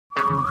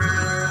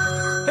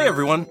Hey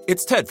everyone,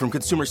 it's Ted from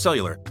Consumer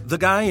Cellular, the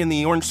guy in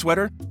the orange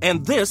sweater,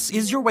 and this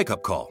is your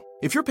wake-up call.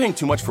 If you're paying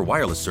too much for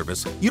wireless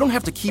service, you don't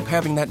have to keep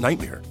having that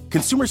nightmare.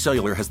 Consumer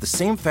Cellular has the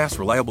same fast,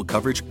 reliable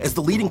coverage as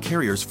the leading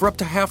carriers for up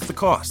to half the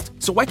cost.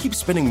 So why keep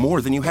spending more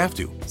than you have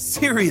to?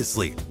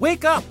 Seriously,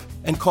 wake up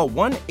and call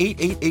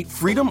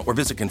 1-888-FREEDOM or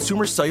visit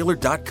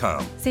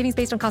consumercellular.com. Savings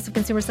based on cost of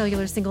Consumer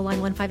Cellular single line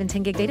 1, 5, and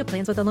 10 gig data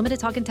plans with unlimited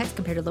talk and text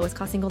compared to lowest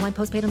cost single line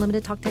postpaid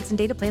unlimited talk, text, and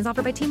data plans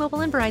offered by T-Mobile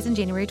and Verizon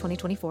January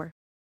 2024.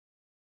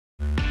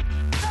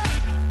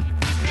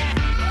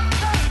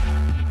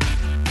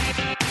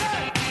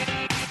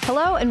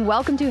 Hello and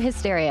welcome to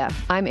Hysteria.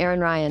 I'm Erin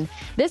Ryan.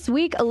 This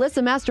week,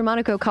 Alyssa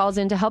Mastromonaco calls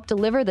in to help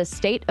deliver the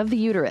state of the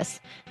uterus.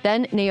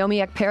 Then Naomi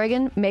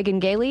Ekperigin,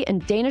 Gailey,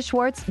 and Dana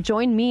Schwartz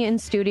join me in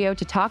studio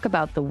to talk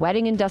about the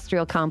wedding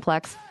industrial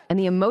complex and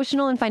the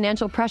emotional and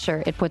financial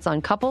pressure it puts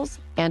on couples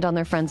and on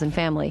their friends and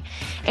family.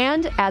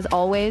 And as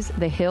always,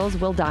 the hills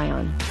will die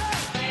on.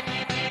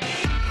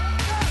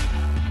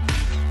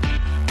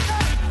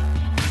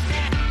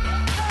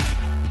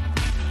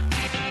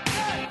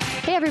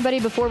 Hey, everybody,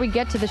 before we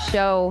get to the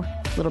show,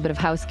 a little bit of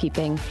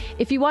housekeeping.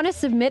 If you want to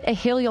submit a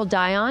hill you'll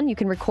die on, you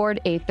can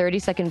record a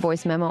 30-second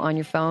voice memo on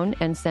your phone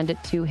and send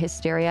it to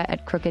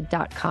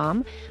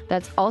hysteria@crooked.com.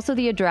 That's also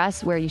the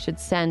address where you should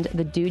send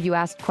the dude you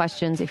asked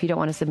questions if you don't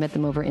want to submit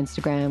them over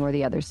Instagram or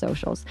the other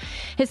socials.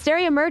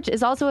 Hysteria merch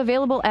is also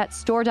available at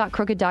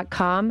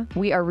store.crooked.com.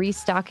 We are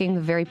restocking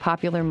the very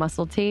popular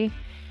muscle tee.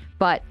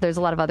 But there's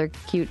a lot of other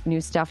cute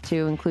new stuff,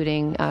 too,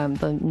 including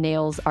the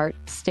nails art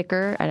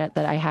sticker that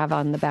I have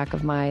on the back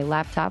of my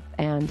laptop.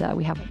 And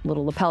we have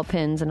little lapel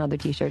pins and other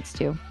T-shirts,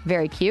 too.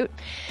 Very cute.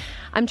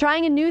 I'm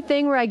trying a new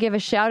thing where I give a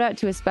shout out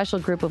to a special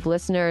group of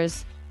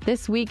listeners.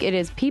 This week, it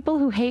is people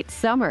who hate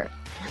summer.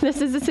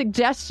 This is a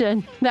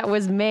suggestion that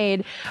was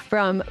made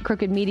from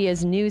Crooked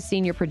Media's new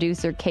senior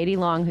producer, Katie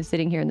Long, who's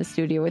sitting here in the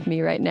studio with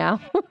me right now,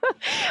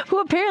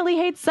 who apparently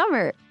hates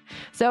summer.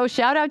 So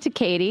shout out to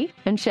Katie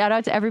and shout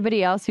out to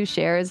everybody else who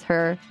shares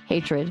her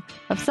hatred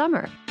of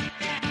summer.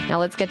 Now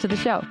let's get to the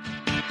show.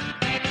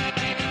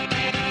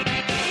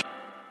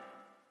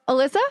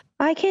 Alyssa?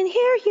 I can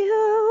hear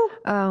you.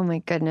 Oh my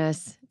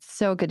goodness. It's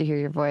so good to hear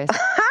your voice.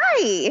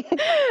 Hi.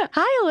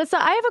 Hi, Alyssa.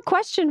 I have a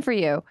question for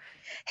you.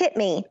 Hit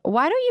me.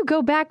 Why don't you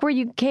go back where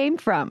you came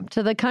from,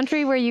 to the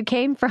country where you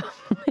came from?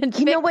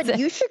 You know what?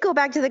 You should go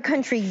back to the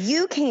country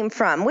you came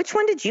from. Which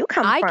one did you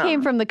come from? I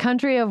came from the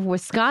country of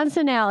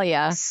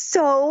Wisconsin-alia.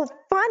 So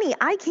funny.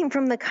 I came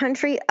from the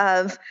country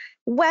of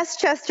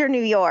Westchester,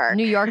 New York.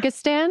 New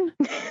Yorkistan?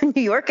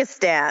 New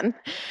Yorkistan.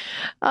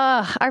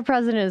 Our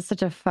president is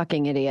such a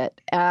fucking idiot.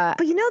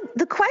 But you know,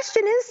 the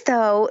question is,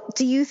 though,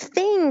 do you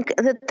think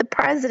that the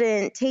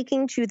president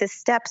taking to the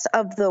steps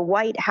of the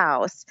White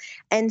House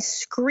and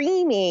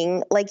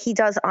screaming like he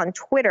does on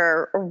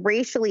Twitter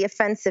racially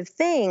offensive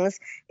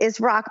things is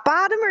rock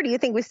bottom, or do you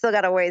think we still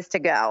got a ways to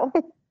go?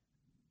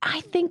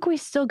 I think we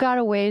still got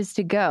a ways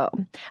to go.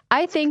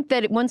 I think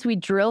that once we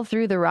drill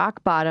through the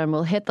rock bottom,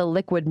 we'll hit the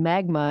liquid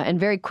magma and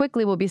very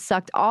quickly we'll be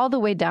sucked all the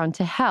way down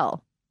to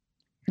hell.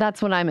 That's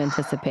what I'm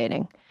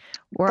anticipating.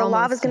 The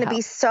lava is going to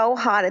be so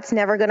hot, it's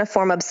never going to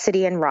form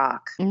obsidian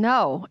rock.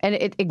 No, and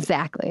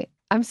exactly.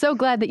 I'm so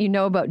glad that you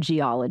know about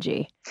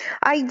geology.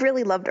 I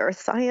really loved earth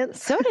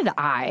science. So did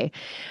I.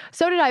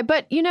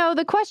 But, you know,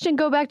 the question,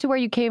 go back to where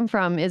you came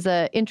from, is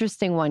an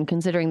interesting one,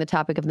 considering the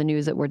topic of the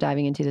news that we're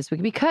diving into this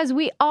week, because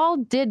we all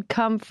did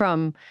come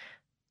from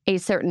a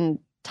certain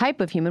type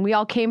of human. We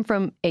all came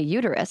from a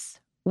uterus.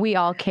 We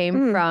all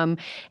came from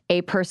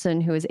a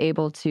person who is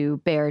able to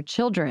bear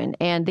children.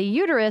 And the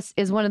uterus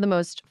is one of the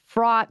most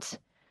fraught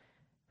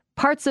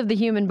parts of the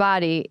human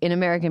body in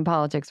American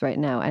politics right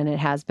now. And it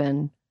has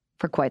been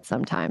for quite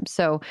some time.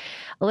 So,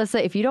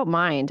 Alyssa, if you don't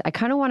mind, I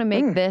kind of want to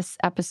make this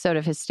episode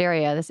of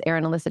Hysteria, this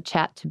Erin Alyssa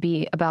chat, to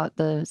be about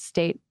the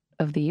state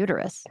of the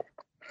uterus.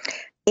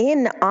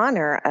 In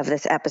honor of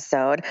this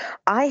episode,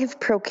 I have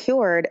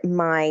procured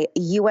my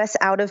U.S.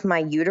 out of my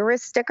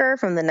uterus sticker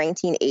from the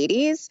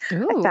 1980s.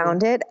 Ooh. I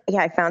found it.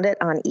 Yeah, I found it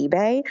on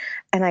eBay,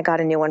 and I got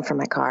a new one for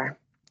my car.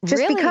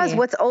 Just Really? because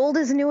what's old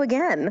is new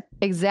again.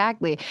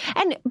 Exactly.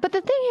 But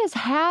the thing is,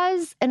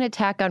 has an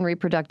attack on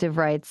reproductive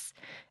rights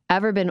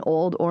ever been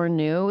old or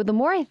new? The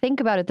more I think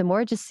about it, the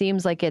more it just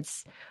seems like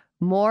it's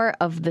more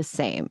of the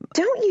same.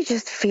 Don't you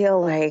just feel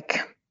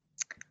like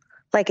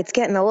it's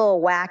getting a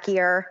little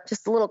wackier,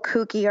 just a little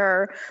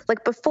kookier?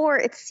 Like before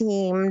it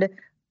seemed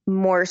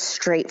more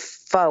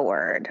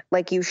straightforward.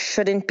 Like you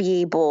shouldn't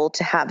be able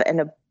to have an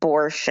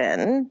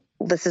abortion.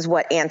 This is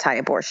what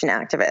anti-abortion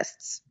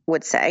activists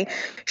would say.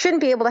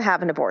 Shouldn't be able to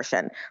have an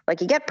abortion. Like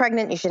you get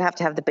pregnant, you should have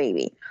to have the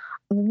baby.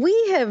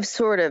 We have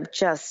sort of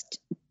just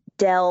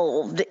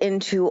delved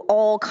into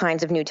all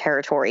kinds of new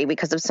territory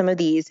because of some of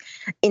these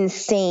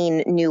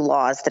insane new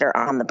laws that are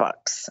on the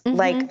books. Mm-hmm.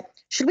 Like,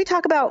 should we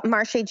talk about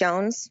Marsha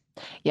Jones?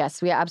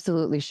 Yes, we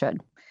absolutely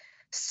should.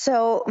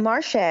 So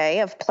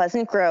Marsha of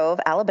Pleasant Grove,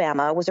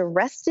 Alabama, was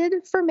arrested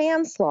for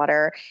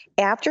manslaughter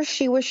after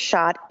she was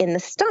shot in the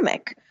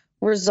stomach,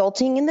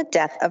 resulting in the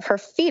death of her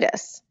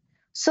fetus.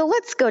 So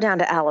let's go down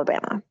to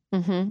Alabama.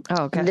 Mm-hmm.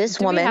 Oh, okay. This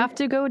Do woman. we have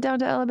to go down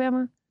to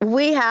Alabama?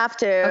 We have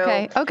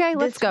to. Okay,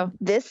 let's go.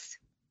 This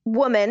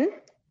woman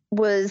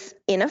was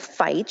in a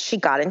fight. She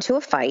got into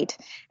a fight,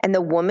 and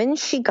the woman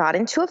she got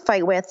into a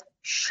fight with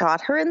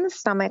shot her in the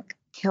stomach,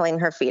 killing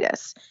her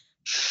fetus.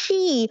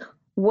 She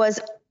was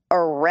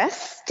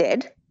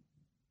arrested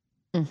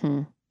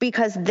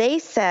because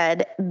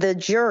the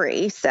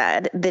jury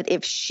said that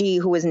if she,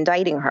 who was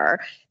indicting her,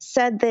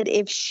 said that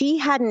if she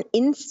hadn't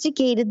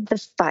instigated the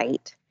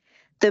fight,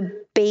 the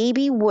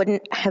baby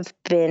wouldn't have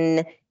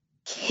been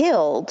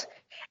killed.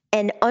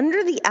 And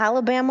under the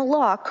Alabama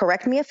law,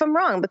 correct me if I'm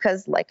wrong,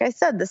 because like I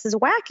said, this is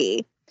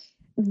wacky.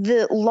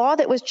 The law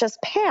that was just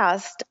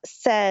passed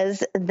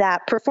says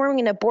that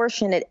performing an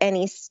abortion at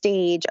any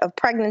stage of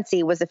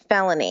pregnancy was a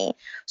felony.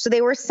 So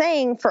they were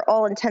saying, for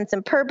all intents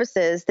and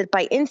purposes, that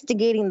by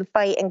instigating the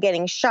fight and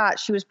getting shot,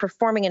 she was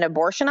performing an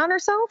abortion on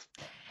herself.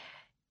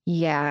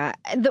 Yeah.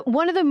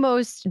 One of the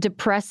most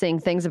depressing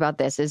things about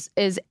this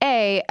is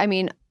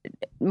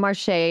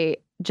Marche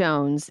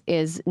Jones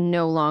is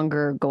no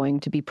longer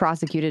going to be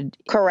prosecuted.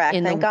 Correct.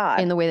 Thank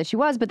God. In the way that she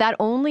was, but that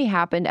only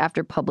happened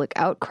after public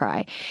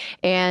outcry.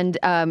 And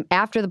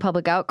after the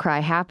public outcry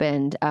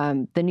happened,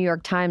 the New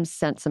York Times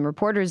sent some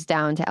reporters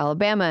down to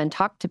Alabama and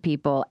talked to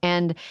people.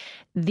 And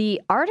the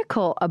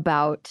article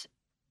about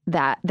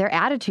that, their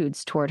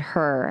attitudes toward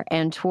her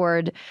and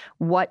toward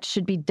what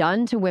should be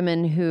done to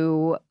women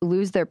who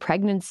lose their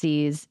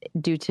pregnancies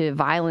due to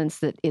violence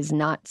that is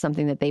not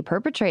something that they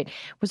perpetrate,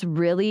 was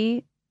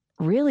really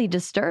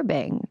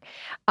disturbing.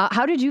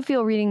 How did you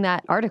feel reading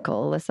that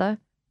article, Alyssa?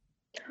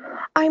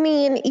 I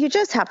mean, you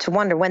just have to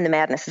wonder when the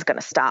madness is going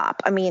to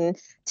stop. I mean,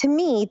 to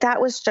me,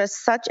 that was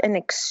just such an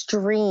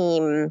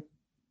extreme.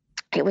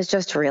 It was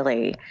just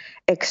really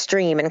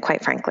extreme and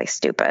quite frankly,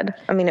 stupid.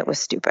 I mean, it was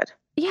stupid.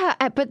 Yeah.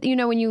 But,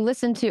 when you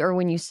listened to or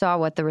when you saw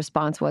what the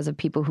response was of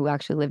people who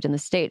actually lived in the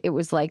state, it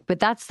was like, but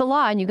that's the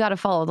law and you got to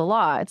follow the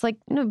law. It's like,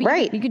 no,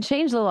 right. You can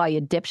change the law, you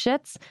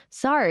dipshits.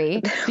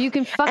 Sorry. But you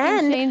can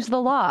fucking change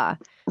the law.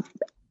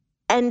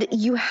 And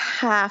you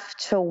have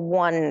to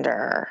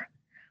wonder,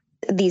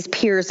 these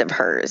peers of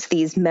hers,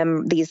 these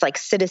like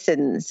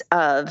citizens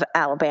of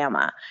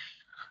Alabama.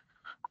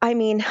 I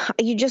mean,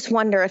 you just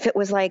wonder if it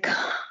was like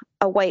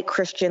a white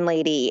Christian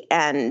lady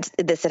and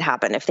this had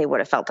happened, if they would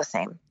have felt the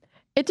same.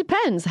 It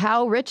depends.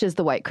 How rich is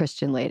the white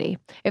Christian lady?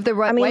 If the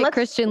white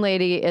Christian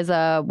lady is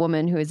a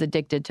woman who is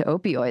addicted to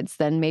opioids,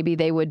 then maybe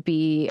they would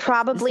be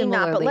probably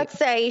not. But let's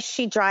say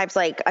she drives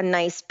like a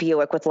nice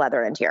Buick with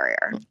leather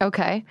interior.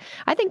 Okay.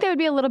 I think they would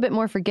be a little bit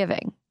more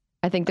forgiving.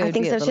 I think they would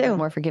be a little bit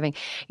more forgiving.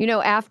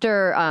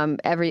 After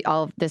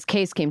all of this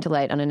case came to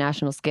light on a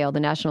national scale,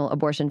 the National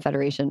Abortion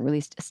Federation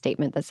released a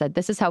statement that said,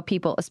 this is how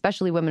people,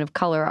 especially women of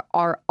color,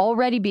 are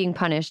already being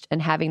punished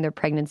and having their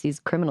pregnancies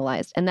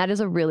criminalized. And that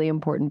is a really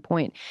important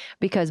point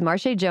because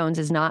Marche Jones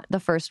is not the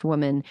first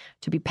woman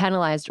to be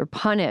penalized or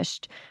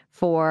punished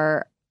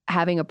for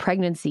having a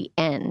pregnancy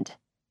end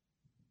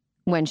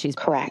when she's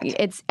correct.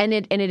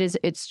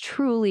 It's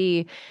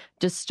truly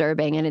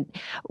disturbing. And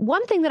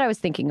one thing that I was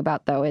thinking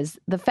about, though, is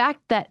the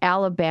fact that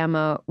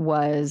Alabama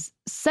was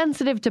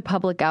sensitive to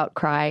public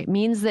outcry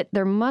means that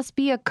there must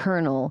be a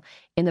kernel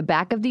in the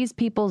back of these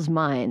people's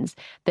minds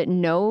that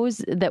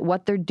knows that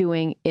what they're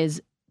doing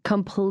is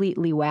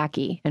completely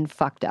wacky and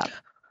fucked up.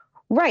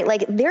 Right.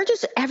 Like they're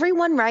just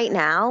everyone right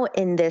now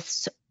in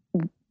this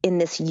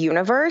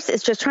universe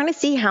is just trying to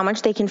see how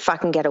much they can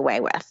fucking get away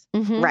with.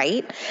 Mm-hmm.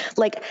 Right.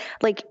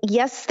 Like,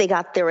 yes,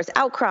 there was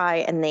outcry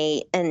and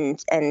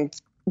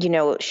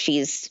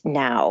she's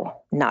now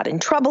not in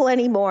trouble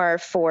anymore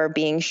for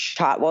being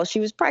shot while she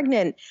was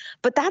pregnant.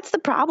 But that's the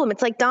problem.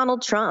 It's like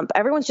Donald Trump.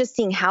 Everyone's just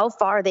seeing how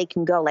far they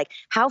can go. Like,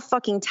 how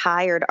fucking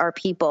tired are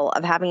people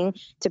of having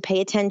to pay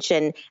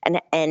attention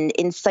and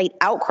incite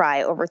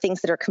outcry over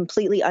things that are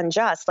completely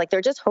unjust? Like, they're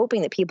just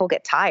hoping that people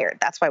get tired.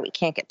 That's why we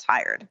can't get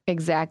tired.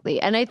 Exactly.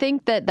 And I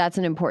think that that's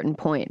an important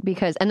point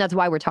and that's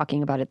why we're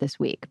talking about it this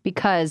week,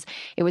 because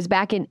it was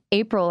back in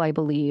April, I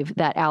believe,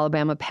 that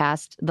Alabama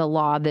passed the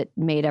law that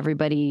made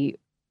everybody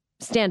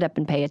stand up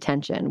and pay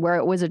attention, where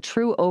it was a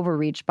true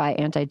overreach by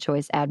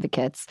anti-choice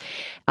advocates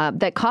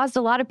that caused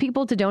a lot of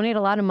people to donate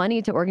a lot of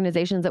money to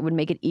organizations that would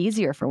make it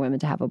easier for women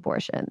to have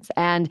abortions.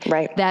 And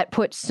that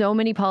put so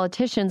many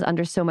politicians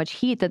under so much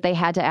heat that they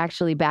had to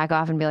actually back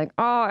off and be like,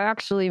 oh,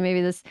 actually,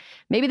 maybe this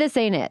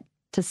ain't it.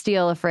 To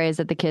steal a phrase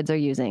that the kids are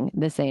using,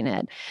 this ain't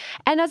it.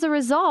 And as a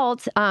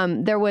result,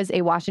 there was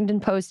a Washington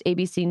Post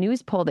ABC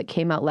News poll that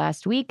came out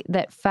last week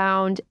that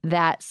found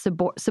that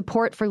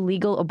support for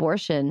legal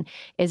abortion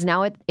is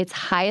now at its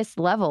highest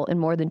level in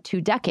more than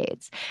 2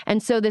 decades.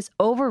 And so this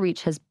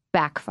overreach has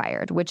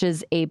backfired, which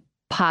is a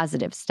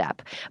positive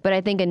step. But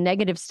I think a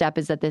negative step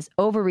is that this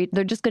overreach,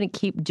 they're just going to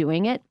keep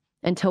doing it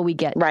until we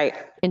get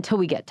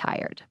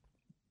tired.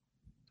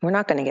 We're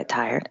not going to get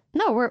tired.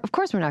 No, of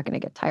course we're not going to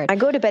get tired. I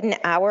go to bed an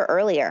hour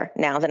earlier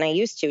now than I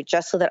used to,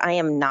 just so that I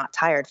am not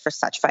tired for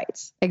such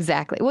fights.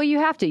 Exactly. Well, you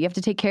have to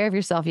take care of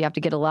yourself. You have to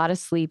get a lot of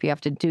sleep. You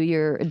have to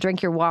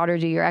drink your water,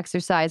 do your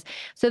exercise,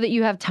 so that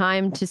you have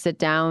time to sit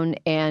down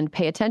and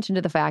pay attention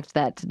to the fact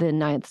that the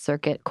Ninth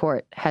Circuit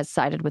Court has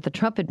sided with the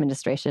Trump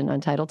administration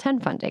on Title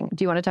X funding.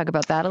 Do you want to talk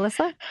about that,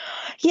 Alyssa?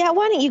 Yeah,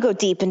 why don't you go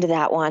deep into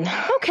that one?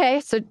 Okay,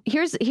 so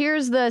here's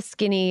the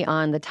skinny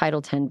on the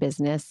Title X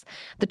business.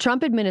 The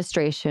Trump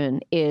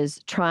administration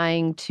is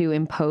trying to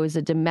impose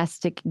a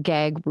domestic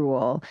gag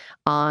rule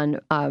on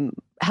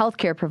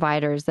healthcare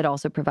providers that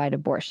also provide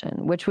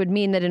abortion, which would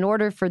mean that in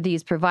order for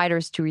these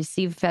providers to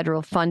receive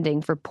federal funding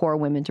for poor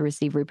women to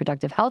receive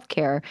reproductive health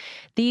care,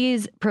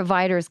 these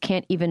providers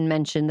can't even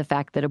mention the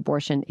fact that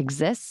abortion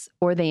exists,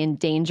 or they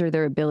endanger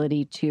their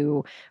ability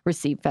to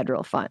receive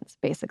federal funds,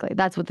 basically.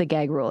 That's what the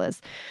gag rule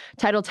is.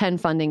 Title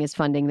X funding is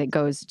funding that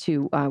goes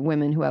to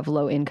women who have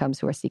low incomes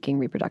who are seeking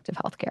reproductive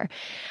health care.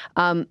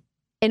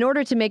 In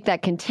order to make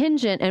that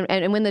contingent,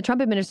 and when the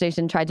Trump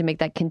administration tried to make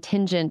that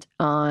contingent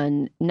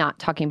on not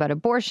talking about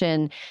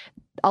abortion,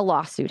 a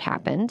lawsuit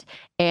happened,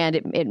 and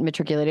it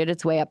matriculated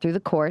its way up through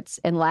the courts.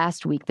 And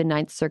last week, the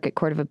Ninth Circuit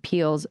Court of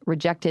Appeals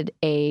rejected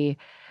a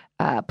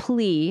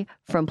plea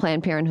from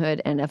Planned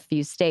Parenthood and a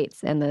few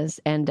states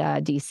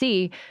and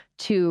D.C.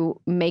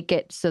 to make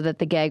it so that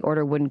the gag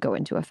order wouldn't go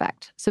into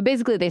effect. So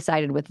basically, they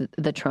sided with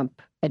the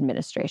Trump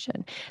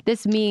administration.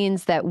 This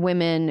means that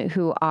women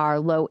who are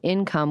low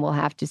income will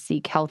have to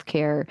seek health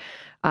care.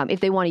 If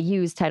they want to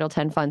use Title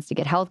X funds to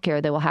get health care,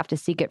 they will have to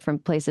seek it from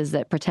places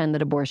that pretend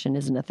that abortion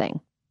isn't a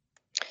thing.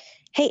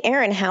 Hey,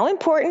 Erin, how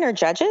important are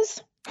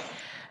judges?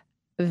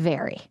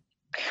 Very.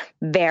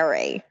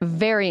 Very.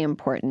 Very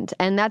important.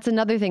 And that's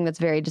another thing that's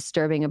very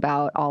disturbing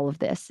about all of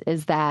this,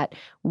 is that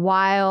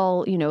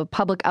while,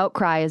 public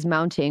outcry is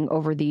mounting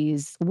over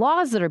these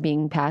laws that are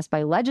being passed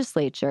by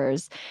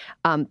legislatures,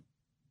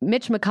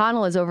 Mitch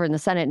McConnell is over in the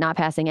Senate not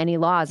passing any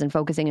laws and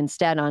focusing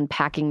instead on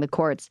packing the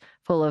courts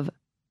full of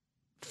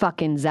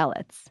fucking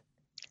zealots.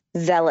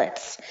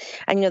 Zealots.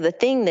 And, the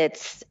thing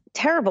that's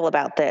terrible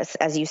about this,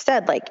 as you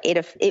said, like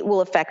it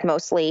will affect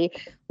mostly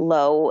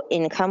low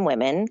income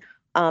women.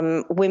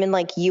 Women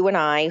like you and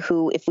I,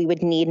 who, if we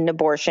would need an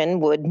abortion,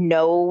 would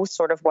know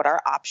sort of what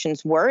our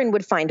options were and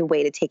would find a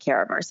way to take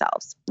care of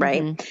ourselves,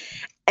 right? Mm-hmm.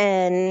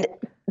 And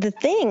the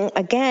thing,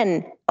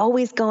 again,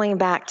 always going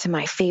back to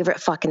my favorite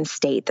fucking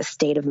state, the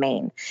state of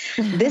Maine.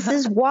 This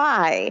is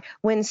why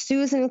when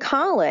Susan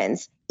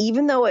Collins,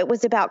 even though it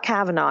was about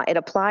Kavanaugh, it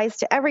applies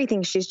to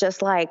everything. She's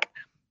just like,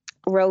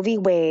 Roe v.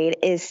 Wade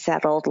is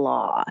settled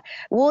law.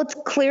 Well, it's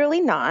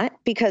clearly not,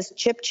 because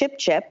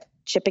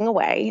chipping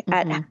away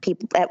at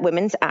people, at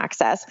women's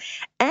access.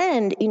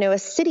 And, a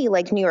city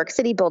like New York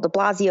City, Bill de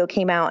Blasio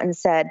came out and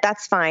said,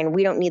 that's fine.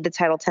 We don't need the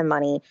Title X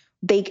money.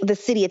 The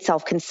city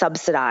itself can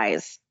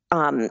subsidize,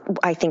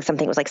 I think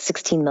something was like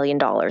 $16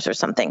 million or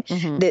something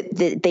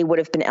that they would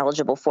have been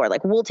eligible for.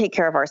 Like, we'll take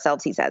care of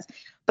ourselves, he says.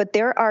 But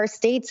there are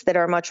states that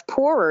are much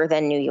poorer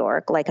than New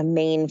York, like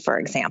Maine, for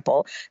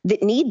example,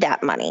 that need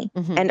that money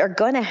and are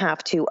going to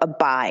have to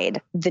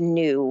abide the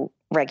new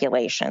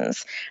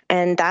regulations.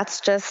 And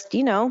that's just,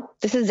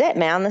 this is it,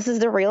 man. This is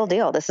the real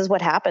deal. This is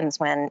what happens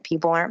when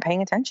people aren't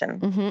paying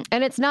attention.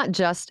 And it's not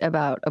just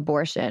about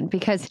abortion,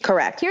 because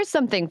correct. Here's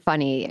something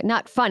funny,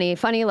 not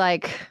funny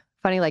like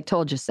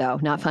told you so,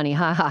 not funny,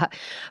 haha.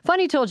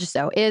 Funny told you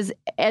so is,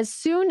 as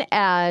soon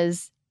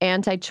as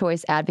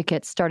anti-choice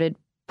advocates started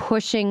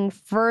pushing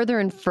further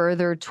and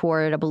further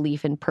toward a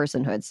belief in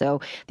personhood.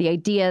 So the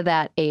idea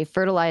that a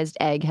fertilized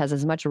egg has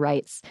as much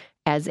rights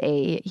as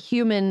a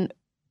human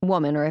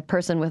woman or a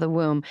person with a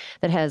womb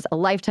that has a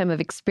lifetime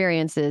of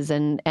experiences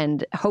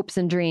and hopes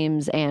and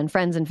dreams and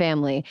friends and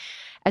family.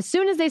 As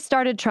soon as they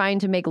started trying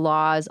to make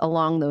laws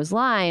along those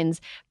lines,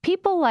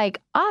 people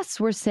like us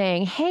were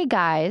saying, hey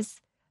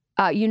guys,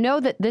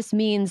 that this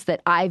means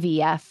that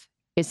IVF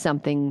is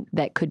something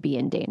that could be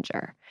in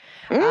danger.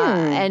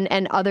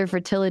 And other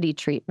fertility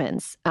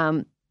treatments.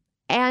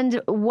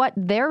 And what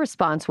their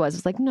response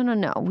was like,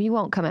 no, we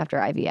won't come after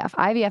IVF.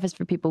 IVF is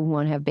for people who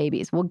want to have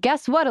babies. Well,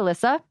 guess what,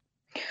 Alyssa?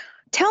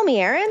 Tell me,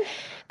 Erin.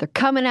 They're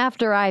coming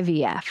after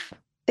IVF.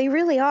 They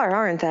really are,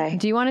 aren't they?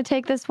 Do you want to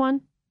take this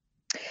one?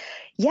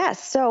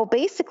 Yes. So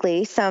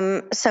basically,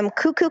 some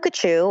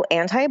cuckoo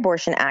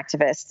anti-abortion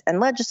activists and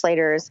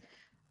legislators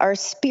are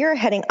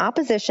spearheading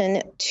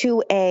opposition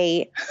to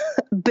a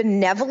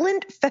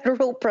benevolent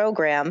federal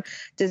program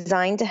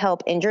designed to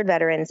help injured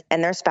veterans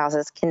and their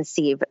spouses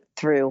conceive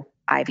through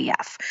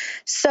IVF.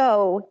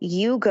 So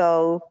you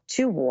go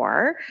to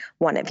war,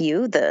 one of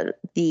you, the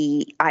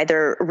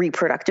either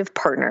reproductive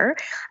partner,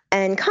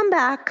 and come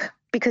back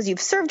because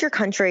you've served your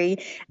country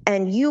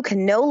and you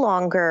can no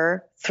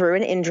longer, through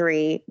an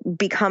injury,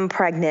 become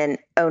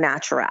pregnant au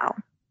naturel,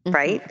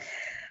 right?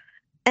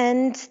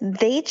 And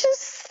they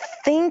just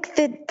think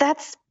that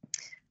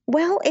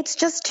it's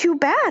just too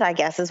bad, I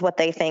guess, is what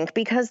they think.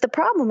 Because the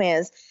problem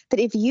is that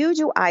if you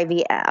do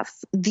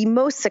IVF, the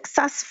most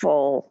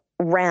successful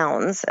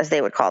rounds, as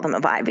they would call them,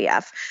 of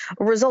IVF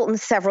result in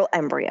several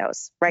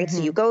embryos, right?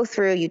 So you go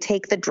through, you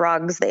take the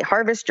drugs, they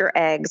harvest your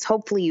eggs.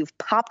 Hopefully you've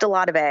popped a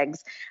lot of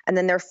eggs, and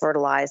then they're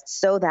fertilized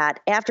so that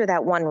after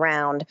that one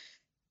round,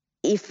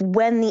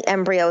 when the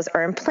embryos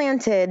are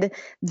implanted,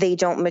 they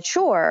don't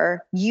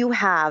mature, you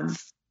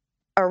have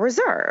a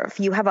reserve.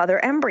 You have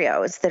other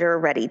embryos that are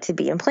ready to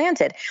be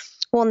implanted.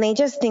 Well, and they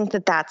just think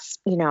that that's,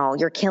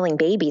 you're killing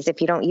babies if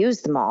you don't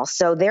use them all.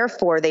 So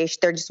therefore, they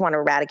just want to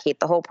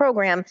eradicate the whole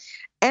program.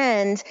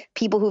 And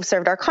people who've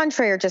served our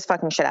country are just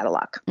fucking shit out of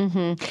luck.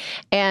 Mm-hmm.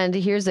 And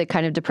here's a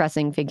kind of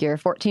depressing figure.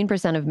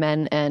 14% of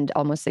men and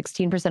almost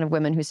 16% of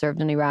women who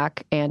served in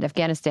Iraq and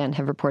Afghanistan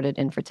have reported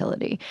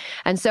infertility.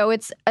 And so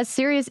it's a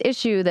serious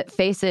issue that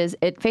faces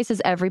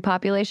every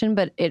population,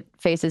 but it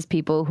faces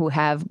people who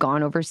have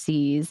gone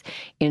overseas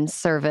in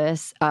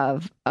service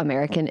of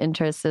American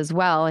interests as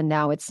well. And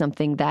now it's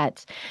something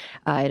that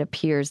it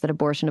appears that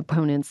abortion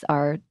opponents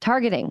are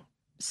targeting.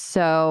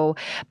 So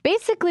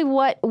basically,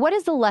 what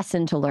is the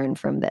lesson to learn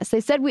from this?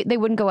 They said they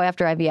wouldn't go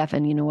after IVF,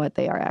 and you know what?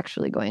 They are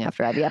actually going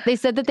after IVF. They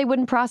said that they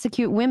wouldn't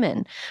prosecute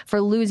women for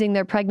losing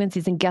their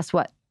pregnancies, and guess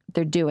what?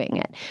 They're doing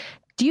it.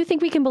 Do you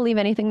think we can believe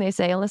anything they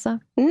say, Alyssa?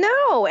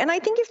 No. And I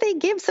think if they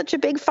give such a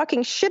big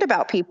fucking shit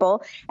about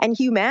people and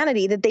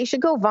humanity, that they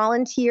should go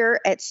volunteer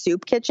at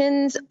soup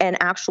kitchens and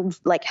actually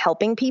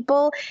helping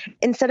people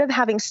instead of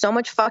having so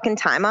much fucking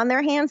time on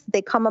their hands.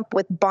 They come up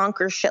with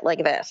bonkers shit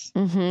like this.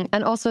 Mm-hmm.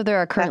 And also there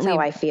are currently, that's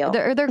how I feel.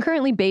 There are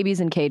currently babies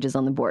in cages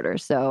on the border.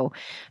 So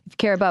if you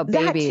care about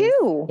babies. That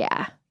too.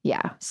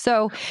 Yeah.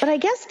 So, but I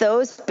guess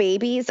those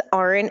babies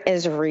aren't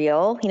as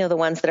real, the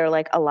ones that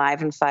are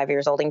alive and 5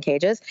 years old in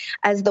cages,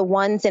 as the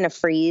ones in a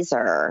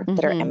freezer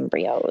that are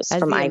embryos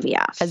from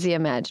IVF. As the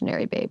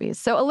imaginary babies.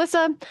 So,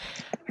 Alyssa,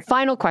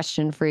 final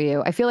question for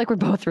you. I feel like we're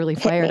both really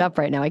fired up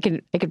right now. I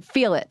can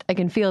feel it. I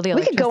can feel the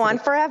electricity. We could go on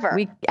forever.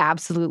 We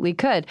absolutely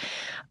could.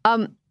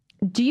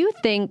 Do you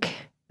think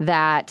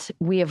that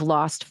we have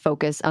lost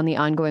focus on the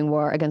ongoing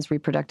war against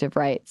reproductive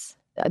rights?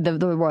 The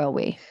royal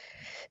we.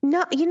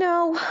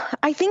 No,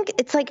 I think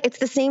it's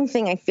the same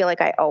thing I feel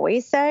like I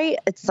always say.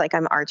 It's like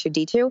I'm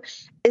R2-D2.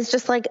 It's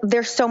just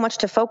there's so much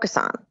to focus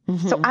on.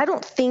 Mm-hmm. So I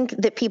don't think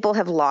that people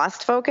have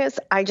lost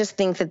focus. I just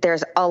think that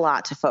there's a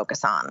lot to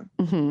focus on.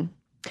 Mm-hmm.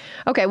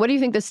 Okay, what do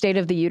you think the state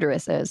of the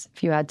uterus is,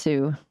 if you had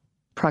to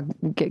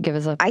give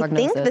us a prognosis? I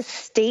think the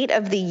state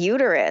of the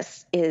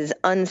uterus is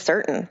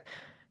uncertain.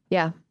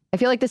 Yeah, I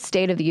feel like the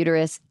state of the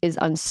uterus is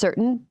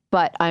uncertain,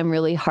 but I'm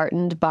really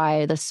heartened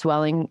by the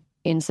swelling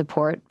in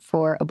support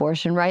for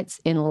abortion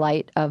rights in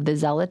light of the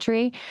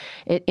zealotry.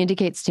 It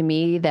indicates to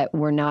me that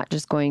we're not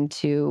just going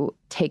to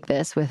take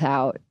this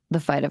without the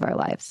fight of our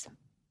lives.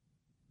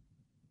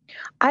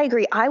 I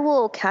agree. I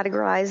will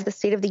categorize the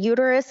state of the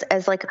uterus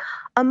as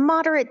a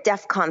moderate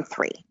DEFCON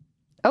 3.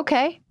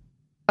 Okay.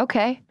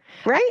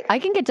 Right? I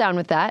can get down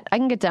with that.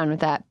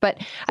 But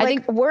I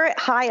think we're at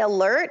high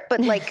alert,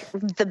 but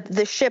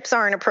the ships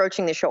aren't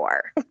approaching the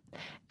shore.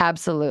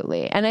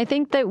 Absolutely. And I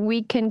think that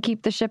we can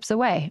keep the ships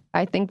away.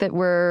 I think that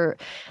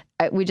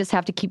we just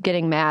have to keep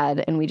getting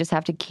mad, and we just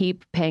have to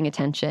keep paying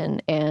attention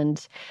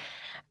and,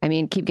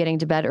 keep getting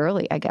to bed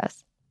early, I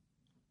guess.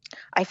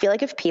 I feel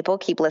like if people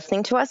keep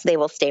listening to us, they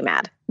will stay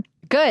mad.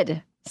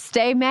 Good.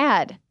 Stay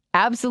mad.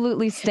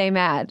 Absolutely stay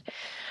mad.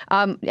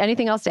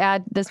 Anything else to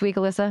add this week,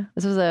 Alyssa?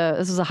 This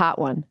was a hot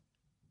one.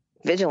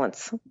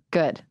 Vigilance.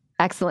 Good.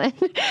 Excellent.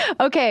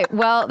 Okay.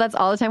 Well, that's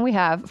all the time we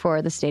have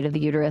for the state of the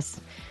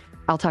uterus.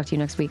 I'll talk to you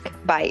next week.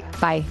 Bye.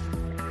 Bye.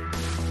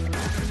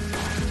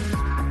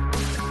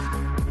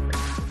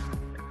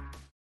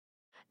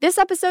 This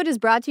episode is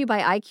brought to you by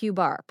IQ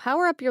Bar.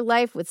 Power up your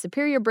life with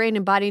superior brain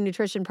and body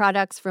nutrition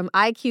products from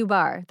IQ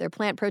Bar. Their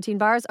plant protein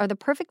bars are the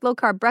perfect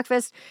low-carb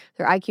breakfast.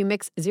 Their IQ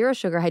Mix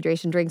zero-sugar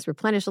hydration drinks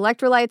replenish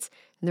electrolytes.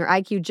 And their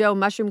IQ Joe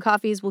mushroom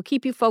coffees will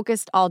keep you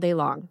focused all day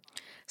long.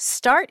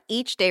 Start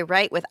each day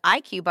right with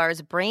IQ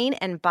Bar's brain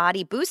and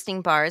body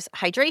boosting bars,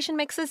 hydration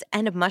mixes,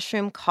 and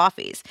mushroom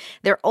coffees.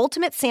 Their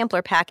ultimate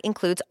sampler pack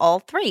includes all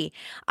three.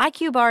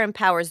 IQ Bar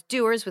empowers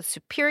doers with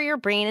superior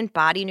brain and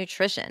body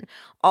nutrition.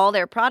 All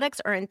their products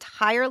are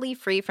entirely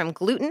free from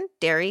gluten,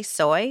 dairy,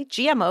 soy,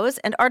 GMOs,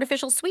 and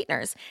artificial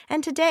sweeteners.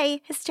 And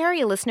today,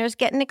 Hysteria listeners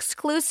get an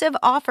exclusive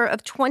offer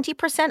of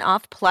 20%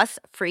 off plus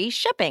free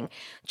shipping.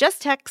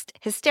 Just text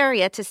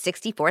Hysteria to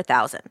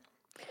 64,000.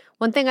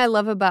 One thing I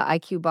love about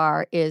IQ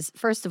Bar is,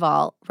 first of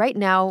all, right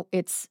now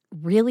it's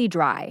really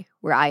dry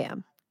where I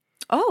am.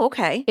 Oh,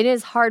 okay. It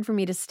is hard for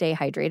me to stay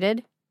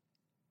hydrated.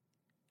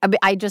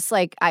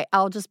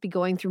 I'll just be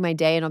going through my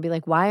day and I'll be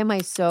like, why am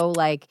I so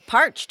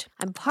parched?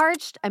 I'm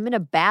parched. I'm in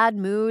a bad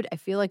mood. I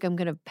feel like I'm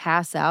going to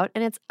pass out.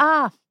 And it's,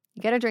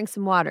 you got to drink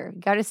some water.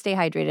 You got to stay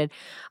hydrated.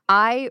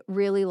 I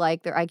really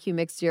like their IQ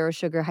Mix Zero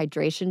Sugar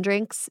hydration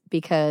drinks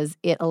because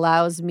it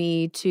allows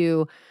me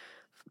to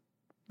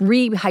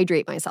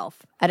rehydrate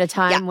myself at a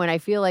time when I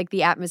feel like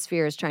the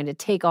atmosphere is trying to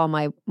take all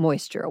my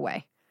moisture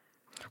away.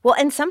 Well,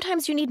 and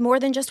sometimes you need more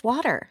than just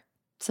water.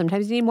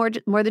 Sometimes you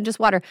need more than just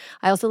water.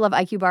 I also love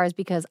IQ Bars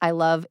because I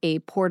love a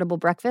portable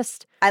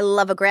breakfast. I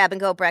love a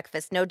grab-and-go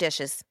breakfast, no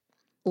dishes.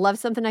 love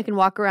something I can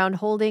walk around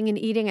holding and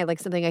eating. I like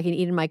something I can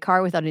eat in my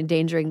car without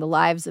endangering the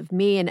lives of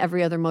me and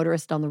every other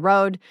motorist on the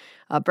road.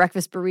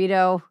 Breakfast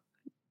burrito,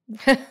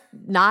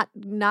 not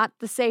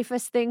the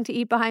safest thing to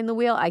eat behind the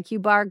wheel.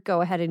 IQ bar,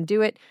 go ahead and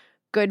do it.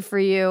 Good for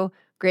you.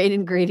 Great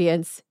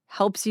ingredients.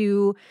 Helps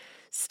you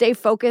stay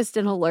focused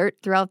and alert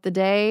throughout the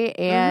day.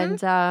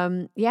 And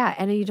and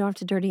you don't have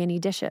to dirty any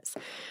dishes.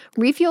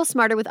 Refuel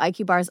smarter with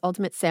IQ Bar's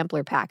Ultimate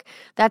Sampler Pack.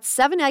 That's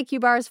 7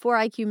 IQ bars, 4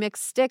 IQ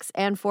Mix sticks,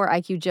 and 4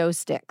 IQ Joe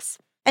sticks.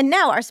 And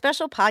now our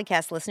special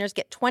podcast listeners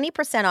get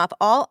 20% off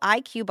all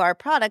IQ Bar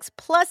products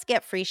plus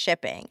get free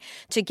shipping.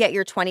 To get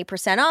your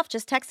 20% off,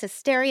 just text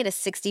Hysteria to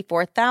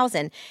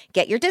 64,000.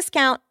 Get your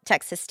discount,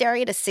 text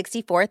Hysteria to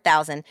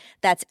 64,000.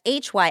 That's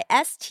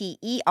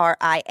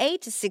HYSTERIA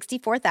to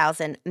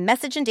 64,000.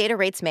 Message and data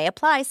rates may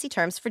apply. See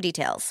terms for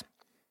details.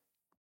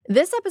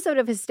 This episode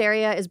of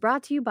Hysteria is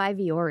brought to you by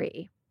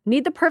Vuori.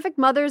 Need the perfect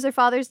Mother's or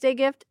Father's Day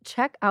gift?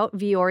 Check out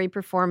Vuori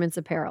Performance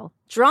Apparel.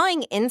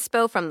 Drawing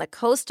inspo from the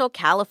coastal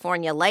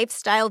California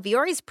lifestyle,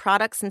 Vuori's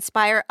products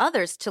inspire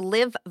others to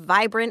live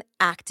vibrant,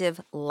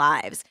 active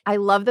lives. I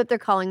love that they're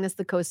calling this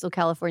the coastal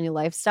California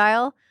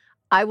lifestyle.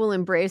 I will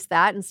embrace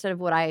that instead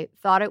of what I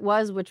thought it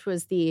was, which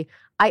was the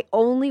I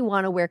only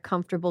want to wear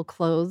comfortable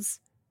clothes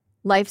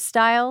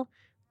lifestyle.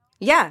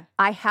 Yeah.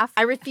 I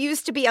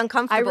refuse to be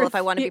uncomfortable if I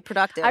want to be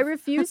productive. I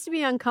refuse to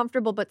be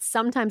uncomfortable, but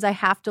sometimes I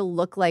have to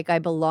look like I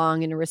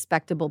belong in a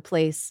respectable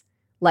place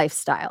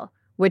lifestyle,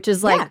 which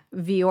is like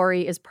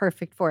Vuori is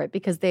perfect for it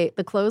because the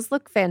clothes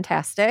look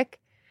fantastic.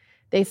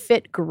 They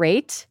fit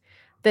great.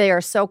 They are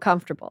so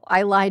comfortable.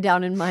 I lie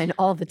down in mine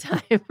all the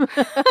time.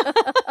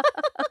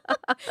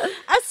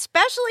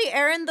 Especially,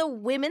 Erin, the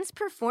women's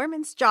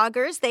performance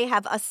joggers. They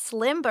have a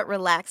slim but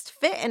relaxed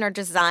fit and are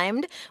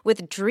designed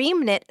with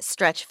dream knit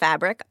stretch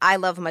fabric. I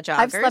love my joggers.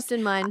 I've slept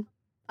in mine.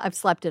 I've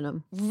slept in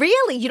them.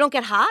 Really? You don't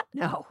get hot?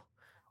 No.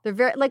 They're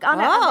very, like, it's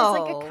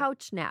like a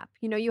couch nap.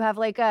 You know, you have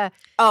like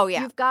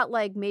you've got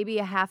like maybe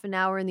a half an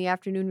hour in the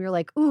afternoon. You're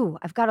like, ooh,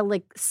 I've got a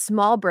like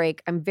small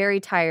break. I'm very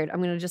tired.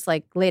 I'm going to just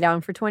like lay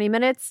down for 20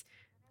 minutes.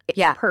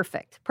 Yeah.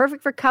 Perfect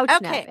for couch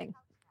napping.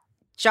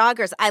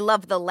 Joggers. I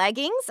love the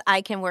leggings.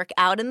 I can work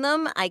out in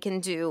them. I can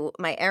do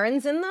my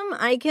errands in them.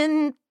 I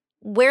can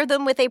wear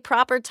them with a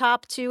proper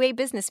top to a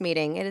business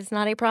meeting. It is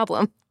not a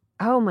problem.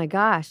 Oh my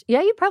gosh.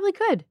 Yeah, you probably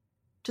could.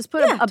 Just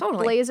put a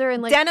blazer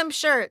and like denim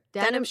shirt,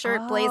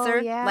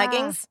 blazer,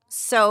 leggings.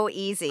 So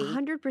easy.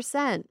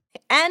 100%.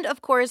 And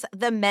of course,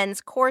 the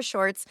men's core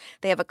shorts.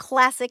 They have a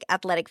classic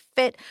athletic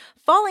fit,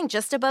 falling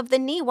just above the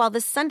knee, while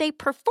the Sunday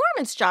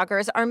performance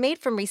joggers are made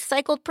from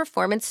recycled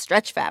performance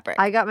stretch fabric.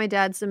 I got my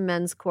dad some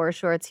men's core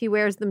shorts. He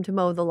wears them to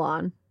mow the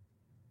lawn.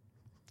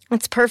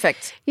 It's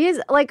perfect. He is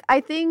like,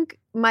 I think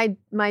my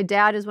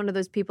dad is one of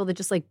those people that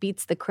just like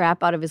beats the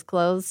crap out of his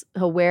clothes.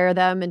 He'll wear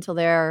them until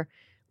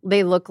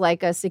they look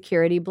like a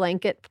security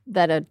blanket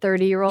that a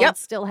 30-year-old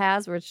still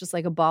has, where it's just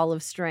like a ball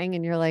of string,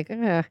 and you're like,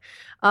 ugh.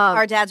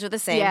 Our dads are the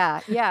same.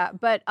 Yeah.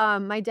 But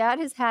my dad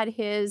has had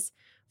his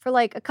for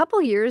like a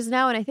couple years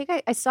now, and I think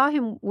I saw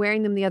him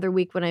wearing them the other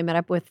week when I met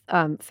up with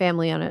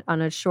family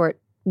on a short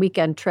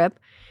weekend trip,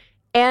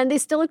 and they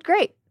still looked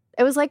great.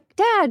 It was like,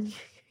 Dad,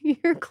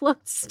 your clothes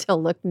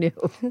still look new.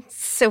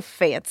 So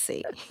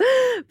fancy.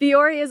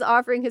 Vuori is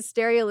offering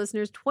Hysteria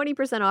listeners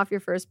 20% off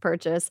your first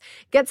purchase.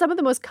 Get some of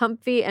the most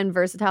comfy and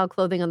versatile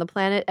clothing on the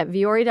planet at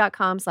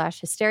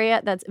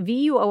vuori.com/hysteria. That's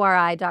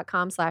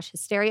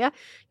VUORI.com/hysteria.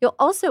 You'll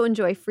also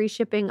enjoy free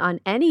shipping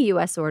on any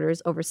U.S.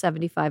 orders over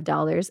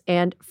 $75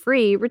 and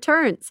free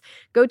returns.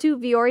 Go to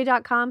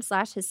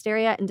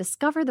vuori.com/hysteria and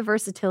discover the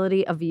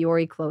versatility of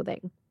Vuori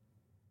clothing.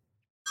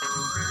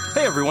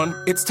 Hey everyone,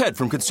 it's Ted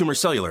from Consumer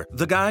Cellular,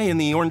 the guy in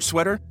the orange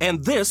sweater,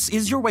 and this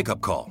is your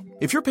wake-up call.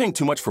 If you're paying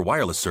too much for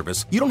wireless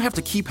service, you don't have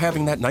to keep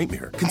having that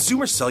nightmare.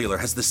 Consumer Cellular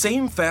has the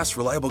same fast,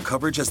 reliable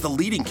coverage as the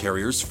leading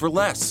carriers for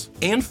less.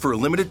 And for a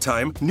limited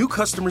time, new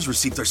customers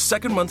receive their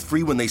second month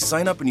free when they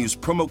sign up and use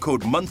promo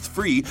code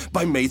MONTHFREE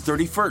by May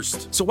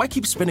 31st. So why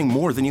keep spending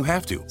more than you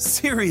have to?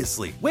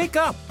 Seriously, wake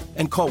up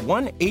and call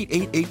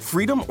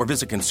 1-888-FREEDOM or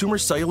visit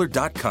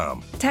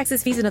consumercellular.com.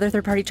 Taxes, fees, and other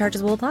third-party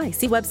charges will apply.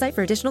 See website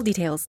for additional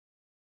details.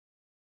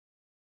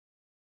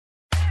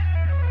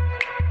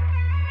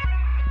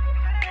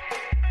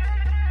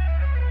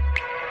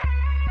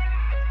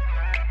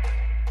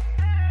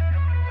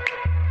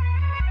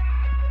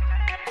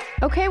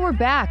 Okay, we're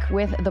back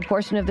with the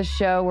portion of the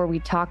show where we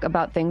talk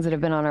about things that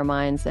have been on our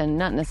minds and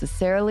not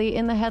necessarily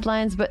in the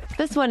headlines, but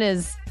this one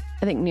is,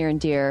 I think, near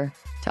and dear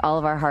to all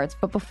of our hearts.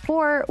 But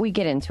before we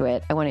get into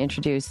it, I want to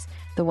introduce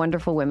the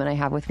wonderful women I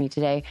have with me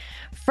today.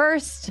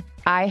 First,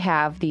 I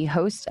have the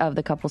host of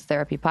the Couples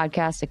Therapy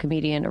Podcast, a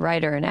comedian, a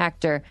writer, an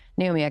actor,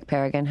 Naomi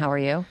Ekperigin. How are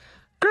you?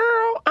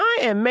 Girl, I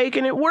am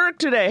making it work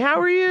today.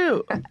 How are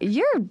you?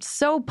 You're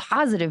so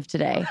positive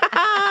today.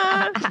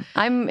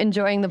 I'm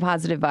enjoying the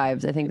positive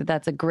vibes. I think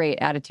that's a great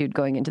attitude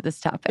going into this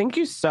topic. Thank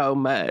you so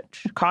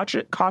much.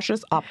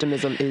 Cautious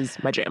optimism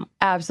is my jam.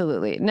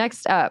 Absolutely.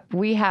 Next up,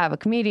 we have a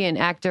comedian,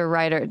 actor,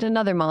 writer,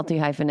 another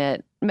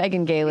multi-hyphenate,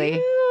 Megan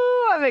Gailey.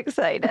 I'm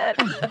excited.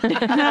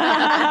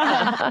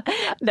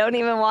 Don't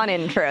even want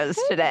intros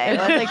today.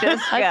 Let's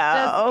just go.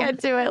 Let's get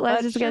to it.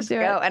 Let's just get to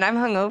go. it. And I'm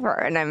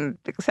hungover and I'm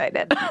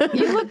excited.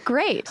 You look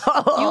great.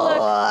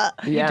 Well,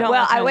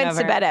 I went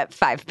to bed at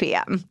 5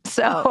 p.m.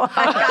 So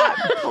I got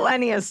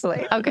plenty of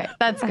sleep. Okay,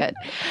 that's good.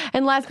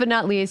 And last but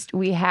not least,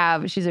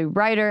 she's a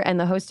writer and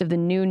the host of the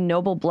new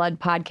Noble Blood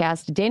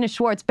podcast, Dana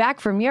Schwartz, back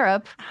from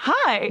Europe.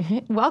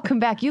 Hi. Welcome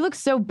back. You look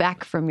so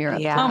back from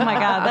Europe. Yeah. Oh my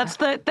God,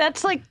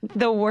 that's like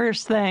the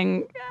worst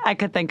thing I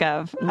could think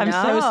of. I'm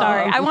so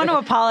sorry. I want to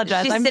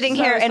apologize. She's I'm sitting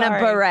so here in a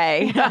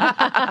sorry.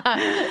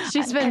 beret.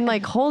 She's been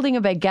like holding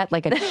a baguette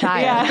like a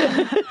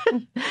child. Yeah.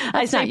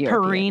 I say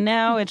Paris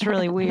now. It's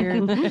really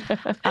weird.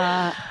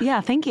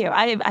 Thank you.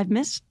 I've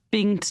missed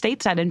being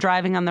stateside and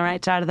driving on the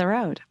right side of the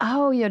road.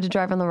 Oh, you had to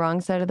drive on the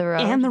wrong side of the road?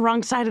 And the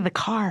wrong side of the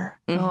car.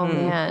 Mm-hmm. Oh,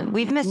 man.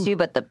 We've missed you,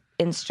 but the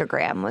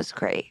Instagram was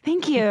great.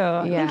 Thank you.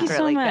 Thank you so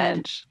really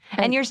much.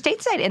 Good. And your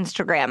stateside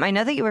Instagram, I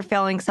know that you were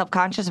feeling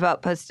self-conscious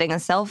about posting a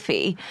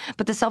selfie,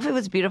 but the selfie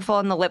was beautiful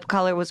and the lip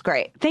color was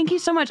great. Thank you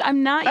so much.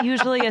 I'm not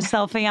usually a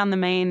selfie on the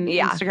main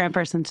Instagram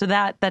person, so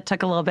that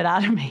took a little bit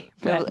out of me.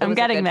 But I'm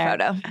getting there.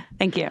 Photo.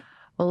 Thank you.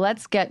 Well,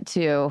 let's get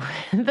to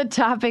the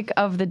topic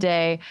of the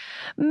day,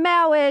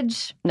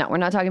 marriage. No, we're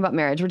not talking about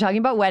marriage. We're talking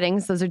about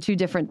weddings. Those are two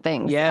different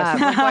things. Yes.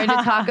 We're going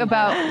to talk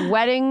about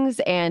weddings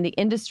and the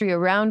industry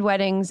around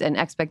weddings and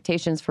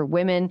expectations for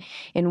women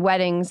in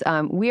weddings.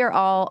 We are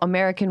all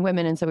American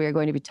women, and so we are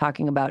going to be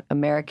talking about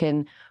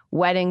American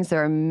weddings.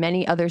 There are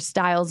many other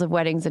styles of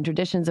weddings and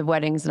traditions of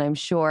weddings, and I'm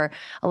sure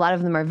a lot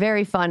of them are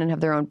very fun and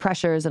have their own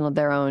pressures and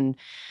their own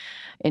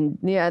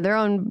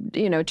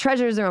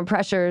treasures, their own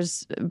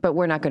pressures, but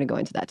we're not going to go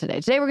into that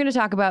today. Today, we're going to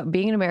talk about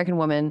being an American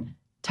woman,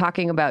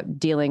 talking about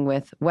dealing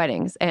with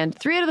weddings. And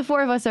 3 out of the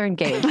 4 of us are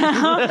engaged.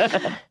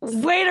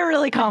 Way to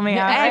really call me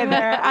out right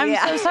there. I'm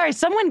so sorry.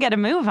 Someone get a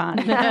move on.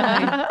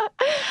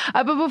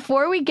 But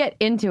before we get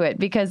into it,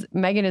 because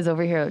Megan is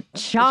over here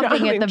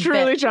chomping at the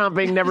truly bit.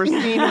 chomping. Never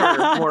seen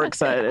her more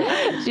excited.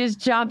 She's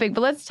chomping. But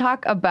let's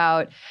talk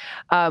about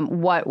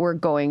what we're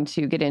going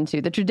to get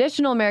into. The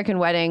traditional American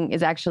wedding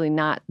is actually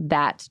not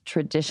that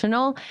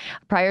traditional.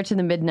 Prior to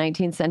the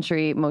mid-19th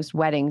century, most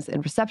weddings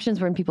and receptions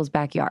were in people's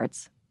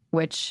backyards,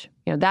 which,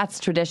 that's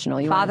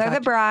traditional. Father the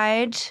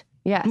bride.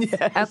 Yes.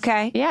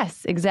 Okay.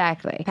 Yes,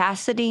 exactly.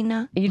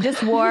 Pasadena. You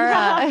just wore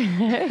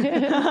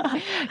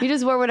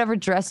whatever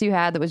dress you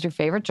had that was your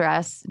favorite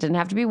dress. It didn't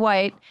have to be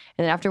white.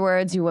 And then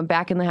afterwards, you went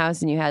back in the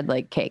house and you had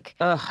like cake.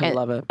 I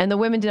love it. And the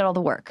women did all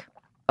the work,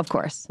 of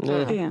course.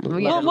 Yeah.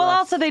 Well,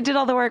 also they did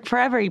all the work for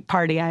every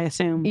party, I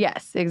assume.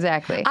 Yes,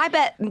 exactly. I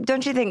bet,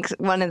 don't you think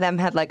one of them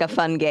had like a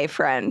fun gay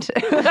friend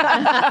in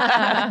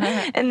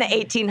the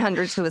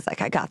 1800s who was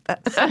like, I got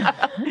this?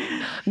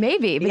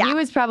 Maybe, but he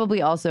was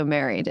probably also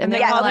married. And they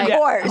Yeah, were of like,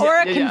 course. Or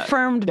a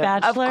confirmed Of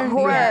bachelor.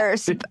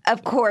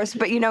 course.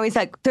 But he's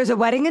like, there's a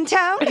wedding in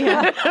town?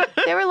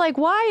 they were like,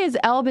 why is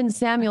Albin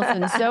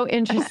Samuelson so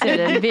interested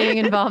in being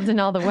involved in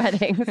all the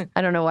weddings?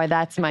 I don't know why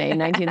that's my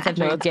 19th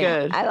century That's game.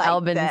 good. I like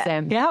Albin that.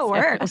 Samuelson. Yeah, it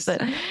works.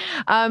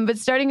 But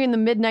starting in the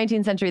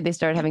mid-19th century, they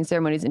started having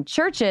ceremonies in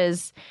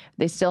churches.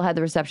 They still had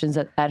the receptions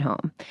at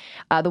home.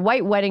 The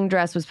white wedding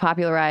dress was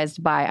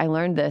popularized I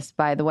learned this,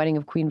 by the wedding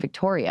of Queen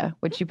Victoria,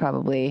 which you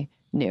probably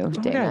knew,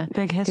 Dana.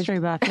 Big history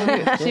buff.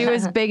 She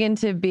was big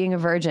into being a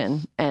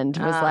virgin and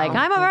was like,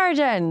 I'm a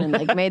virgin, and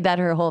like made that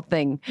her whole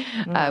thing.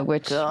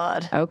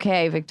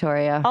 Okay,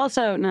 Victoria.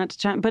 Also, not to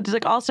chime, but it's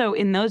like also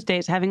in those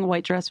days, having a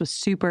white dress was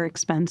super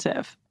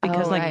expensive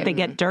because they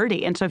get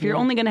dirty. And so if you're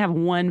only going to have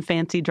one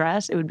fancy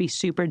dress, it would be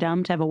super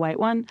dumb to have a white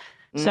one.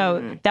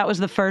 So that was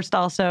the first.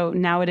 Also,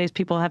 nowadays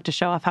people have to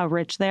show off how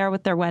rich they are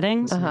with their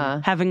weddings.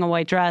 Having a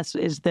white dress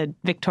is the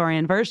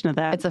Victorian version of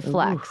that. It's a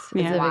flex.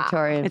 Yeah. It's a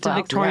Victorian It's flex.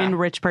 a Victorian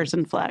rich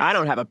person flex. I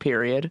don't have a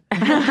period.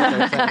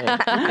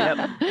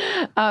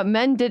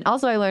 Men did.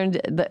 Also, I learned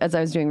as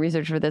I was doing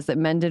research for this that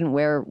men didn't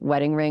wear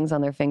wedding rings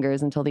on their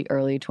fingers until the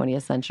early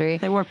 20th century.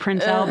 They wore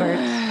Prince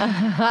Albert's.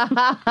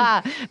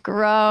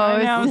 Gross.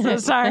 I know, I'm so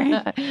sorry.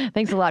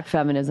 Thanks a lot,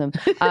 feminism.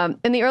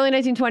 In the early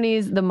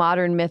 1920s, the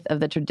modern myth of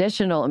the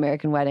traditional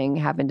American wedding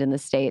happened in the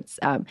States.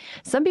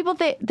 Some people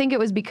think it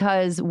was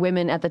because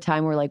women at the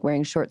time were like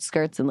wearing short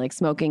skirts and like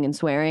smoking and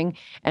swearing.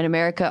 And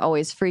America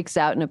always freaks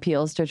out and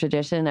appeals to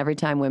tradition every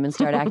time women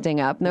start acting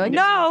up. And they're like,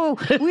 no,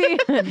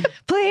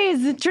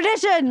 please,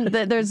 tradition.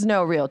 There's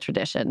no real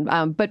tradition.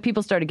 But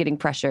people started getting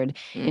pressured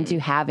into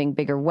having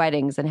bigger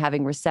weddings and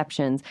having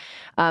receptions.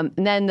 And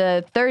then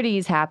the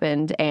 30s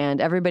happened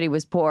and everybody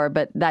was poor,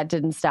 but that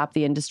didn't stop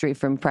the industry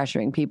from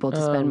pressuring people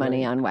to spend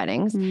money on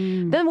weddings.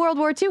 Then World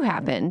War II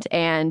happened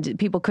and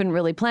people couldn't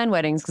really plan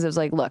weddings because it was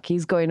like, look,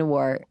 he's going to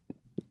war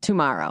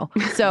tomorrow.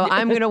 So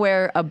I'm going to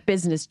wear a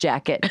business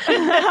jacket.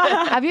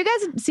 Have you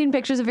guys seen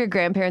pictures of your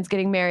grandparents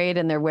getting married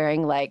and they're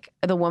wearing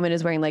the woman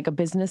is wearing like a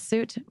business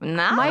suit?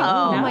 No.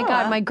 Oh my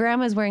God, my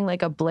grandma's wearing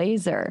like a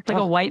blazer. Like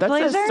a white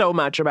blazer? That says so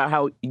much about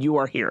how you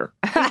are here.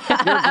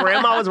 Your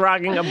grandma was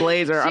rocking a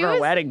blazer on her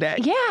wedding day.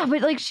 Yeah,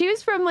 but like she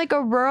was from like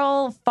a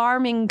rural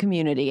farming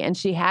community and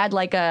she had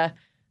like a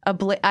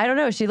I don't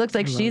know. She looks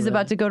like she's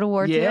about to go to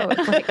war, too.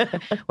 It's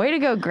like, way to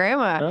go,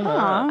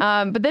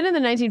 Grandma. But then in the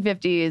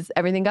 1950s,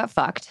 everything got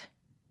fucked.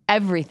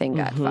 Everything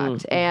got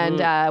fucked. And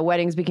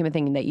weddings became a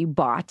thing that you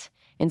bought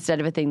instead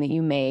of a thing that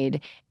you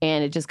made.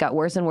 And it just got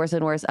worse and worse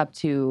and worse up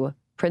to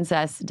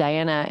Princess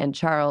Diana and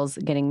Charles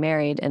getting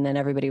married. And then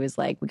everybody was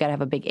like, we got to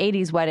have a big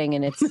 80s wedding.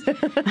 And it's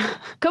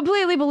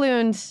completely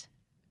ballooned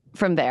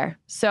from there.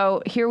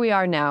 So here we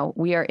are now.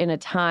 We are in a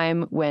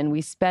time when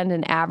we spend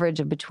an average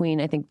of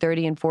between, I think,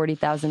 $30,000 and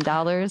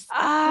 $40,000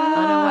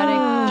 on a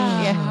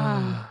wedding.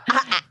 Yeah.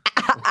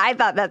 I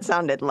thought that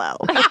sounded low.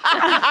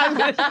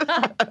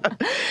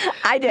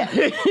 I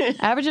did.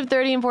 Average of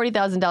 $30,000 and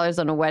 $40,000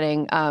 on a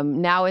wedding.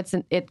 Now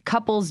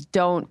couples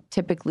don't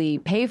typically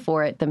pay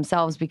for it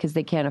themselves because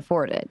they can't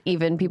afford it.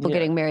 Even people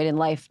getting married in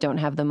life don't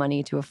have the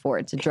money to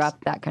afford to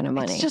drop that kind of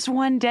money. It's just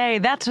one day.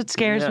 That's what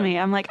scares me.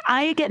 I'm like,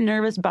 I get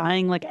nervous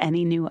buying like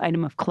any new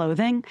item of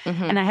clothing,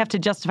 and I have to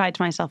justify it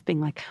to myself,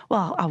 being like,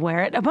 well, I'll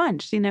wear it a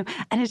bunch, And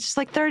it's just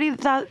like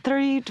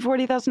 $30,000 to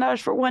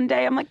 $40,000 for one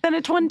day. I'm like, then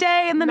it's one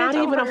day, and then not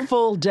it's even over. a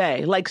full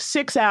day. Like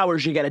 6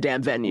 hours, you get a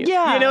damn venue.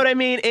 Yeah, you know what I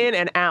mean. In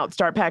and out.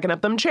 Start packing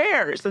up them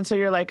chairs, and so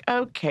you're like,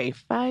 okay,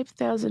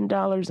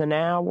 $5,000 an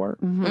hour.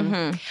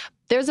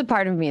 There's a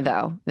part of me,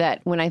 though,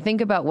 that when I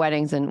think about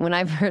weddings and when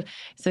I've heard...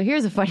 So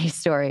here's a funny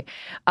story.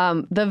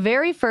 The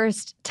very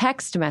first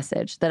text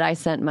message that I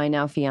sent my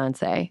now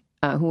fiancé,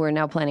 who are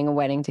now planning a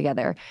wedding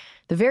together,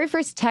 the very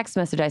first text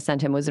message I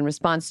sent him was in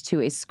response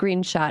to a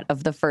screenshot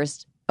of the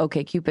first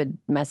OkCupid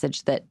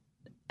message that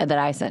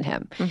I sent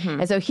him.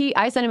 And so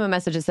I sent him a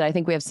message that said, I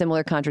think we have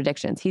similar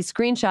contradictions. He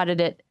screenshotted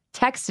it,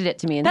 texted it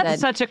to me and said...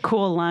 That's such a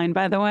cool line,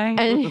 by the way.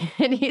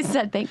 And he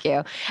said, thank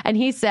you. And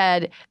he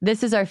said,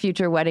 this is our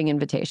future wedding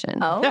invitation.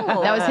 Oh.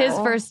 That was his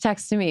first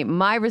text to me.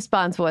 My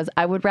response was,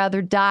 I would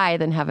rather die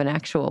than have an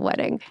actual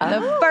wedding.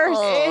 The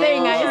first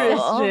thing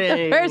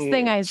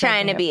I said.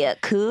 Trying to be a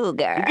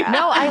cougar.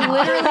 No,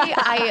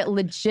 I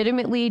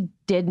legitimately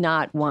did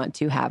not want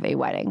to have a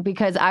wedding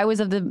because I was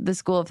of the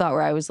school of thought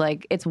where I was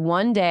like, it's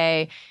one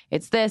day,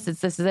 it's this, it's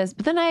this, it's this.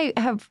 But then I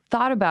have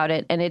thought about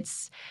it, and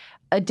it's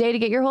a day to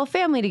get your whole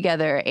family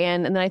together.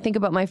 And then I think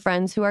about my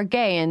friends who are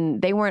gay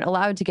and they weren't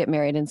allowed to get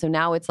married. And so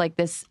now it's like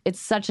this, it's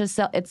such a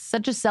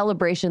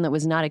celebration that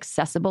was not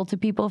accessible to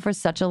people for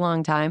such a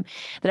long time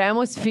that I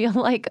almost feel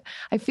like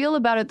I feel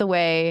about it the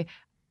way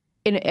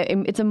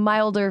it's a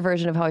milder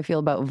version of how I feel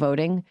about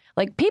voting.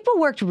 Like, people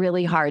worked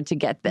really hard to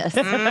get this.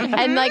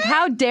 And like,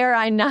 how dare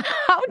I not?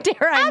 How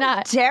dare I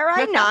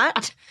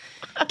not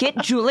get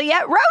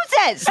Juliet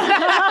roses?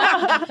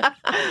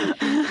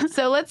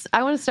 So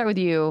I want to start with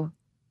you,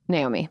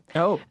 Naomi.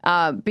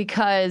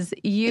 Because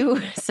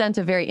you sent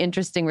a very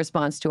interesting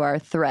response to our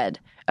thread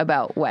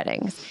about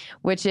weddings,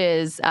 which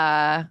is...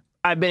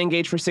 I've been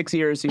engaged for 6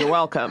 years, so you're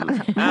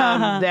welcome.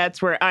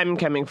 That's where I'm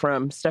coming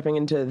from, stepping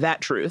into that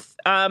truth.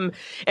 And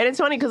it's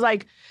funny because,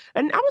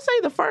 and I would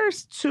say the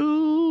first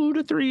 2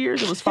 to 3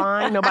 years, it was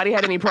fine. Nobody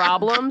had any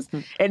problems.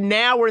 And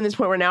now we're in this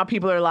point where now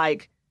people are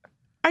like,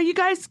 are you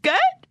guys good?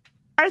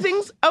 Are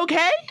things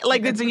okay?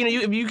 Like, it's,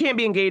 you can't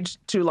be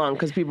engaged too long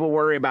because people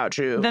worry about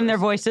you. Then their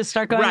voices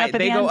start going up at the end. Right,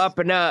 they go up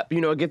and up.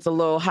 It gets a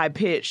little high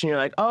pitched, and you're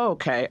like, oh,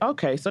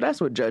 okay, so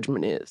that's what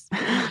judgment is.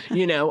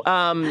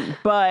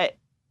 But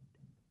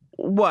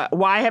what?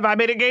 Why have I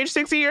been engaged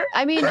 6 years?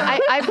 I mean,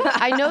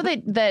 I know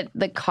that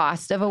the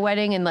cost of a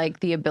wedding and like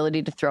the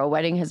ability to throw a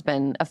wedding has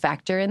been a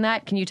factor in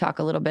that. Can you talk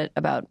a little bit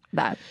about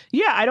that?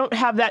 Yeah, I don't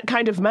have that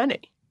kind of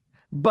money.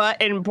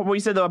 But, and what you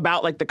said though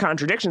about like the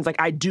contradictions, like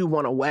I do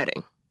want a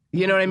wedding.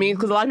 You know what I mean?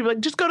 Because a lot of people are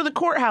like, just go to the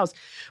courthouse.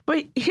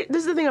 But this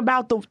is the thing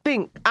about the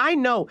thing. I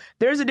know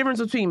there's a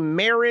difference between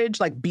marriage,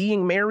 like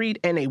being married,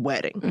 and a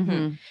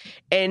wedding.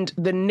 And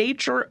the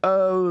nature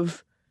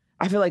of,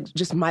 I feel like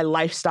just my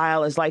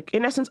lifestyle is like,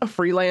 in essence, a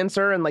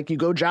freelancer. And like you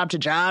go job to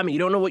job and you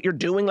don't know what you're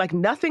doing. Like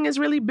nothing has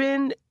really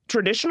been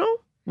traditional.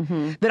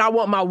 That I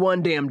want my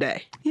one damn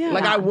day. Yeah.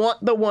 Like I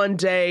want the one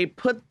day,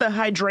 put the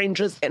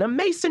hydrangeas in a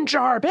mason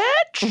jar,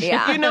 bitch.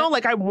 Yeah.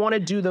 Like I want to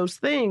do those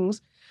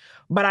things.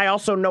 But I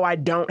also know I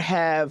don't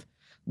have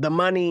the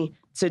money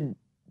to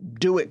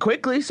do it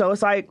quickly. So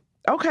it's like,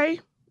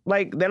 okay,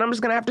 like then I'm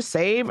just going to have to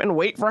save and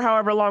wait for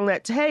however long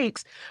that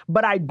takes.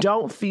 But I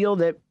don't feel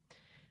that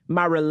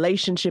my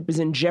relationship is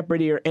in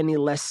jeopardy or any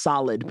less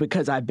solid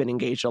because I've been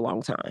engaged a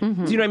long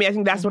time. Do you know what I mean? I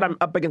think that's what I'm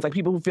up against. Like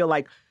people who feel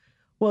like,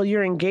 well,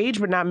 you're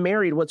engaged but not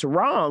married. What's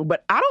wrong?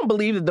 But I don't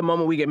believe that the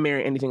moment we get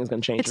married, anything is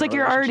going to change. It's like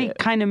you're already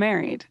kind of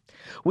married.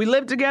 We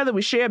live together.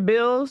 We share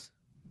bills.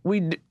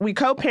 We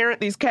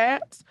co-parent these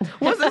cats.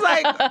 What's it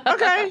like?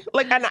 Okay,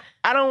 like and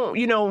I don't,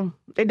 it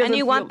doesn't. And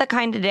you want the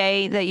kind of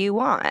day that you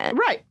want,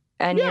 right?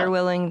 And you're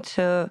willing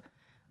to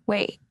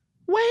wait.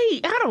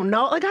 wait, I don't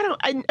know. Like,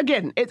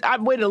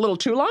 I've waited a little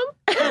too long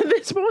at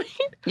this point.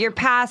 You're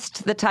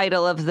past the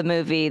title of the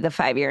movie, The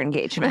 5-Year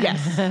Engagement.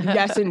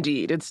 Yes,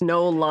 indeed. It's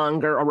no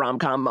longer a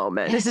rom-com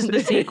moment. This is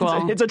the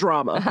sequel. It's a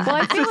drama.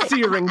 Well, it's a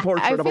searing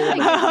portrait of a woman.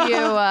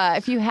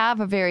 If you have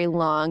a very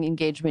long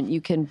engagement,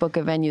 you can book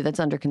a venue that's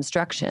under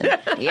construction.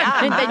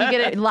 Yeah. And then you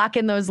get to lock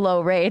in those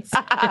low rates.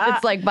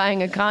 It's like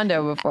buying a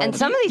condo before. And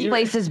some of these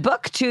places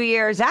book 2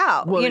 years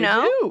out, Well, you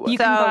know?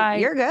 do.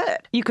 You're good.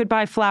 You could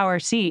buy flower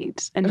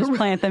seeds and just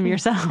plant them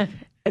yourself.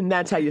 And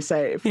that's how you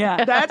save.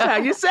 Yeah. That's how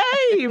you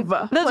save.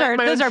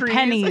 Those are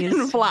pennies.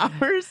 And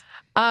flowers.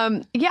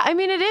 I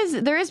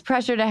mean, there is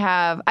pressure to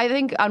have. I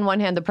think on one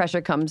hand, the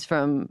pressure comes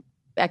from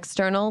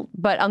external,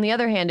 but on the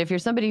other hand, if you're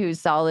somebody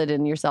who's solid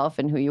in yourself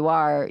and who you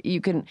are,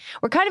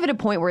 we're kind of at a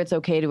point where it's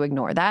okay to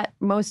ignore that.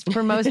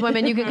 For most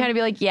women, you can kind of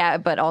be like, yeah,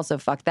 but also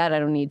fuck that, I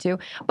don't need to.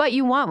 But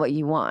you want what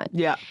you want.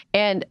 Yeah.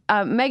 And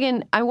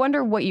Megan, I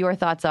wonder what your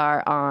thoughts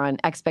are on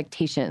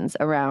expectations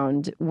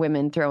around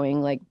women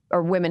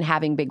or women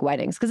having big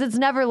weddings. Because it's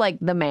never like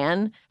the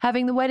man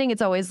having the wedding.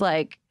 It's always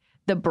like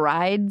the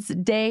bride's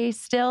day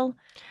still.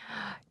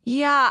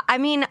 Yeah, I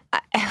mean,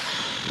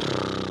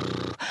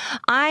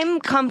 I'm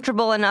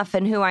comfortable enough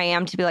in who I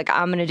am to be like,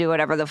 I'm going to do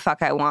whatever the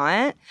fuck I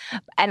want.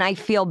 And I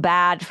feel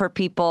bad for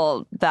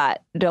people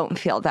that don't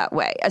feel that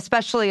way,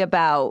 especially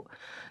about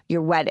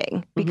your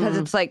wedding. Because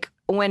it's like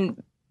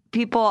when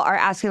people are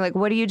asking, like,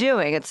 what are you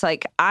doing? It's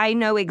like, I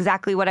know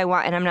exactly what I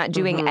want, and I'm not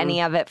doing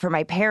any of it for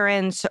my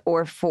parents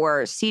or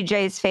for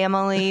CJ's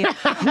family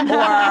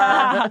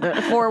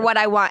or for what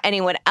I want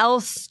anyone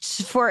else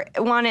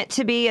want it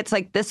to be. It's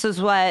like, this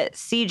is what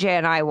CJ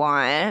and I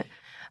want.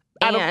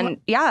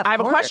 I have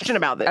a question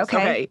about this.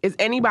 Okay. Is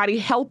anybody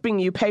helping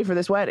you pay for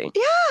this wedding?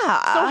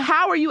 Yeah. So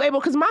how are you able?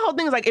 Because my whole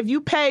thing is like, if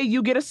you pay,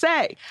 you get a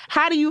say.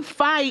 How do you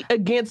fight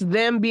against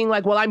them being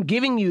like, well, I'm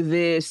giving you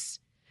this,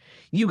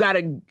 you got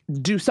to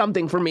do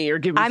something for me or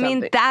give me something?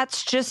 I mean,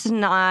 that's just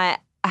not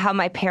how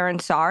my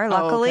parents are,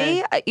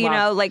 luckily. You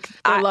know, like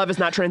their love is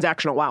not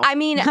transactional. Wow. I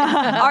mean,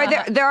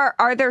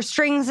 are there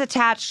strings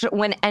attached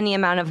when any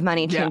amount of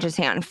money changes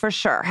hand? For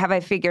sure. Have I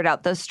figured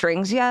out those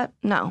strings yet?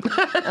 No.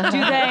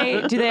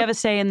 Do they have a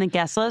say in the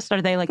guest list?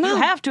 Are they like, you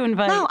have to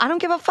invite? No, I don't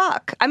give a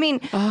fuck. I mean,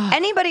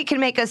 anybody can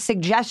make a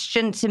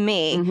suggestion to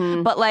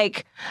me, but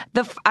like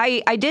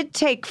I did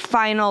take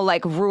final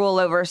like rule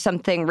over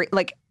something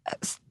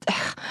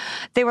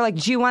they were like,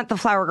 do you want the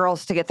flower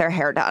girls to get their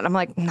hair done? I'm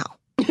like, no.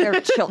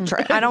 They're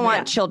children. I don't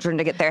want children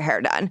to get their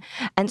hair done.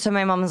 And so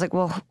my mom was like,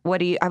 well,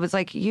 I was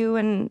like, you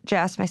and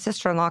Jess, my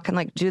sister-in-law, can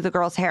like do the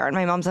girls' hair. And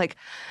my mom's like,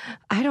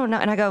 I don't know.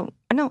 And I go,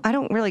 no, I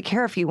don't really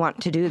care if you want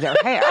to do their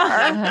hair.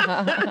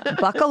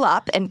 Buckle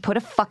up and put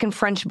a fucking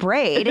French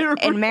braid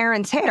in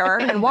Marin's hair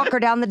and walk her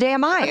down the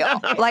damn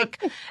aisle.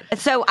 Like,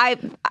 so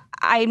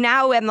I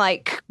now am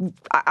like,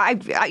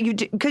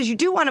 because you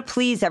do want to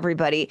please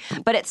everybody,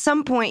 but at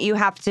some point you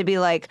have to be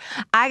like,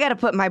 I got to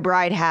put my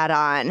bride hat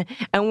on,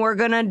 and we're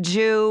going to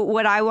do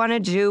what I want to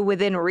do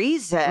within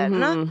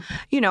reason.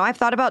 You know, I've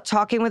thought about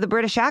talking with a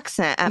British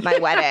accent at my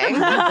wedding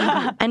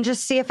and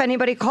just see if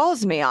anybody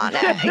calls me on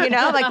it. You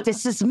know, like,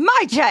 this is my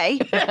day.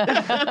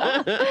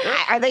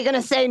 Are they going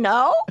to say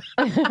no?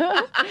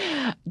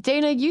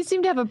 Dana, you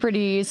seem to have a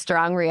pretty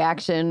strong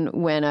reaction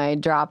when I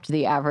dropped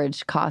the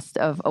average cost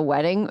of a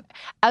wedding.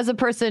 As a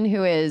person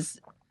who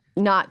is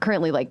not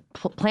currently like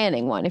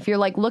planning one, if you're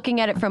like looking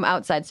at it from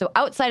outside, so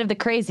outside of the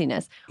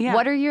craziness,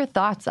 what are your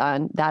thoughts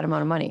on that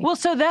amount of money? Well,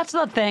 so that's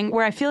the thing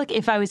where I feel like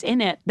if I was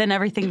in it, then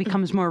everything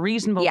becomes more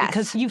reasonable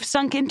because you've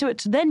sunk into it.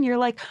 So then you're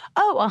like,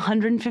 oh,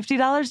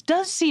 $150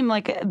 does seem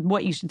like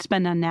what you should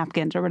spend on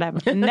napkins or whatever.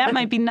 And that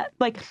might be not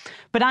like,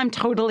 but I'm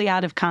totally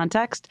out of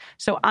context.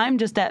 So I'm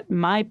just at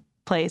my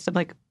place of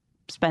like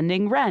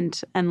spending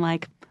rent and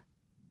like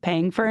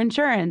paying for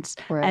insurance.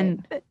 Right.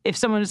 And if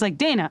someone was like,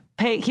 Dana,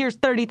 here's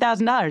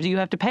 $30,000, you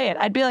have to pay it.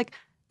 I'd be like,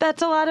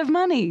 that's a lot of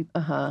money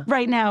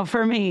right now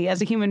for me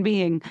as a human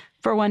being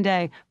for one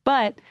day.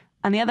 But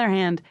on the other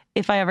hand,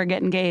 if I ever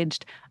get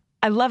engaged,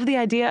 I love the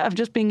idea of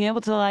just being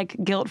able to like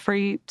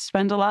guilt-free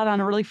spend a lot on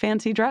a really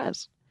fancy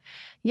dress.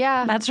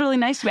 Yeah. That's really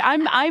nice to me.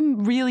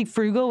 I'm really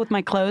frugal with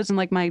my clothes and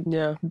like my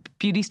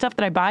beauty stuff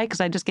that I buy because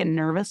I just get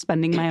nervous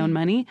spending my own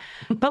money.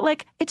 But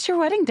like, it's your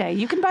wedding day.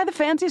 You can buy the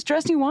fanciest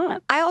dress you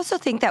want. I also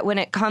think that when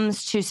it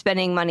comes to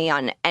spending money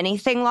on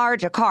anything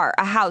large, a car,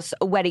 a house,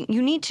 a wedding,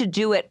 you need to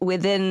do it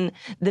within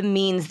the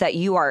means that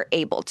you are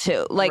able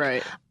to.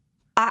 Like,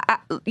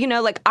 you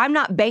know, like I'm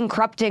not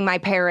bankrupting my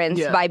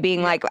parents by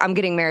being like, I'm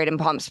getting married in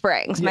Palm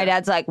Springs. My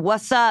dad's like,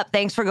 what's up?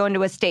 Thanks for going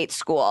to a state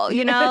school.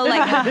 You know,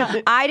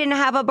 like I didn't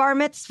have a bar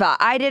mitzvah.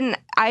 I didn't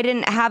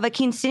have a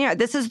quinceañera.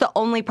 This is the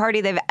only party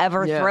they've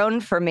ever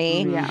thrown for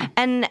me.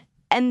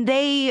 And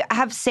they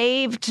have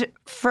saved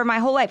for my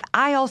whole life.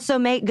 I also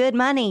make good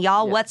money,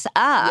 y'all. What's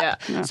up?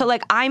 So,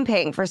 like, I'm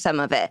paying for some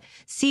of it.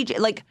 CJ,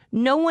 like,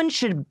 no one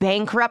should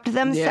bankrupt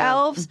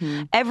themselves.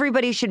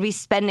 Everybody should be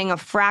spending a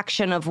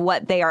fraction of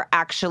what they are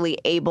actually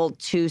able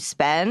to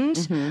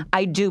spend.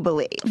 I do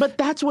believe. But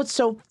that's what's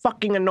so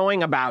fucking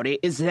annoying about it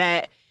is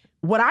that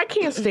what I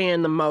can't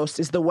stand the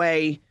most is the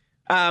way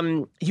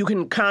you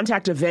can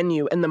contact a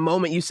venue, and the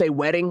moment you say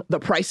wedding, the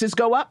prices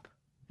go up.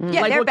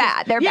 Yeah, they're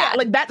bad. They're bad.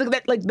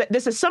 Like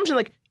this assumption,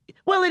 like,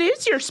 well, it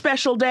is your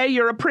special day.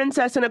 You're a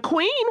princess and a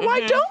queen.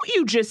 Why don't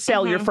you just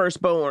sell your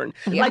firstborn?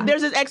 Yeah. Like,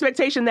 there's this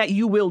expectation that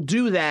you will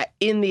do that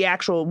in the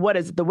actual, what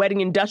is it, the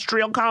wedding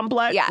industrial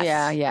complex?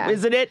 Yes. Yeah.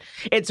 Isn't it?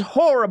 It's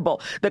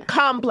horrible. The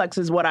complex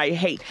is what I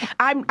hate.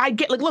 I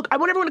get, like, look, I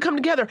want everyone to come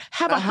together,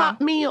 have a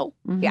hot meal,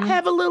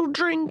 have a little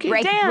drink.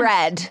 Break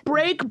bread.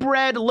 Break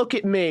bread, look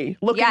at me.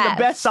 Looking the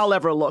best I'll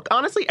ever look.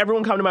 Honestly,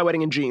 everyone come to my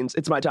wedding in jeans.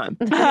 It's my time.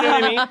 You know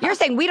what I mean? You're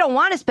saying we don't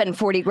want to spend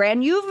 40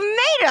 grand. You've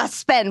made us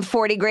spend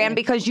 40 grand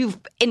because you've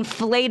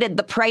inflated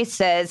the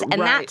prices, and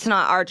that's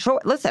not our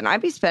choice. Listen,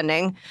 I'd be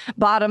spending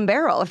bottom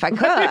barrel if I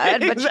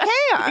could, but you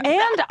can't.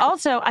 And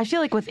also, I feel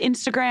like with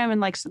Instagram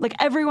and like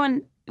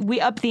everyone, we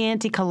up the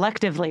ante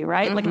collectively,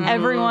 right? Like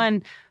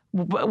everyone,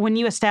 when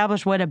you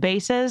establish what a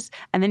base is,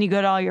 and then you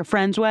go to all your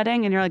friends'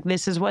 wedding, and you're like,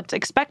 this is what's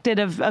expected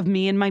of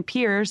me and my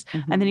peers,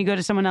 and then you go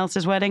to someone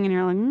else's wedding, and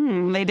you're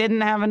like, they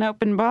didn't have an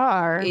open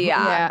bar.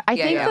 Yeah. I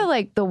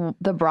think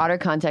the broader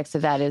context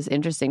of that is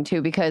interesting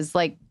too, because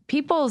like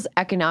people's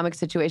economic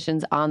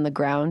situations on the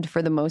ground,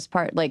 for the most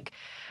part, like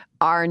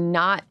are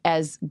not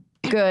as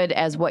good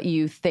as what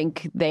you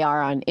think they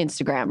are on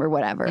Instagram or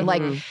whatever.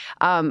 Like,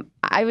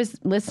 I was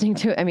listening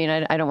to, I mean,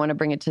 I don't want to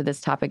bring it to this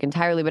topic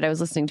entirely, but I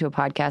was listening to a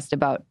podcast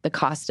about the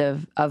cost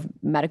of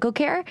medical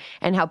care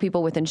and how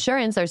people with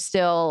insurance are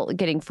still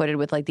getting footed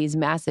with like these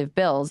massive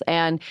bills,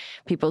 and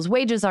people's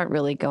wages aren't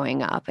really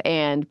going up,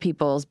 and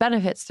people's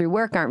benefits through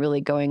work aren't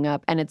really going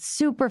up. And it's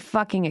super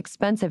fucking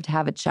expensive to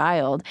have a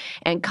child,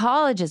 and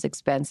college is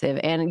expensive,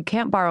 and you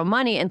can't borrow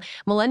money. And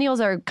millennials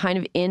are kind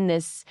of in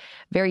this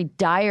very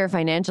dire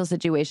financial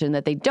situation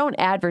that they don't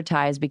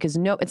advertise because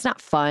it's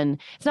not fun.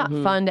 It's not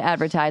fun to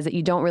advertise that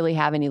you don't really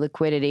have any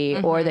liquidity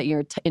or that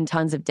you're in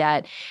tons of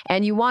debt,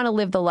 and you want to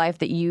live the life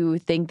that you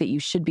think that you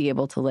should be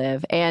able to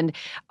live. And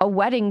a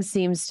wedding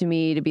seems to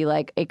me to be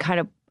like it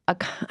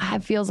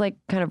feels like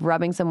kind of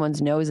rubbing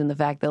someone's nose in the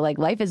fact that like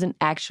life isn't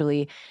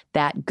actually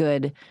that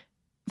good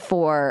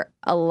for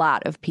a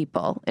lot of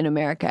people in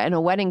America. And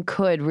a wedding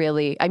could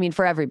really, I mean,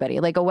 for everybody,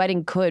 like a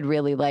wedding could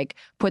really like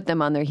put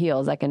them on their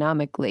heels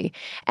economically.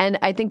 And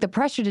I think the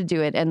pressure to do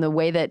it and the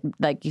way that,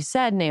 like you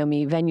said,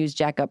 Naomi, venues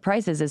jack up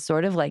prices is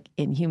sort of like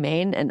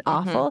inhumane and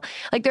awful.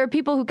 Like there are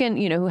people who can,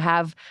 who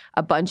have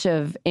a bunch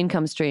of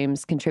income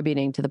streams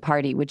contributing to the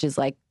party, which is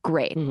like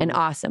great and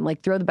awesome.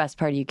 Like throw the best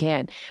party you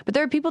can. But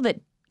there are people that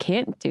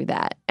can't do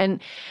that.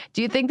 And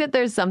do you think that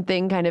there's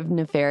something kind of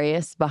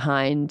nefarious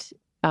behind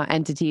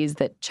entities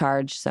that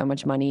charge so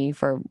much money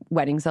for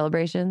wedding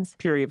celebrations?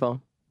 Pure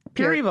evil.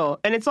 Pure evil.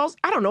 And it's also,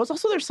 I don't know, it's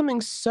also there's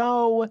something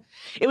so,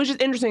 it was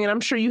just interesting. And I'm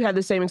sure you had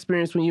the same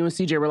experience when you and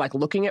CJ were like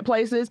looking at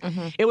places.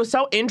 It was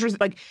so interesting.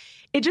 Like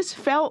it just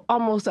felt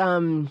almost,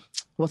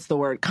 what's the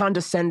word?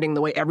 Condescending,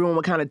 the way everyone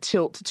would kind of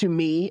tilt to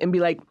me and be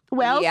like,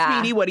 well,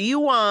 sweetie, what do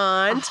you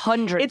want?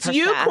 100%. It's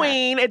you,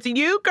 queen. It's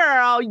you,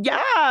 girl.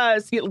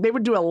 Yes. They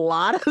would do a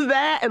lot of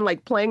that and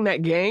like playing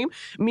that game.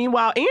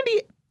 Meanwhile,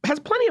 Andy has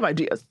plenty of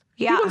ideas.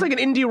 Yeah. He wants like an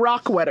indie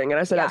rock wedding.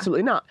 And I said,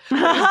 absolutely not.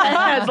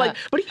 But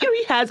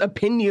he has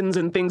opinions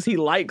and things he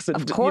likes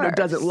and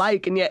doesn't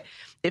like. And yet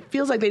it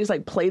feels like they just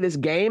like play this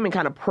game and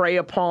kind of prey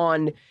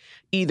upon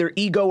either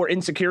ego or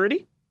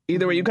insecurity.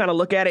 Either way you kind of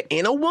look at it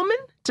in a woman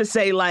to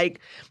say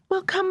like,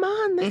 well, come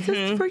on, this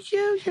is for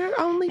you.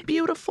 You're only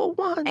beautiful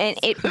once. And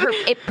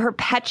it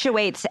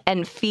perpetuates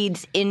and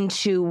feeds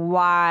into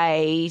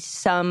why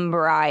some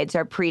brides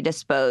are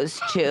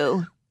predisposed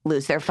to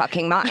lose their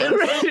fucking minds,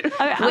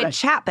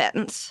 which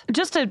happens.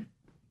 Just a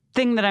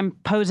thing that I'm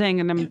posing,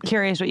 and I'm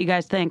curious what you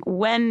guys think.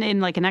 When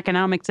in like an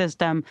economic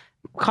system,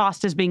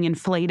 cost is being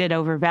inflated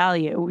over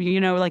value,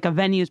 like a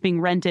venue is being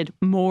rented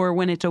more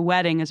when it's a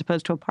wedding as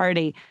opposed to a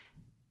party,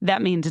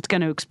 that means it's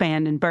going to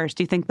expand and burst.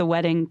 Do you think the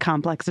wedding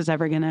complex is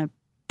ever going to...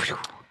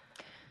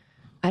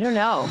 I don't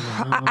know.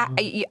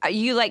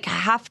 You like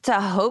have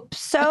to hope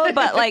so,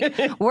 but like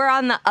we're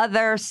on the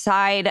other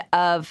side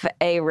of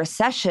a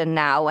recession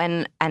now,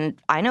 and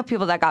I know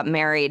people that got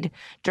married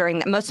during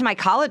that. Most of my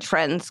college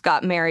friends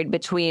got married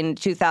between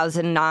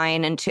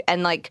 2009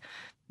 and like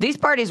these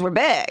parties were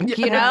big,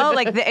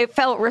 like it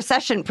felt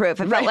recession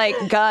proof. It felt like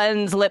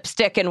guns,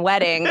 lipstick, and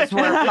weddings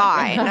were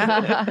fine.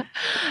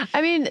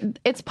 I mean,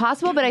 it's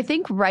possible, but I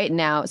think right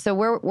now, so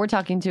we're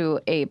talking to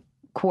a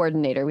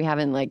coordinator. We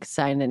haven't like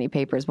signed any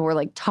papers, but we're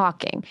like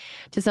talking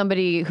to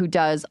somebody who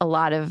does a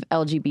lot of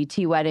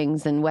LGBT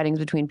weddings and weddings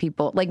between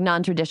people, like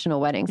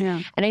non-traditional weddings.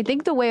 Yeah. And I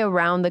think the way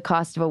around the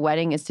cost of a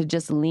wedding is to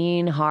just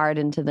lean hard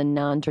into the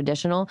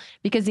non-traditional,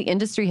 because the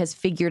industry has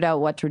figured out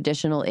what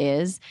traditional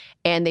is,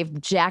 and they've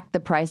jacked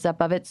the price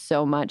up of it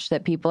so much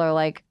that people are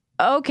like,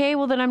 okay,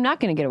 well then I'm not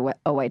going to get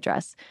a white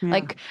dress. Yeah.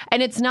 Like,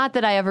 and it's not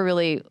that I ever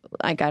really,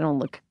 like, I don't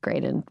look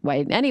great in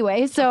white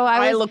anyway. So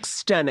I look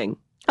stunning.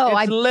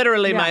 It's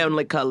literally my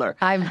only color.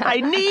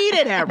 I need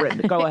it, Erin.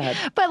 Go ahead.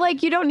 But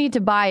like, you don't need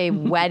to buy a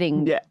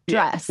wedding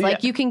dress.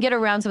 Like, you can get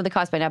around some of the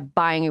costs by not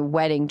buying a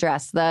wedding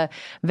dress. The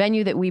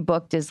venue that we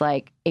booked is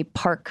like a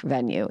park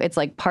venue. It's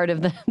like part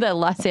of the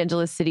Los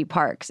Angeles city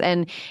parks.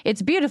 And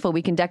it's beautiful.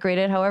 We can decorate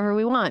it however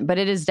we want. But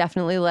it is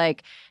definitely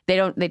like,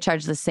 they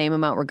charge the same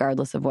amount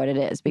regardless of what it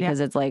is, because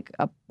it's like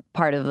a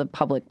part of the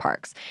public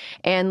parks.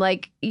 And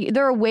like,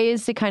 there are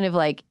ways to kind of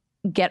like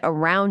get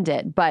around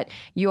it, but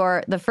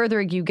the further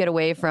you get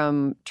away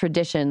from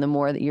tradition, the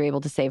more that you're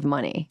able to save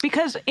money.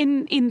 Because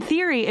in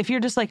theory, if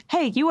you're just like,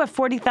 hey, you have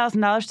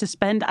 $40,000 to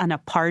spend on a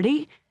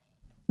party,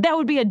 that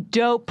would be a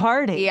dope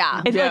party.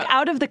 Yeah. If like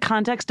out of the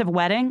context of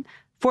wedding,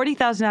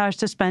 $40,000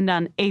 to spend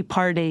on a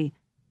party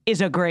is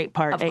a great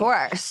party. Of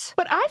course.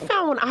 But I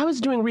found when I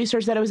was doing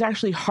research that it was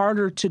actually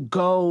harder to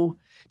go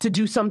to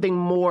do something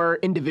more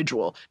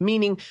individual.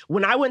 Meaning,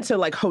 when I went to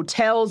like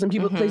hotels and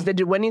places that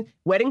did weddings,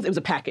 it was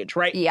a package,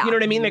 right? Yeah. You know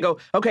what I mean? They go,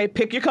 okay,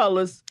 pick your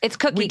colors. It's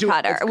cookie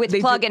cutter with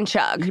plug and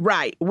chug.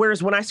 Right.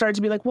 Whereas when I started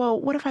to be like, well,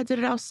 what if I did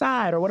it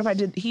outside? Or what if I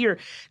did here?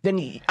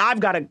 Then I've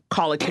got to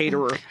call a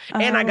caterer,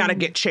 and I got to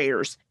get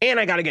chairs, and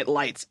I got to get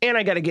lights, and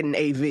I got to get an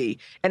AV.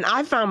 And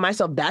I found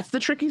myself, that's the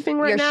tricky thing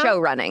now. You're show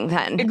running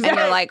then. Exactly. And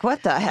you're like,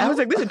 what the hell? I was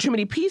like, this are too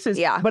many pieces.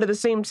 Yeah. But at the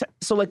same time,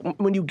 so like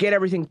when you get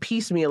everything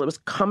piecemeal, it was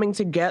coming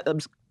together, it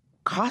was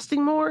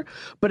costing more,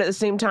 but at the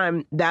same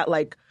time, that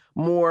like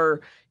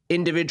more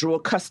individual,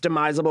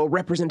 customizable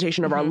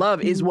representation of our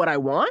love is what I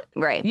want.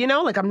 Right. You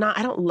know, like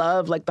I don't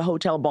love like the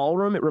hotel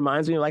ballroom. It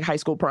reminds me of like high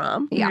school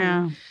prom.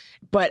 Yeah.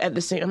 But at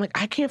the same, I'm like,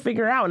 I can't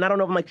figure out. And I don't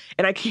know if I'm like,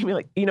 and I can't be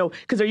like, you know,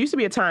 because there used to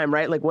be a time,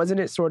 right? Like,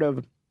 wasn't it sort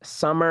of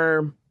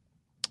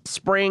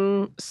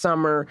spring,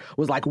 summer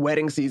was like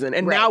wedding season.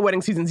 And now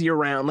wedding season's year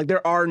round. Like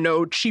there are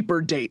no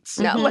cheaper dates.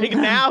 No. Like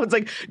now it's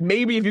like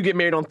maybe if you get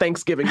married on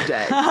Thanksgiving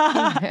Day.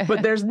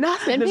 But there's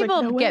nothing. And there's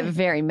people like, no get way.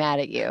 very mad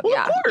at you. Well,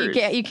 of course.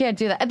 You can't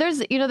do that.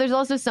 There's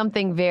also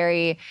something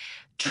very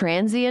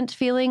transient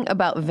feeling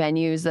about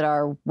venues that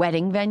are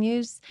wedding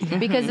venues,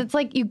 because it's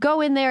like you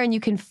go in there and you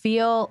can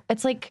feel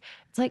it's like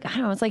I don't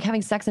know, it's like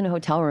having sex in a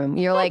hotel room.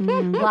 You're like,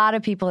 a lot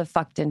of people have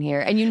fucked in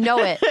here, and you know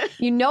it.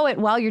 You know it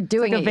while you're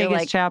doing it's like it. a Vegas you're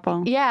like,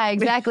 chapel. Yeah,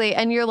 exactly.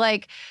 And you're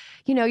like,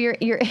 you know, you're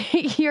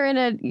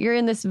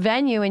in this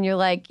venue, and you're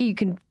like, you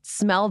can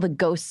smell the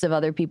ghosts of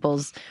other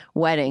people's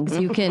weddings.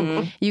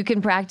 You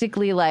can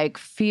practically like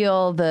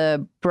feel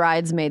the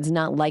bridesmaids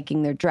not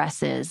liking their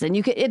dresses, and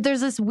there's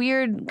this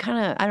weird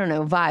kind of, I don't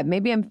know, vibe.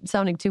 Maybe I'm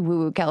sounding too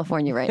woo-woo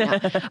California right now,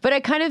 but I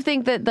kind of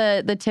think that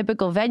the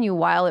typical venue,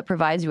 while it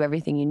provides you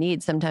everything you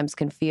need, sometimes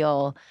can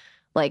feel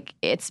like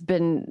it's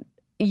been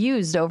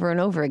used over and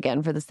over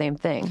again for the same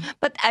thing.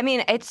 But I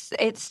mean,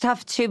 it's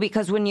tough too,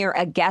 because when you're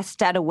a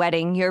guest at a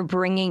wedding, you're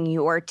bringing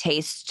your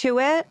taste to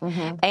it,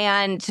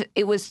 and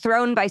it was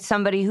thrown by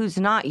somebody who's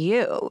not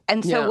you.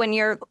 And so when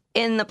you're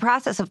in the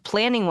process of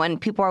planning one,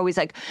 people are always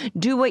like,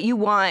 do what you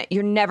want.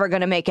 You're never going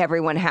to make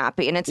everyone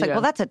happy. And it's like,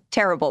 well, that's a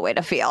terrible way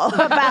to feel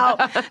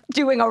about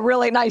doing a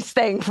really nice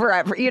thing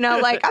forever. You know,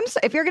 like,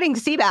 if you're getting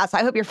sea bass,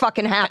 I hope you're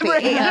fucking happy.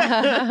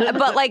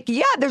 But like,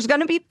 yeah, there's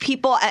going to be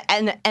people,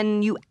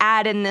 and you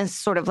add in this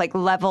sort of like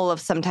level of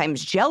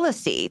sometimes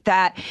jealousy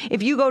that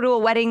if you go to a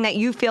wedding that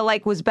you feel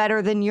like was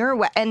better than your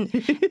wedding.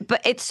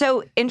 But it's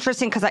so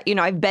interesting because, you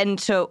know, I've been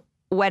to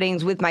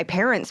weddings with my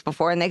parents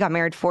before, and they got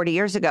married 40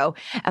 years ago.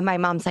 And my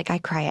mom's like, I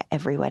cry at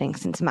every wedding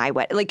since my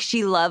wedding. Like,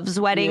 she loves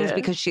weddings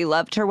because she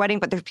loved her wedding,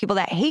 but there's people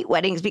that hate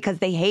weddings because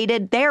they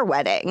hated their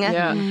wedding.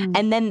 Yeah.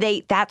 And then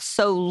that's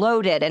so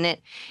loaded, and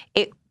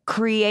it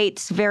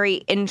creates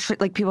very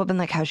like people have been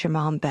like, how's your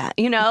mom been?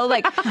 You know,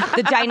 like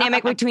the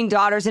dynamic between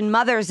daughters and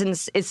mothers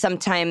is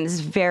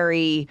sometimes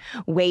very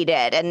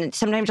weighted. And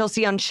sometimes you'll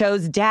see on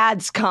shows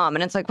dads come,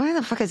 and it's like, why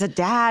the fuck is a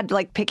dad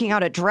like picking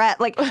out a dress?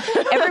 Like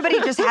everybody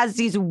just has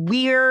these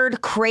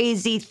weird,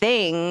 crazy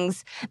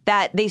things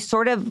that they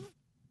sort of,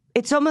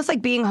 it's almost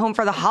like being home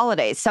for the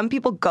holidays. Some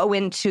people go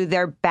into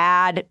their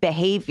bad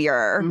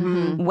behavior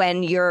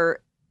when you're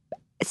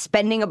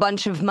spending a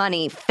bunch of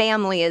money,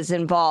 family is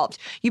involved.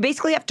 You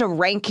basically have to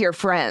rank your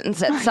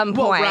friends at some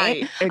point.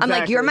 Right, exactly. I'm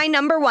like, you're my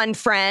number 1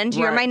 friend,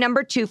 you're my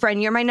number 2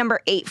 friend, you're my number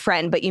 8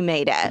 friend, but you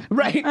made it.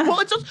 Right. Well,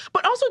 it's just,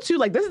 but also too,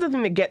 like, this is the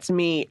thing that gets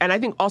me, and I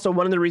think also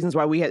one of the reasons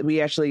why we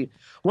actually,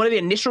 one of the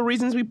initial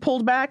reasons we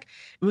pulled back,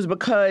 it was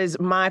because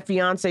my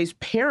fiance's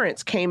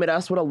parents came at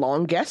us with a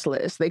long guest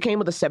list. They came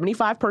with a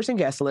 75-person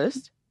guest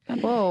list.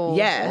 Whoa.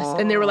 Yes.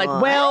 And they were like,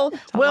 well,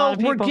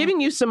 we're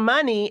giving you some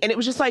money. And it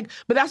was just like,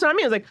 but that's what I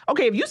mean. It's like,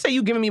 okay, if you say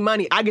you're giving me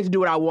money, I get to do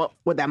what I want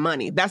with that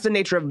money. That's the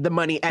nature of the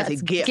money as a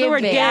gift.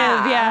 Giving.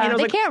 Yeah. You know,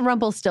 They like, can't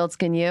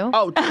Rumpelstiltskin you.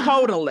 Oh,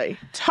 totally.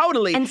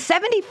 Totally. And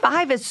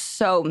 75 is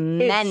so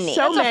many. It's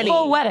so many. A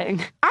full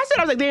wedding. I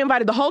was like, they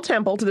invited the whole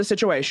temple to the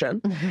situation.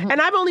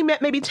 And I've only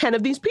met maybe 10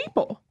 of these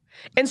people.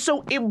 And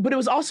so, but it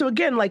was also,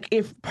 again, like,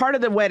 if part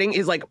of the wedding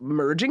is like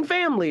merging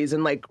families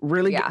and like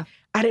really,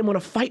 I didn't want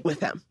to fight with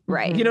them.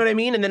 Right. You know what I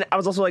mean? And then I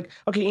was also like,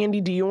 okay, Andy,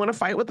 do you want to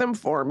fight with them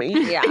for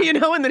me? Yeah. You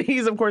know? And then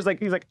he's of course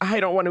like, I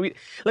don't want to.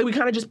 Like, we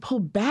kind of just pull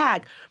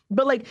back.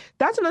 But like,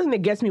 that's another thing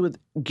that gets me with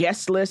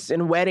guest lists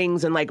and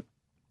weddings. And like,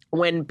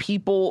 when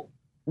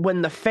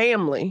the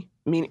family,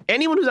 I mean,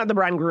 anyone who's not the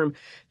bride and groom,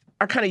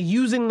 are kind of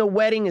using the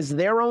wedding as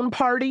their own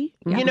party,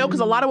 you know?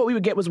 Because a lot of what we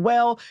would get was,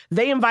 well,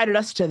 they invited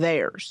us to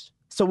theirs,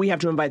 so we have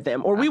to invite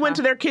them. Or we went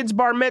to their kid's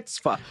bar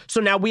mitzvah, so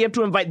now we have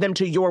to invite them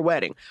to your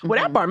wedding. Well,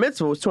 that bar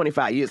mitzvah was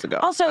 25 years ago.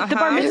 Also, the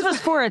bar mitzvah's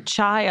for a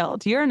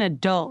child. You're an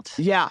adult.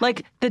 Yeah.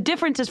 Like, the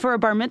difference is for a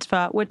bar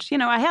mitzvah, which, you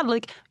know, I had,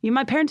 like,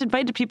 my parents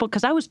invited people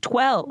because I was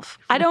 12.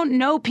 I don't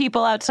know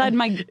people outside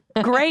my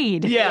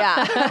grade.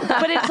 Yeah.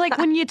 But it's like,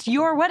 when it's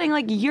your wedding,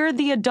 like, you're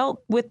the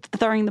adult with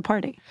throwing the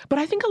party. But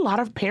I think a lot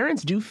of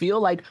parents do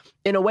feel like,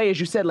 in a way, as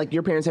you said, like,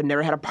 your parents have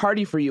never had a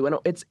party for you. And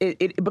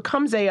it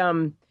becomes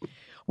a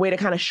way to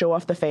kind of show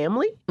off the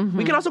family.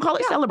 We can also call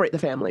it celebrate the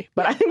family.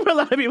 But I think for a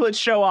lot of people, it's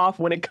show off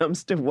when it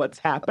comes to what's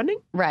happening.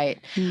 Right.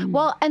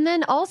 Well, and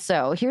then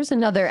also, here's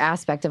another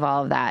aspect of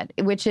all of that,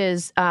 which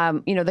is,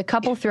 the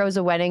couple throws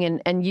a wedding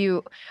and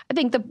I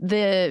think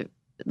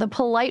the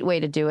polite way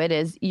to do it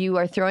is you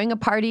are throwing a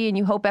party and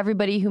you hope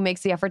everybody who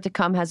makes the effort to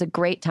come has a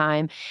great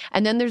time.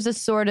 And then there's a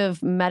sort of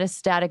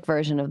metastatic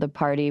version of the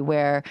party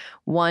where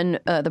one,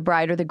 the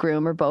bride or the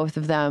groom or both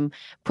of them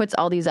puts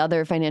all these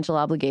other financial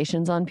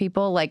obligations on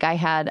people. Like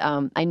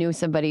I knew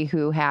somebody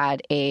who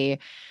had a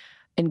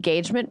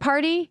engagement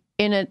party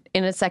in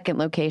a second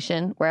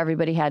location where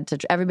everybody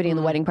in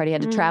the wedding party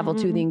had to travel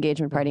to the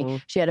engagement party.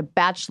 She had a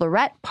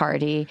bachelorette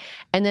party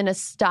and then a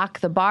stock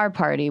the bar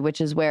party, which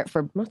is where it's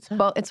for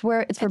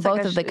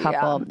both of the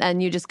couple.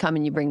 And you just come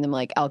and you bring them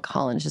like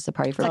alcohol and it's just a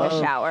party for both. Like a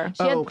shower.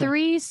 She had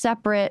 3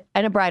 separate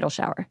and a bridal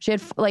shower. She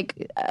had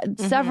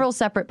several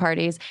separate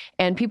parties,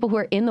 and people who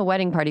were in the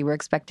wedding party were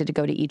expected to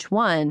go to each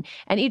one.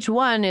 And each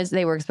one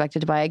they were expected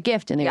to buy a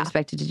gift and they were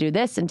expected to do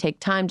this and take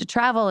time to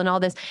travel and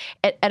all this.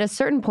 At a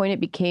certain point, it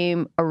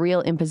became a real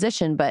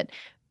imposition, but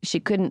she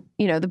couldn't,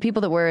 the people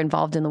that were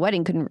involved in the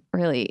wedding couldn't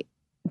really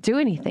do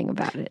anything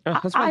about it. Oh,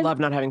 that's why I love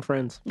not having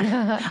friends.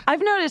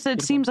 I've noticed that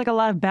it seems like a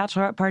lot of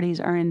bachelorette parties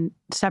are in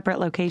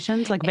separate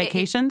locations, like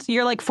vacations.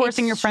 You're like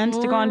forcing your friends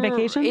to go on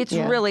vacation. It's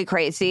really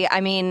crazy.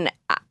 I mean,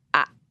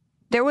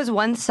 there was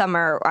one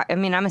summer, I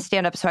mean, I'm a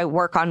stand-up, so I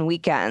work on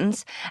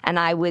weekends, and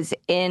I was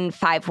in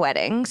 5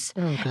 weddings.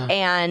 Oh, God.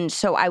 And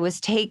so I was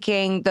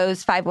taking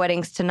those 5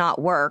 weddings to not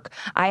work.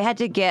 I had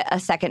to get a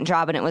second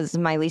job, and it was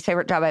my least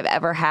favorite job I've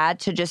ever had,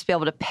 to just be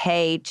able to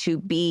pay to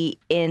be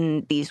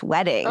in these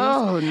weddings.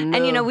 Oh, no.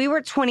 And, we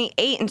were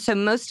 28, and so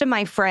most of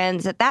my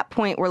friends at that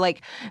point were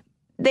like,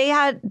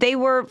 they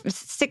were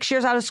 6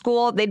 years out of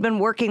school. They'd been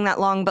working that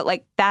long, but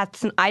like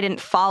I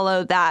didn't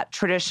follow that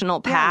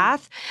traditional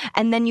path. Yeah.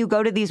 And then you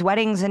go to these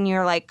weddings and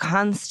you're like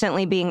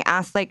constantly being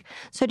asked like,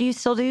 so do you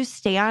still do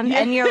stand? Yeah.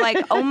 And you're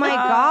like, oh my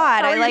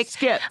God.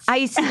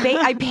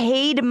 I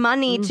paid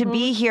money to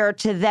be here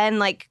to then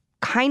like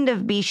kind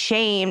of be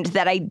shamed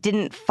that I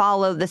didn't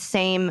follow the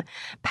same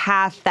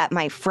path that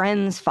my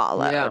friends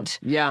followed.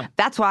 Yeah.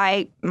 That's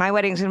why my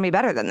wedding's going to be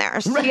better than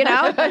theirs,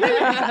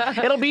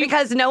 It'll be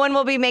because no one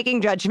will be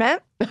making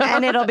judgment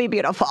and it'll be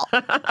beautiful.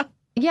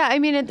 Yeah, I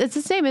mean, it's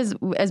the same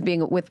as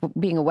being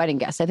a wedding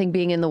guest. I think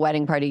being in the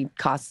wedding party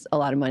costs a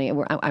lot of money.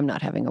 I'm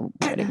not having a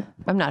wedding.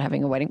 I'm not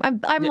having a wedding.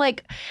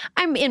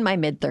 I'm in my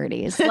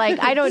mid-30s.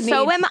 Like, I don't need...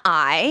 So am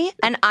I,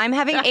 and I'm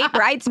having 8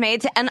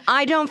 bridesmaids, and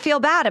I don't feel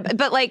bad about it.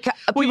 But, like...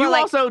 Well, you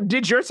also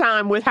did your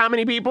time with how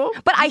many people?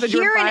 But I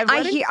hear,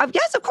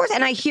 yes, of course,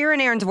 and I hear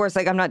in Erin's voice,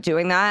 like, I'm not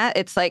doing that.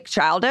 It's, like,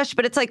 childish,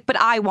 but it's like, but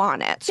I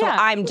want it, so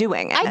I'm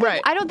doing it.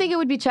 I don't think it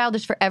would be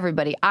childish for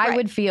everybody. I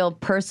would feel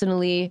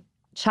personally...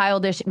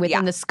 childish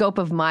within the scope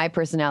of my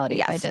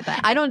personality if I did that.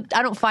 I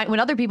don't find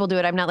when other people do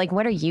it, I'm not like,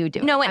 what are you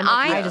doing? No, and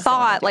I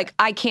thought like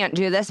I can't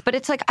do this, but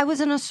it's like I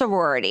was in a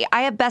sorority.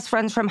 I have best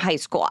friends from high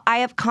school. I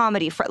have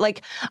comedy friends.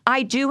 Like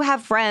I do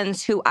have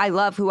friends who I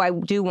love, who I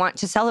do want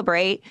to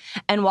celebrate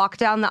and walk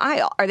down the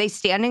aisle. Are they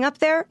standing up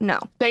there? No.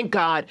 Thank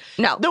God.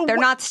 No, they're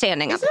not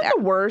standing up there. Isn't that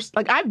the worst?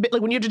 Like I've been,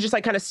 like when you have to just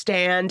like kind of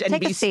stand and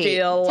be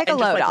still and just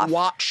like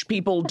watch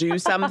people do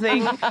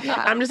something.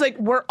 I'm just like,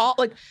 we're all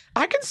like,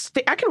 I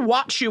can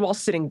watch you while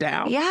sitting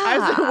down. Yeah. I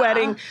was at a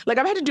wedding. Like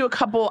I've had to do a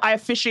couple. I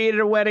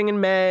officiated a wedding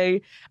in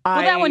May. Well,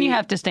 that one you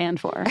have to stand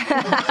for. And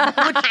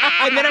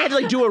then I had to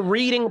like do a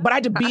reading, but I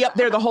had to be up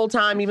there the whole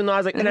time, even though I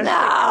was like,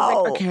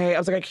 I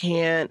was like, I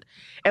can't.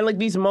 And like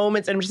these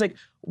moments, and I'm just like,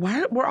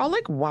 we're all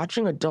like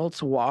watching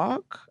adults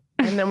walk,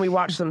 and then we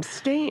watch them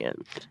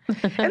stand,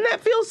 and that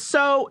feels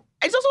so.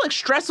 It's also like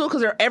stressful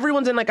because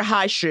everyone's in like a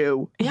high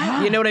shoe.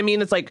 Yeah. You know what I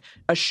mean? It's like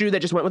a shoe that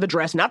just went with a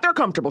dress, not their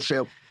comfortable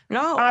shoe.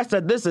 No. I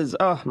said, this is,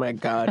 oh my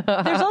God.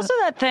 There's also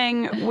that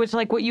thing, which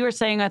like what you were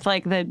saying with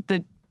like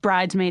the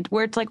bridesmaids,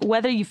 where it's like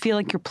whether you feel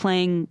like you're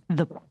playing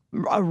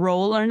a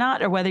role or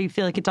not, or whether you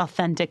feel like it's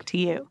authentic to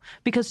you.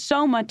 Because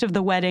so much of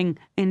the wedding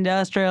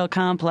industrial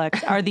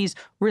complex are these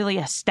really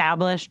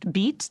established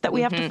beats that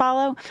we have to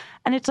follow.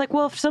 And it's like,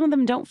 well, if some of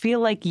them don't feel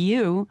like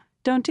you,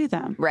 don't do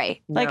them.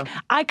 Right. Like,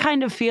 I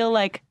kind of feel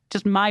like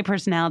just my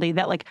personality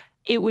that like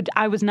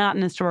I was not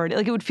in a sorority.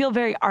 Like, it would feel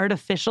very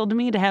artificial to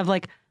me to have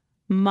like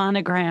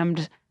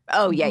monogrammed.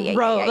 Oh, yeah.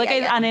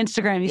 On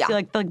Instagram, you see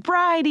like the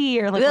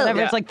bridey or like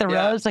whatever. It's like the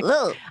rose. Like,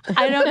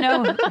 I don't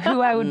know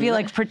who I would be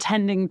like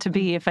pretending to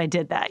be if I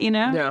did that, you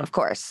know? Yeah, of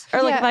course.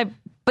 Or like if I.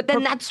 But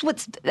then that's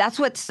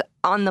what's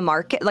on the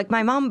market. Like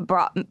my mom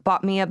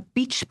bought me a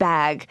beach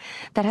bag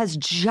that has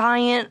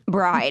giant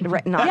bride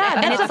written on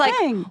it. And it's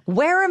like,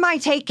 where am I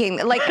taking?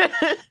 Like,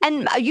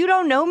 and you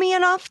don't know me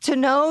enough to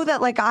know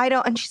that like I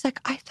don't. And she's like,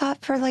 I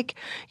thought for like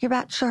your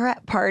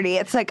bachelorette party.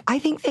 It's like, I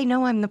think they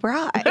know I'm the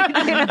bride.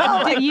 You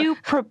know? Do you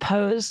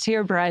propose to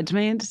your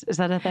bridesmaids? Is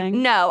that a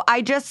thing? No,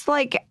 I just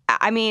like,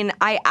 I mean,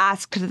 I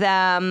asked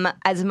them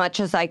as much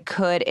as I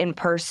could in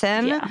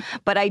person,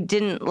 but I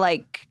didn't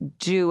like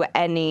do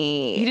any.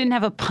 You didn't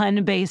have a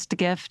pun-based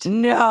gift?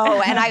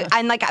 No,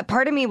 and like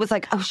part of me was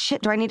like, oh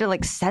shit, do I need to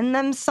like send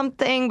them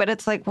something? But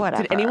it's like,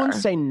 whatever. Did anyone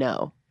say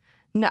no?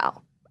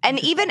 No. And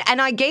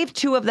I gave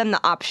 2 of them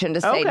the option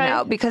to say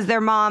no because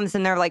they're moms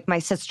and they're like my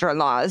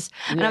sister-in-laws.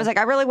 Yeah. And I was like,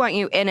 I really want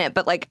you in it,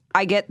 but like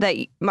I get that.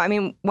 I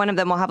mean, one of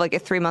them will have like a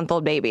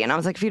 3-month-old baby, and I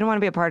was like, if you don't want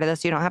to be a part of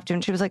this, you don't have to.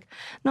 And she was like,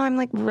 no, I'm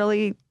like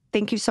really.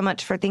 Thank you so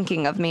much for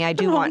thinking of me. I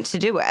do want to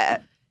do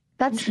it.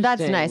 That's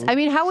nice. I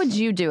mean, how would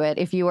you do it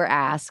if you were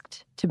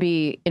asked to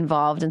be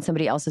involved in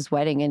somebody else's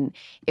wedding and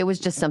it was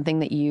just something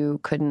that you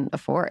couldn't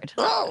afford?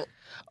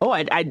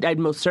 I'd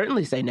most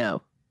certainly say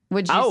no.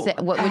 Would you say,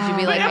 what would you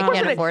be like, I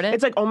can't afford it?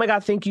 It's like, oh my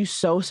God, thank you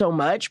so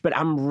much, but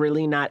I'm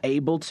really not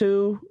able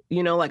to,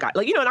 you know, and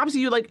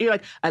obviously you're like,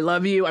 I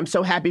love you. I'm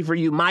so happy for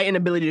you. My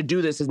inability to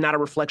do this is not a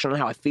reflection on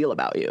how I feel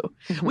about you.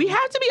 Mm-hmm. We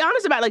have to be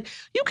honest about it. Like,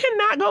 you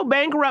cannot go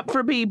bankrupt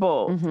for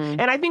people. Mm-hmm.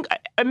 And I think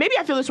maybe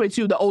I feel this way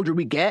too, the older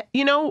we get,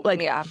 you know,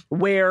 like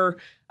where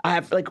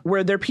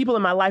where there are people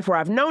in my life where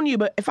I've known you,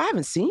 but if I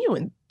haven't seen you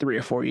in 3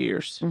 or 4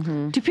 years.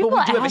 Mm-hmm. Do people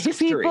ask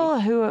people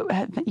who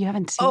you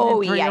haven't seen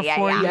in 3 or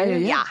 4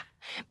 years?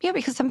 Yeah,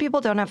 because some people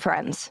don't have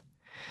friends.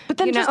 But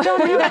then just don't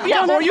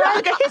have or you have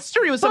like a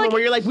history with someone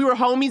where you're like, we were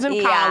homies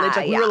in college,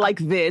 like we were like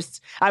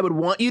this. I would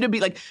want you to be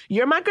like,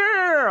 you're my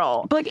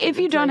girl. But like, if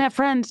you don't have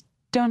friends,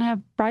 don't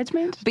have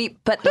bridesmaids?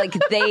 But like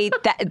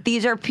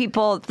these are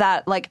people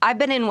that like I've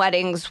been in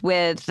weddings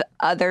with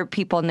other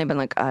people and they've been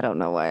like, I don't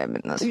know why I'm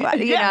in this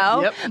wedding, you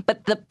know? Yep.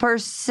 But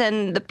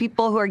the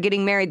people who are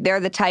getting married,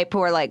 they're the type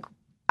who are like,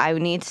 I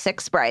need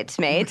 6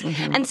 bridesmaids.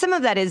 Mm-hmm. And some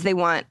of that is they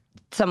want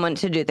someone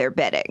to do their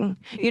bidding,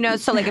 you know?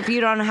 So like if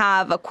you don't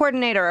have a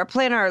coordinator or a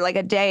planner or like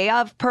a day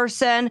of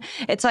person,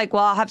 it's like,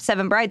 well, I'll have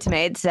 7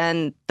 bridesmaids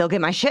and they'll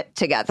get my shit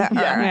together.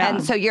 Yeah.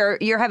 And so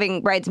you're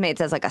having bridesmaids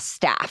as like a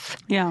staff.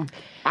 Yeah.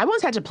 I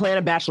once had to plan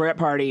a bachelorette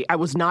party. I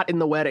was not in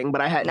the wedding,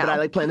 but I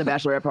like planned the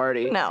bachelorette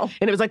party. No.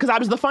 And it was like, cause I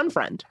was the fun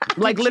friend,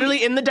 like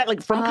literally in the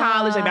like from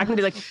college, like back in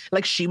the day,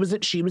 like she was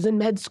in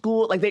med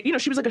school. Like they, you know,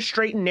 she was like a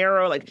straight and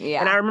narrow, like,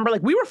 and I remember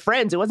like we were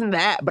friends. It wasn't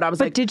that, but I was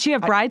like, did she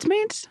have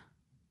bridesmaids?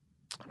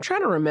 I'm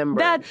trying to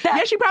remember.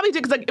 Yeah, she probably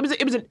did. Because like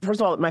it was.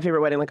 First of all, my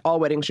favorite wedding. Like all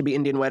weddings should be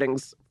Indian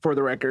weddings. For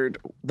the record,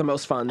 the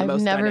most fun, the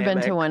most dynamic. I've never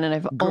been to one, and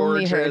I've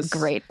only heard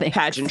great things.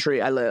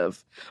 Pageantry, I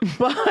live.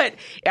 But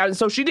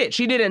so she did.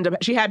 She did end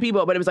up. She had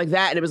people, but it was like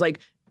that, and it was like.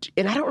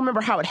 And I don't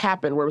remember how it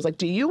happened, where it was like,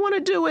 do you want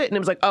to do it? And it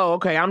was like, oh,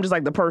 okay, I'm just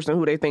like the person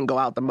who they think go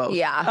out the most.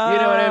 Yeah. You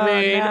know what I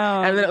mean?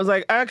 No. And then it was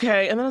like,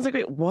 okay. And then I was like,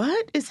 wait,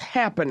 what is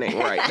happening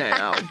right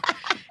now?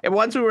 And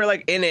once we were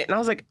like in it, and I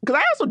was like, because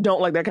I also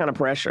don't like that kind of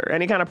pressure.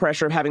 Any kind of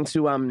pressure of having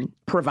to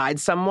provide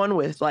someone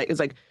with like, it's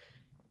like,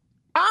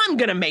 I'm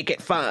going to make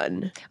it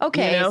fun.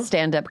 Okay, you know?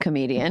 Stand-up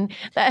comedian.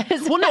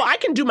 Well, no, I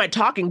can do my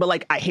talking, but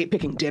like I hate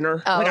picking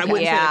dinner. Oh, like I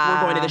wouldn't say like,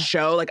 we're going to the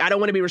show. Like I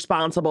don't want to be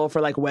responsible for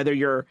like whether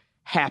you're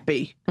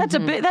happy. That's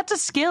that's a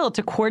skill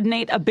to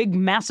coordinate a big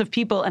mass of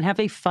people and have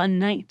a fun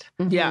night.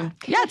 Mm-hmm. Yeah,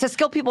 it's a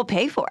skill people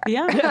pay for.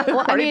 Yeah.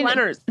 Well, I mean,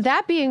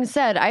 that being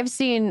said, I've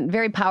seen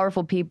very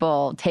powerful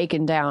people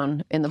taken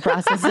down in the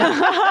process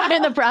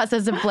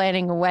of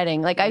planning a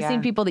wedding. Like I've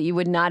seen people that you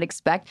would not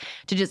expect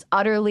to just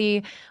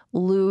utterly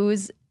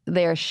lose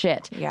their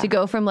shit, to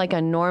go from like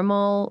a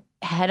normal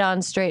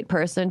head-on straight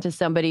person to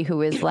somebody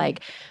who is like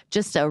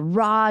just a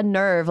raw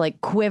nerve, like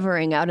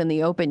quivering out in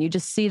the open. You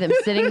just see them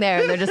sitting there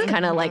and they're just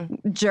kind of like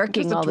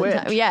jerking all the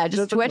time. Yeah,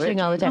 just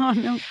twitching all the time.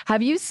 Oh, no.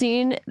 Have you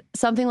seen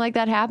something like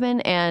that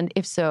happen? And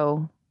if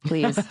so,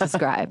 please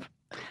describe.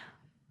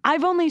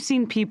 I've only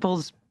seen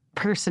people's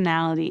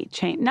personality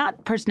change.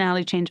 Not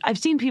personality change. I've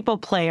seen people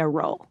play a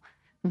role.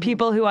 Mm-hmm.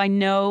 People who I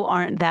know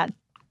aren't that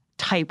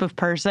type of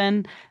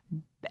person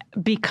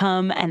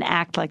become and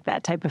act like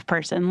that type of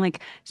person, like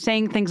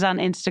saying things on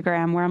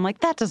Instagram where I'm like,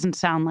 that doesn't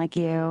sound like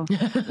you.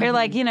 Or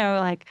like, you know,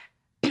 like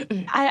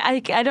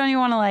I don't even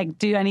want to like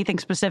do anything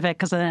specific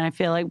because then I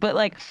feel like, but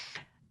like,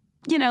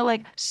 you know,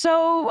 like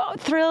so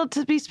thrilled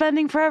to be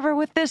spending forever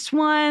with this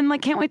one.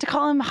 Like can't wait to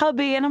call him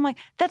hubby. And I'm like,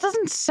 that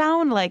doesn't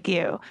sound like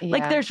you. Yeah.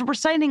 Like there's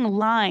reciting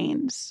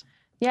lines.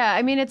 Yeah,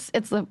 I mean, it's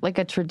like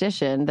a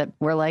tradition that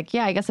we're like,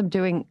 yeah, I guess I'm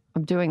doing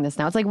this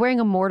now. It's like wearing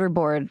a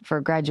mortarboard for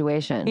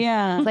graduation.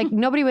 Yeah. It's like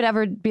nobody would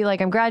ever be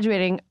like, I'm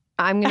graduating.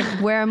 I'm going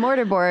to wear a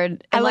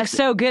mortarboard. I look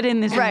so good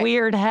in this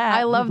weird hat.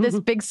 I love this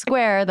big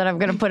square that I'm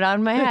going to put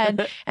on my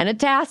head and a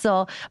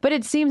tassel. But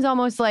it seems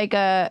almost like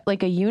a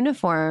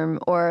uniform,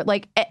 or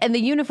like, and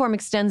the uniform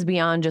extends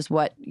beyond just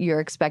what you're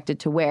expected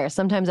to wear.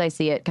 Sometimes I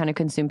see it kind of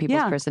consume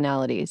people's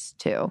personalities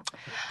too.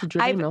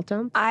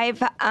 I've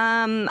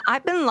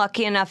been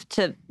lucky enough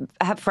to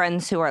have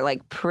friends who are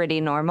like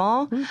pretty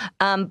normal,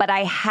 but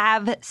I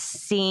have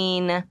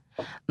seen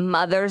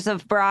mothers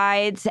of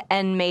brides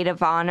and maid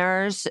of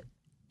honors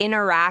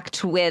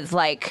interact with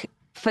like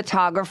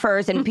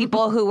photographers and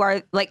people who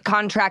are like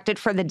contracted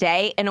for the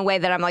day in a way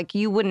that I'm like,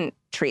 you wouldn't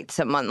treat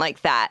someone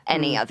like that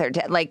any other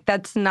day. Like,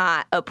 that's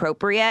not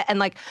appropriate. And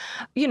like,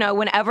 you know,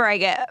 whenever I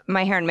get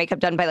my hair and makeup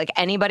done by like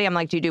anybody, I'm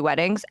like, do you do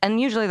weddings? And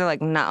usually they're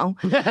like, no.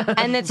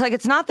 And it's like,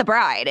 it's not the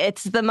bride,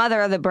 it's the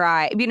mother of the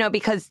bride, you know,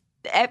 because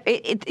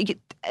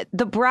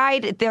the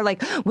bride, they're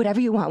like, whatever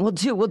you want, we'll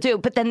do.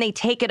 But then they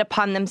take it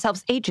upon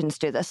themselves. Agents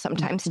do this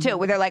sometimes too,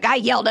 where they're like, I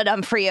yelled at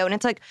them for you. And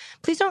it's like,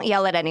 please don't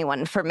yell at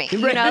anyone for me.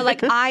 You know,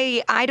 like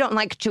I don't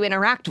like to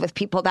interact with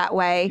people that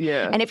way.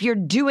 Yeah. And if you're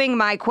doing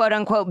my quote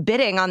unquote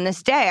bidding on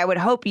this day, I would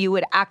hope you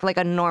would act like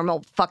a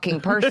normal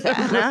fucking person.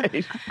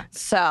 Right.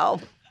 So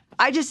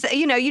I just,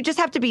 you know, you just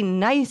have to be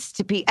nice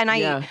to people. And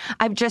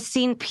I've just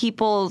seen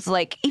people's,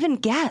 like, even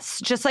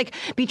guests just, like,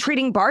 be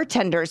treating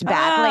bartenders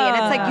badly. And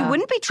it's like, you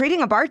wouldn't be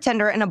treating a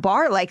bartender in a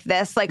bar like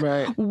this. Like,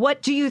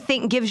 what do you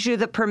think gives you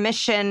the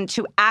permission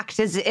to act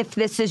as if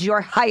this is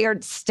your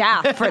hired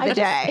staff for the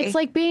day? It's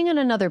like being on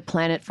another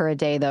planet for a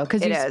day, though,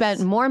 because you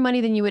spent more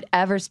money than you would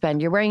ever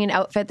spend. You're wearing an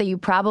outfit that you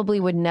probably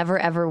would never,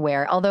 ever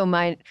wear. Although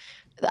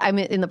I'm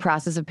in the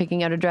process of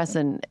picking out a dress,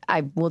 and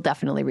I will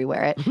definitely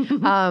rewear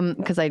it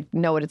because I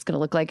know what it's going to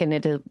look like, and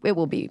it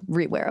will be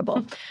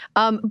rewearable.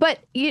 But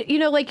you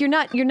know, like you're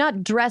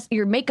not dressed.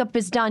 Your makeup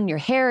is done. Your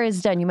hair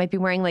is done. You might be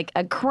wearing like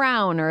a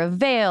crown or a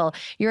veil.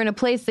 You're in a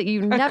place that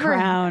you never.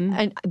 Crown.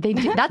 And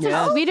that's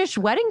a Swedish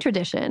wedding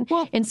tradition.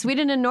 Well, in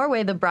Sweden and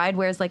Norway, the bride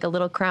wears like a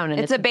little crown, and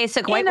it's a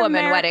basic white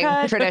woman wedding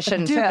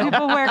tradition do too.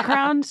 People wear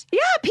crowns? Yeah,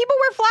 people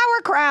wear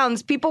flower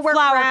crowns. People wear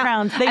flower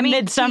crowns. They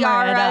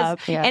midsummer it up.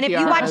 Yeah. And if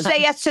you watch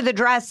Say Yes to the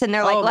Dress and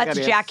they're like, let's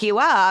jack you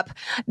up,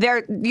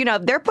 they're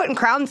putting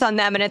crowns on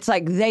them, and it's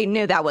like they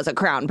knew that was a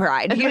crown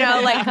bride. You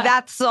know, like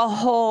that's the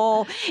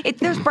whole.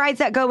 There's brides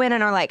that go in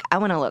and are like, I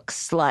want to look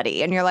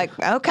slutty, and you're like,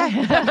 okay,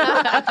 There's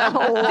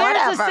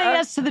a Say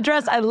Yes to the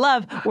Dress I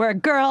love where a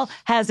girl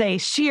has a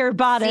sheer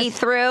bodice, see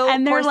through,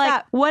 and they're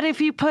like, what if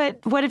you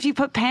put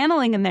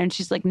paneling in there? And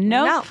she's like,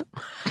 nope.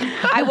 No.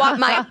 I want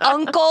my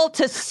uncle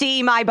to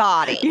see my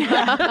body.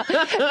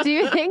 Do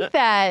you think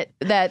that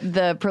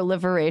the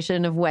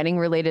proliferation of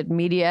wedding-related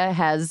media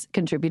has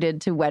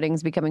contributed to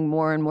weddings becoming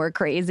more and more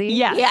crazy?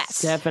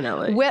 Yes.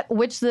 Definitely.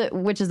 Which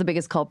is the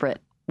biggest culprit?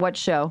 What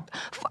show?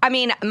 I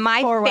mean,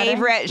 my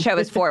favorite show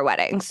is Four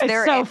Weddings.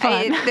 It's so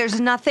fun.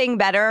 There's nothing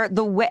better.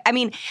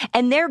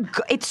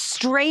 It's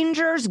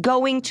strangers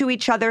going to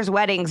each other's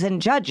weddings and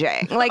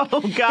judging. Like,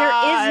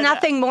 there is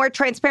nothing more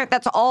transparent.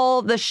 That's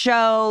all the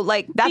show.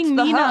 Like, that's being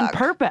the mean hook. on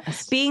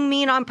purpose. Being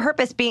mean on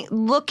purpose.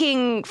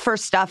 Looking for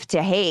stuff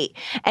to hate.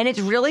 And it's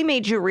really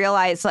made you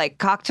realize, like,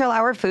 cocktail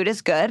hour food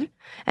is good.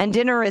 And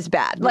dinner is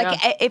bad. Like,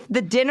 if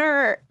the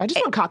dinner... I just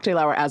want cocktail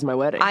hour as my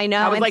wedding. I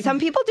know, and like, some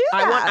people do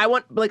that. I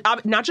want like,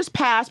 not just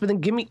pass, but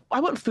then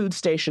I want food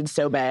stations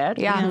so bad.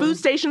 Yeah. Food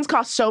stations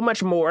cost so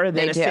much more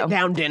than a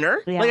sit-down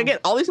dinner. Yeah. Like, again,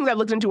 all these things I've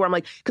looked into where I'm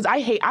like, because I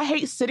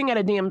hate sitting at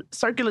a damn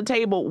circular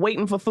table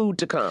waiting for food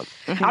to come.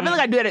 Mm-hmm. I feel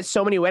like I do that at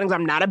so many weddings.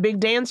 I'm not a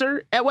big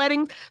dancer at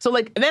weddings. So,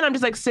 like, then I'm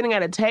just, like, sitting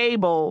at a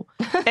table,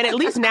 and at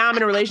least now I'm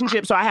in a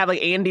relationship, so I have,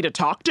 like, Andy to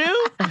talk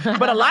to.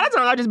 But a lot of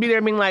times I'll just be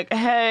there being like,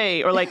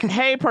 hey, or like,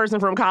 hey,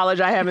 person from college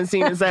I haven't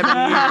seen in 7 years.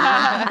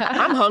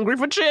 I'm hungry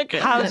for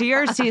chicken. How's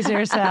your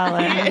Caesar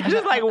salad? It's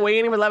just like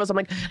waiting for levels. I'm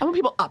like, I want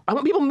people up. I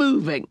want people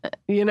moving,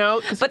 you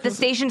know? But the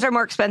stations are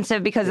more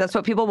expensive because that's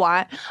what people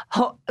want.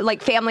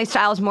 Like, family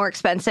style is more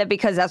expensive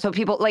because that's what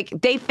people, like,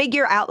 they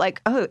figure out,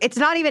 like, oh, it's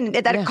not even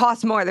that it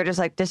costs more. They're just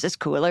like, this is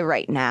cooler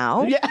right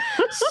now. Yeah.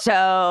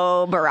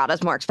 So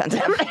burrato's more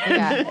expensive.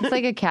 Yeah, it's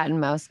like a cat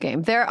and mouse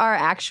game. There are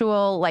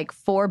actual, like,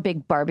 4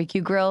 big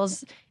barbecue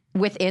grills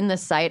within the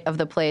site of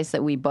the place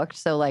that we booked,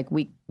 so like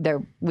we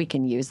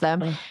can use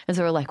them. And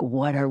so we're like,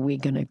 what are we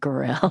gonna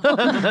grill?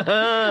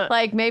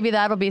 Like, maybe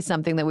that'll be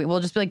something that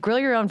we'll just be like, grill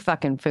your own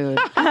fucking food.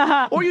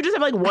 Or you just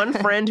have like one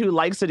friend who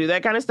likes to do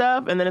that kind of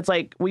stuff, and then it's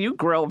like, will you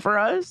grill for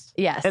us?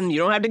 Yes. And you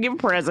don't have to give a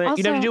present. Also,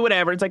 you don't have to do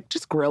whatever. It's like,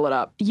 just grill it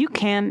up. You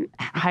can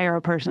hire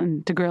a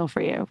person to grill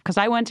for you, because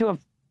I went to a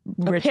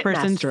rich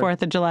person's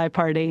 4th of July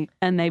party,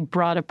 and they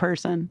brought a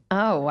person.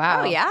 Oh,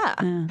 wow. Oh,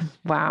 yeah.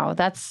 Wow,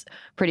 that's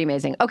pretty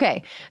amazing.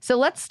 Okay, so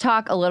let's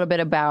talk a little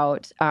bit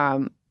about,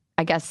 I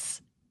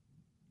guess,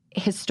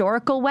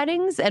 historical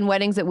weddings and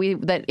weddings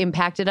that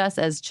impacted us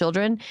as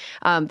children,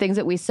 things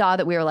that we saw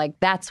that we were like,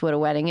 that's what a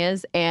wedding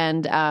is,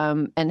 and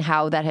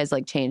how that has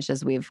like changed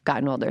as we've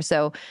gotten older.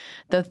 So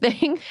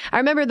I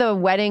remember the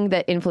wedding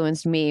that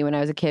influenced me when I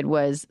was a kid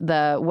was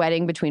the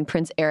wedding between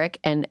Prince Eric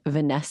and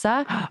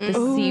Vanessa, the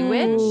Sea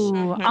Witch.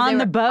 On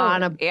the boat.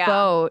 On a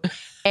boat.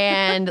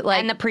 And like,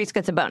 and the priest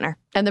gets a boner.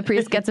 And the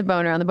priest gets a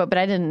boner on the boat, but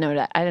I didn't know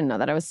that. I didn't know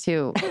that. I was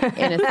too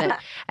innocent.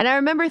 And I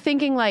remember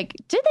thinking, like,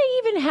 did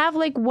they even have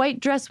like white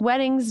dress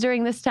weddings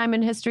during this time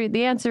in history?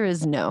 The answer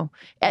is no.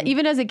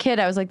 Even as a kid,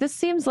 I was like, this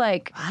seems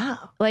like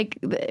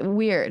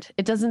weird.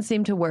 It doesn't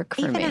seem to work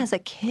for me. Even as a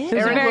kid,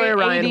 Erin Gloria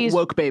Ryan, 80s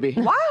woke baby.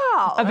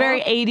 Wow, a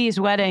very 80s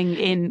wedding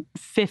in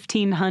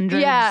 1500s.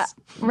 Yeah,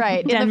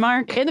 right.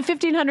 Denmark. In the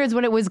 1500s,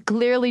 when it was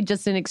clearly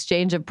just an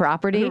exchange of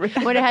property,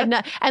 when it had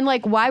not, and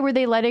like, why were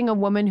they letting a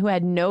woman who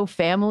had no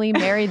family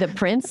marry the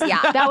prince? Yeah,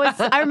 that was.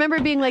 I remember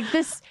being like,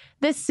 this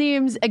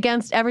seems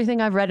against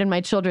everything I've read in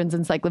my children's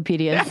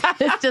encyclopedias.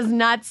 This does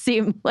not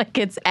seem like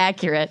it's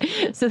accurate.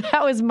 So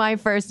that was my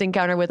first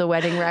encounter with a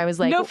wedding where I was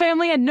like, no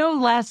family and no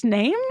last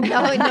name. No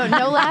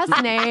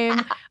last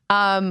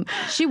name.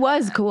 She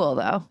was cool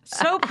though.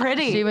 So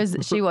pretty. She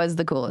was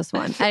the coolest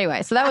one.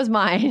 Anyway, so that was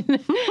mine.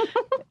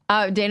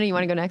 Dana, you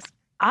want to go next?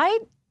 I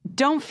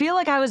don't feel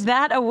like I was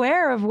that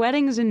aware of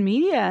weddings and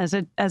media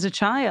as a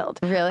child.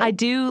 Really? I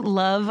do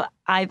love,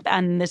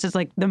 and this is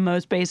like the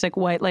most basic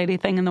white lady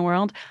thing in the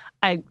world.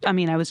 I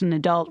mean, I was an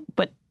adult,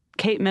 but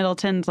Kate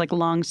Middleton's like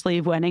long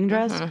sleeve wedding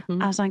dress.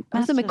 I was like,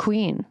 that was a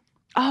McQueen.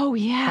 Oh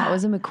yeah. That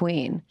was a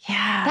McQueen.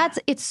 Yeah.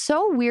 It's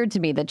so weird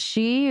to me that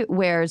she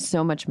wears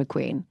so much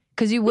McQueen.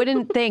 Because you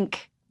wouldn't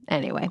think,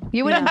 anyway,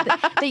 you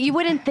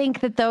wouldn't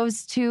think that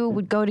those two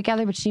would go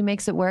together, but she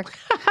makes it work.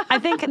 I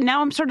think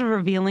now I'm sort of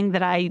revealing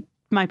that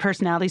my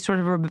personality sort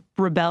of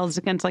rebels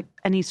against like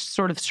any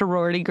sort of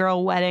sorority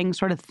girl wedding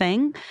sort of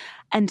thing.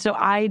 And so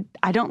I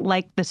don't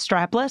like the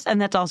strapless.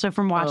 And that's also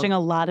from watching a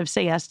lot of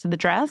Say Yes to the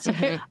Dress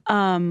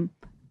on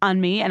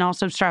me. And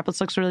also strapless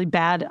looks really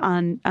bad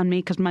on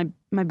me because my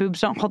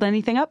boobs don't hold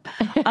anything up.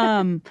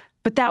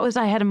 But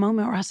I had a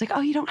moment where I was like,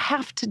 oh, you don't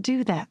have to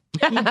do that.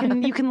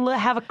 You can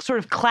have a sort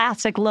of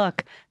classic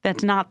look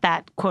that's not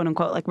that quote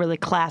unquote like really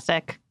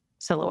classic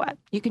silhouette.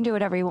 you can do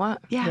whatever you want.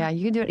 Yeah,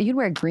 you can do it. You can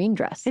wear a green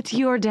dress. It's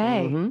your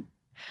day.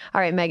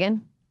 All right,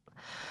 Megan.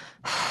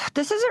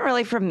 This isn't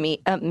really from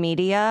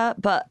media,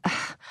 but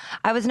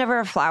I was never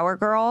a flower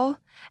girl,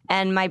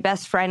 and my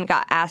best friend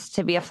got asked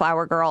to be a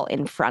flower girl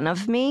in front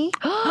of me.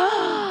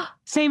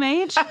 Same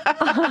age?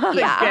 Yeah.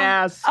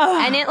 Yes.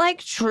 And it like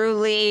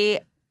truly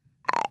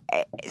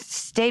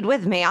stayed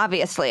with me,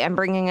 obviously. I'm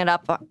bringing it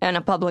up in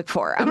a public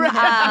forum.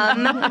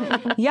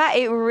 Yeah,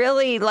 it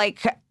really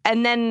like,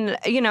 and then,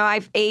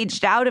 I've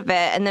aged out of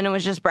it, and then it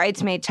was just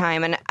bridesmaid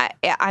time. And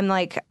I'm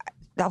like,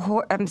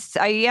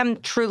 I am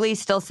truly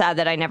still sad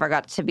that I never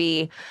got to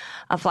be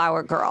a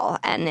flower girl.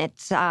 And it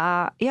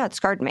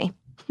scarred me.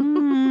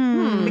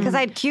 Because I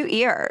had cute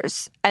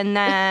ears and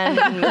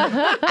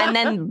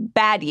then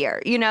bad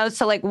ear,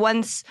 So like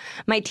once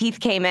my teeth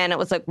came in, it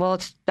was like, well,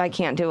 I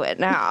can't do it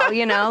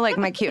now, like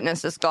my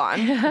cuteness is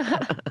gone.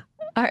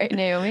 All right,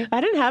 Naomi.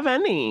 I didn't have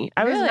any.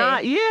 I was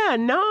not. Yeah,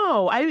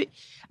 no.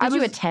 Did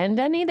you attend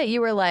any that you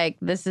were like,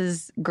 this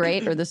is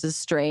great or this is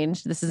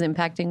strange? This is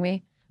impacting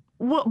me?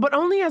 Well, but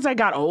only as I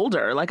got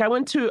older. Like I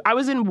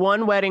was in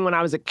one wedding when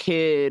I was a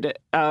kid.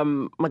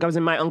 Like I was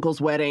in my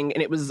uncle's wedding,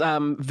 and it was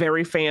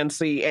very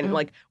fancy. And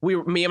like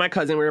me and my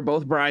cousin, we were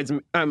both brides,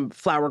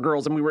 flower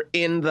girls, and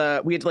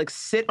we had to like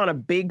sit on a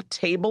big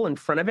table in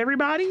front of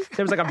everybody.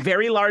 There was like a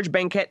very large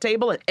banquet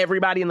table, and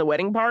everybody in the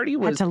wedding party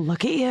was had to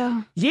look at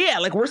you. Yeah,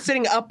 like we're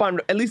sitting up on,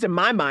 at least in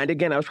my mind.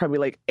 Again, I was probably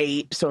like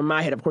 8, so in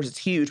my head, of course, it's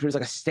huge. But it was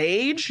like a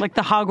stage, like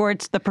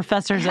the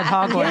professors at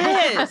Hogwarts.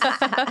 Yes.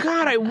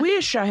 God, I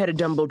wish I had a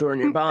Dumbledore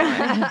nearby.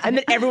 And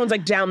then everyone's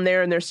like down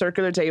there in their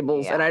circular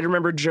tables. Yeah. And I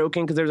remember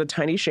joking because there was a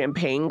tiny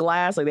champagne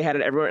glass. Like they had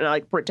it everywhere. And I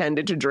like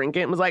pretended to drink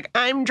it and was like,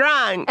 I'm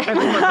drunk. And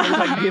then my mom was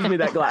like, give me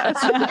that glass.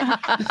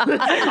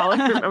 That's all I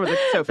remember. I was like,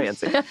 so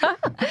fancy.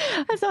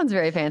 That sounds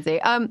very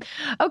fancy.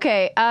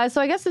 Okay.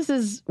 So I guess this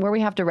is where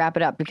we have to wrap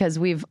it up because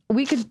we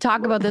could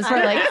talk about this for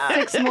like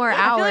 6 more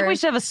hours. I feel like we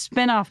should have a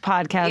spin-off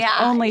podcast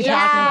only talking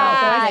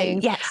about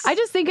weddings. Yes. I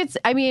just think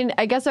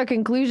I guess our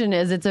conclusion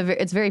is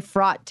it's very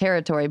fraught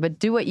territory, but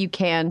do what you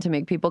can to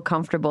make people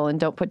comfortable and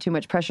don't put too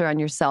much pressure on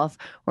yourself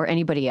or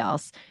anybody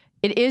else.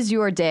 It is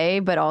your day,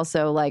 but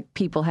also like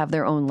people have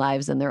their own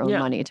lives and their own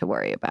money to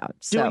worry about.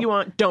 So. Do what you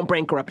want. Don't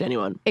bankrupt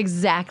anyone.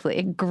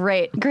 Exactly.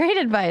 Great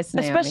advice,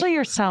 Naomi. Especially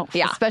yourself.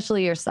 Yeah.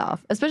 Especially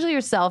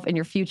yourself in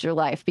your future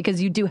life,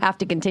 because you do have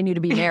to continue to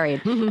be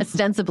married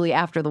ostensibly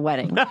after the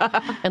wedding,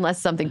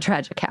 unless something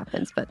tragic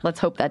happens. But let's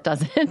hope that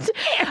doesn't.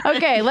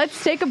 Okay,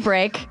 let's take a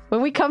break.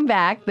 When we come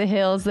back, the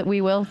hills that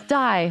we will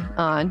die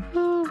on.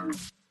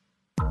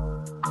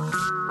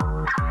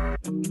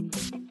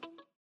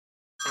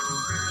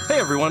 Hey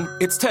everyone,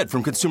 it's Ted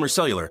from Consumer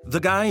Cellular, the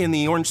guy in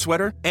the orange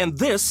sweater, and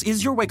this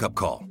is your wake-up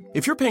call.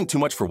 If you're paying too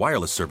much for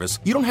wireless service,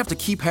 you don't have to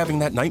keep having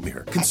that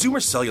nightmare. Consumer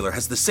Cellular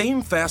has the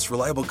same fast,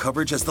 reliable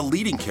coverage as the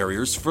leading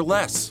carriers for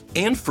less.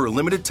 And for a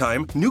limited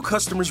time, new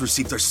customers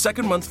receive their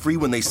second month free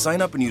when they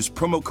sign up and use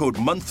promo code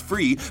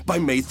MONTHFREE by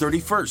May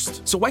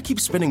 31st. So why keep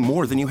spending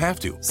more than you have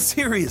to?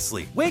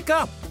 Seriously, wake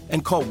up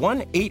and call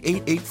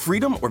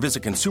 1-888-FREEDOM or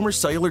visit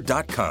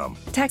consumercellular.com.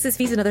 Taxes,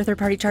 fees, and other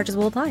third-party charges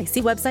will apply.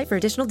 See website for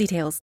additional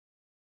details.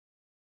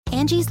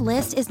 Angie's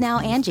List is now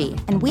Angie,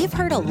 and we've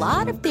heard a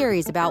lot of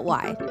theories about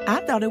why. I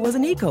thought it was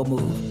an eco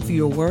move.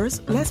 Fewer words,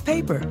 less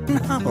paper.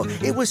 No,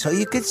 it was so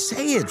you could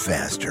say it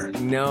faster.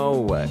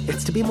 No,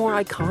 it's to be more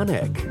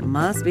iconic.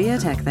 Must be a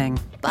tech thing.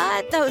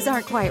 But those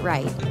aren't quite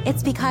right.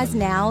 It's because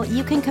now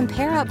you can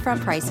compare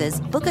upfront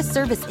prices, book a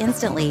service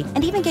instantly,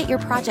 and even get your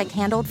project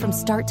handled from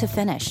start to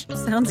finish.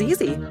 Sounds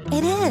easy.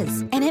 It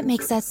is, and it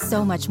makes us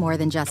so much more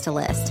than just a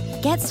list.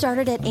 Get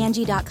started at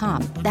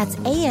Angie.com. That's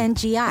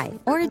ANGI,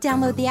 or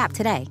download the app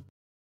today.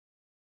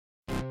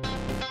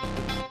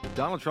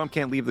 Donald Trump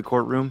can't leave the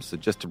courtroom, so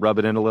just to rub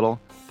it in a little,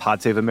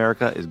 Pod Save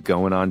America is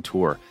going on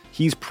tour.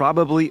 He's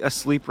probably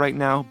asleep right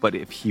now, but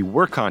if he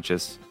were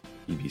conscious,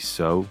 he'd be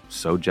so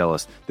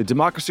jealous. The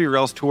Democracy or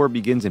Else tour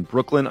begins in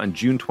Brooklyn on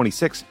June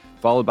 26th,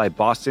 followed by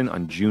Boston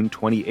on June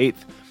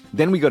 28th.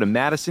 Then we go to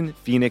Madison,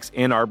 Phoenix,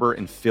 Ann Arbor,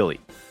 and Philly.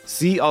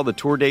 See all the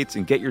tour dates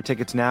and get your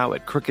tickets now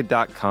at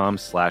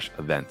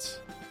crooked.com/events.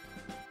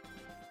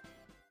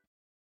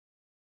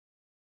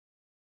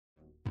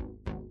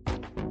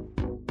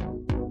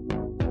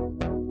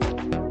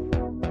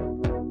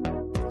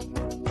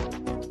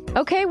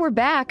 Okay, we're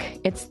back.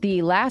 It's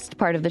the last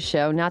part of the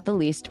show, not the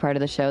least part of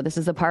the show. This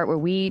is the part where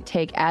we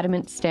take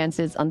adamant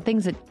stances on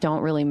things that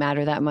don't really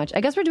matter that much. I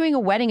guess we're doing a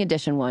wedding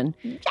edition one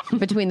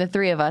between the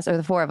three of us, or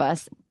the four of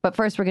us. But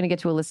first, we're going to get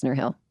to a listener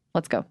hill.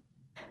 Let's go.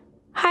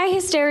 Hi,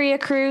 Hysteria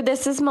crew.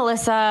 This is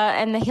Melissa,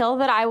 and the hill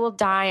that I will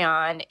die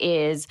on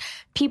is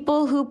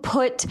people who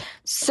put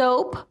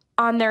soap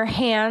on their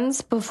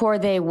hands before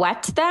they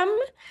wet them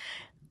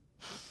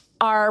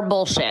are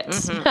bullshit.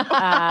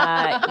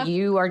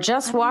 You are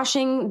just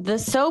washing the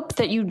soap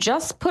that you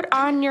just put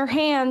on your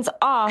hands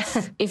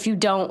off if you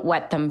don't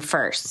wet them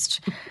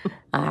first.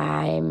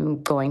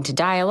 I'm going to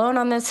die alone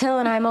on this hill,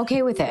 and I'm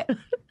okay with it.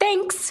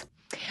 Thanks.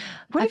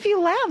 What if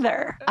you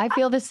lather? I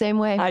feel the same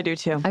way. I do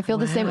too. I feel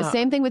the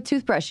same thing with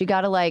toothbrush. You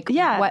got to wet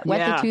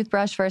the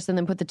toothbrush first and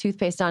then put the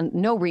toothpaste on.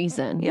 No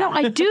reason. No,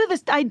 I do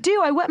this. I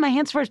wet my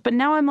hands first, but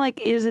now I'm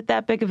like, is it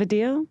that big of a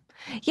deal?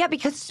 Yeah,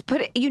 because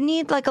you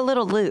need like a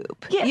little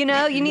lube. Yeah. You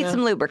know, you need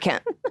some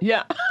lubricant.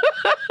 Yeah.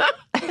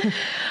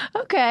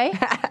 Okay.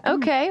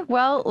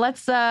 Well,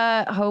 let's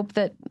hope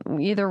that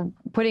either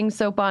putting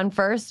soap on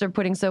first or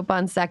putting soap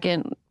on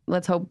second,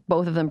 let's hope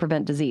both of them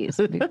prevent disease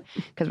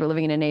because we're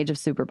living in an age of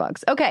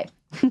superbugs. Okay,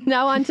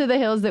 now on to the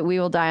hills that we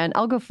will die on.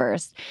 I'll go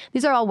first.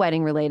 These are all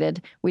wedding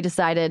related. We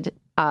decided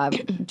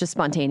just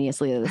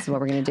spontaneously that this is what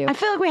we're going to do. I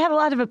feel like we had a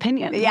lot of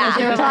opinions.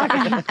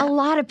 Yeah. A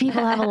lot of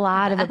people have a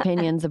lot of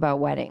opinions about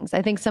weddings.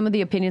 I think some of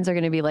the opinions are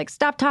going to be like,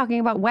 stop talking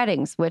about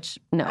weddings, which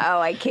no. Oh,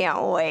 I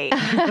can't wait.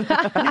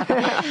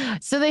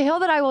 So the hill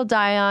that I will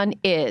die on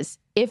is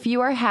if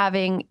you are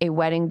having a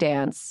wedding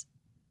dance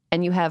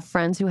and you have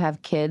friends who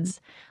have kids,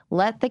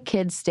 let the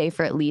kids stay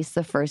for at least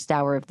the first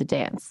hour of the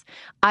dance.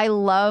 I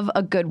love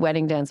a good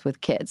wedding dance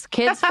with kids.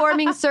 Kids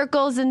forming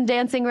circles and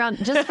dancing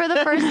around just for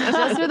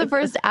the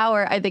first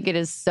hour. I think it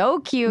is so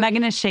cute.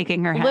 Megan is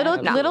shaking her head.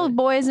 Little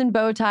boys in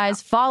bow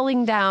ties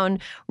falling down,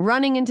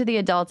 running into the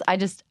adults.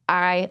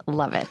 I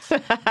love it.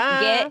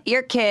 Get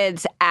your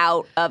kids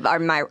out of our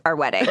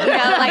wedding. You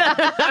know, like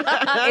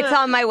it's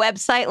on my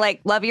website.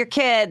 Like, love your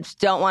kids,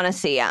 don't want to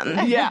see them.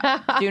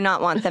 Yeah, do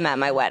not want them at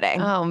my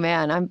wedding. Oh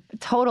man, I'm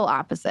total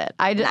opposite.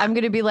 I'm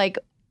going to be like,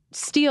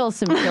 steal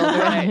some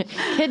children,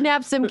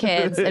 kidnap some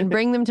kids, and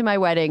bring them to my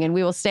wedding, and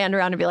we will stand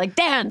around and be like,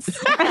 dance.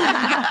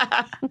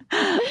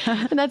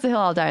 And that's the hill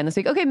I'll die on this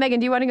week. Okay, Megan,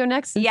 do you want to go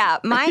next? Yeah,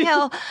 my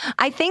hill.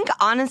 I think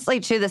honestly,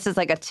 too, this is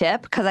like a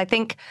tip because I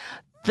think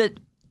the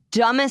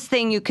dumbest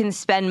thing you can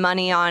spend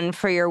money on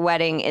for your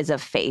wedding is a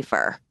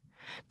favor.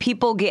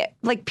 People get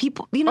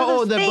you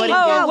know, the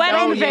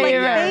wedding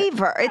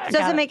favor. It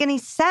doesn't make any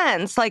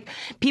sense. Like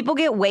people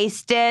get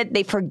wasted,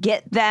 they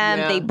forget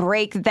them, they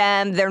break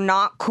them, they're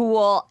not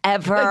cool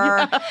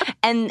ever,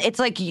 and it's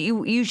like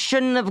you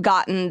shouldn't have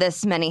gotten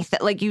this many.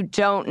 Like you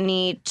don't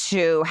need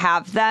to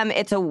have them.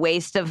 It's a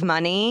waste of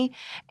money,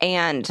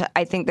 and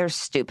I think they're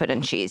stupid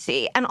and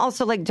cheesy. And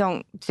also, like,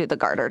 don't do the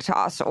garter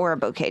toss or a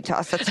bouquet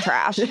toss. That's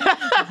trash. All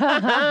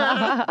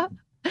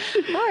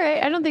right,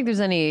 I don't think there's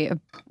any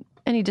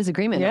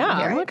disagreement here.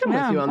 I'm with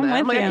you on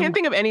that. I can't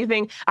think of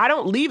anything. I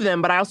don't leave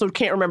them, but I also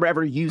can't remember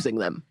ever using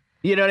them.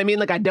 You know what I mean?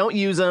 Like, I don't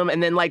use them,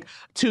 and then,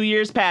 2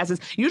 years passes.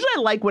 Usually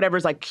I like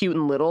whatever's, cute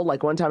and little.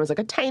 Like, one time it was,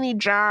 a tiny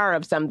jar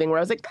of something where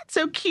I was like, that's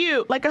so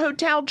cute, like a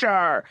hotel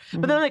jar.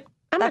 But then I'm like,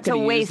 I'm not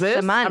going to use this.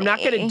 Of money. I'm not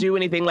going to do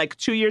anything.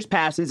 2 years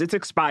passes, it's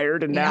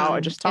expired, and now I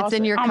just toss it. It's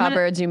in your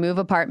cupboards. You move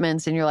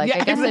apartments, and you're like,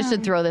 I guess I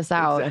should throw this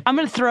out. Exactly. I'm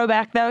going to throw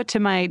back, though, to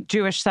my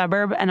Jewish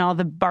suburb and all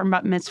the bar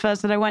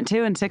mitzvahs that I went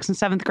to in 6th and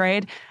 7th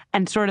grade.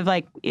 And sort of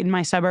in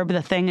my suburb,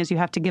 the thing is you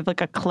have to give a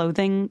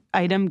clothing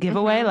item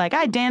giveaway. Like,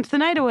 I danced the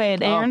night away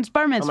at Aaron's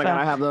bar mitzvah. Oh my God,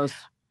 I have those.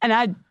 And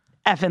I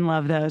effing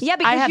love those. Yeah,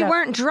 because you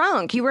weren't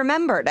drunk. You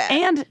remembered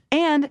it.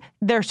 And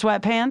they're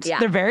sweatpants. Yeah.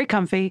 They're very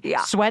comfy. Yeah.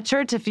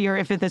 Sweatshirts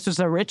if this was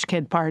a rich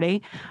kid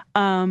party.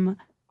 Yeah.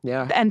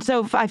 And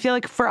so I feel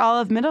like for all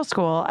of middle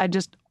school, I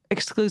just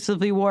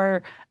exclusively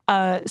wore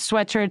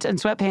sweatshirts and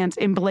sweatpants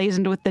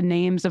emblazoned with the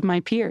names of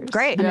my peers.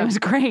 Great. And it was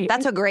great.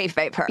 That's a great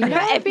favor.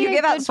 If you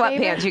give out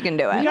sweatpants, you can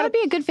do it. You know what'd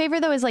be a good favor,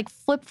 though, is like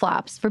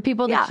flip-flops for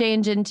people to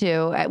change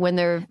into when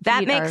they're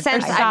That makes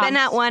sense. I've been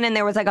at one and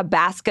there was like a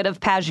basket of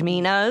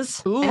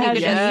pashminas. Ooh, and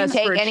you could just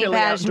take any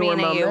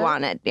pashmina you moment.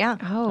 wanted. Yeah.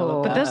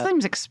 Oh. But those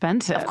things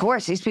expensive. Of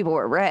course, these people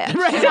were rich.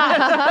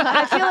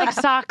 I feel like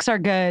socks are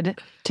good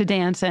to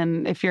dance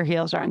in if your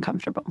heels are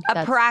uncomfortable.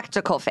 A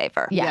practical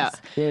favor.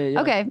 Yes.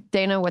 Yeah. Okay,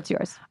 Dana, what's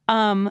yours?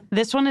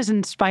 This one is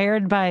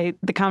inspired by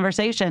the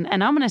conversation,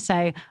 and I'm going to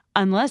say,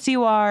 unless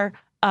you are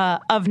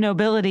of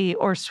nobility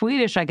or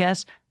Swedish, I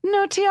guess,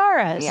 no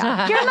tiaras.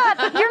 Yeah. You're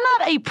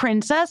not a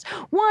princess.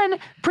 One,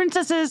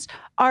 princesses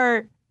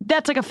are,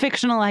 that's like a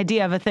fictional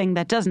idea of a thing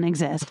that doesn't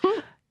exist.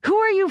 Who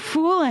are you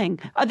fooling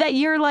that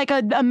you're like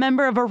a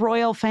member of a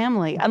royal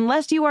family?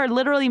 Unless you are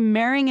literally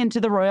marrying into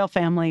the royal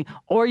family,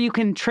 or you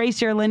can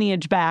trace your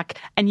lineage back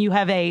and you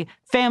have a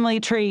family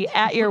tree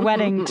at your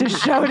wedding to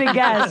show to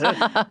guests.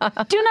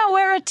 Do not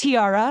wear a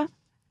tiara.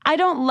 I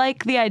don't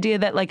like the idea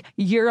that like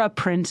you're a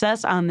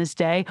princess on this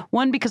day.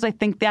 One, because I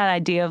think that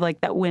idea of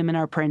like that women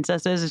are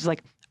princesses is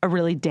like a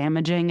really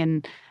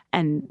damaging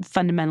and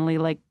fundamentally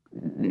like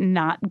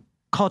not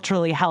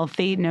culturally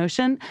healthy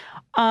notion.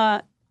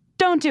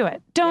 Don't do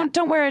it.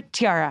 Don't wear a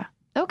tiara.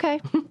 Okay.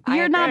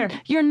 You're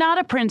not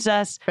a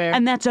princess,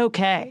 and that's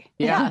okay.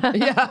 Yeah.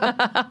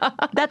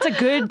 That's a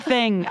good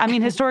thing. I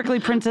mean,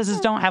 historically, princesses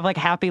don't have like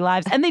happy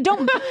lives, and they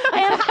don't.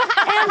 And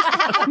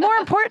more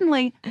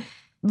importantly,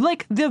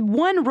 like the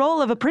one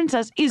role of a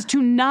princess is to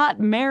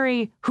not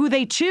marry who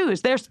they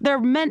choose. They're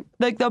meant,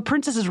 like the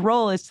princess's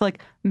role is to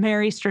like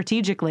marry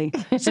strategically.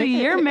 So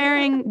you're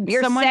marrying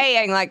someone. You're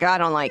saying like, I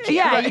don't like you.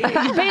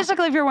 Yeah.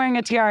 Basically, if you're wearing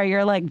a tiara,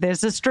 you're like,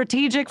 this is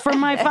strategic for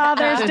my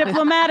father's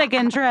diplomatic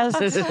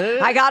interests.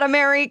 I gotta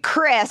marry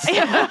Chris.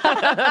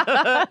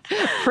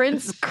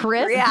 Prince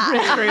Chris?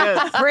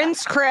 Yeah.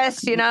 Prince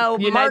Chris,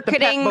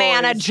 marketing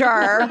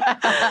manager.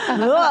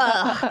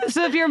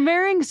 So if you're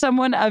marrying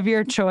someone of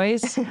your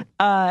choice,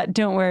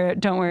 don't wear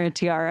a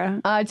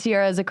tiara.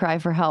 Tiara is a cry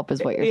for help,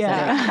 is what you're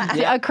Yeah.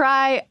 saying. A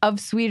cry of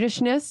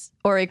Swedishness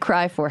or a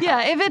cry for help.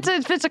 Yeah,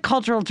 if it's a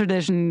cultural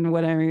tradition,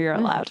 whatever, you're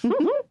allowed.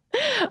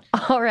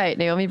 All right,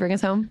 Naomi, bring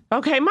us home.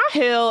 Okay, my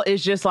hill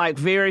is just like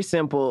very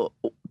simple.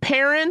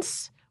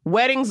 Parents,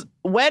 weddings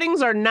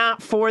are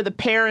not for the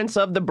parents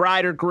of the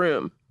bride or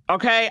groom.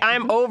 Okay,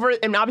 I'm over,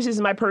 and obviously this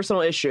is my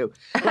personal issue.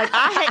 Like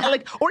I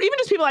hate, or even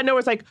just people I know. Where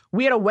it's like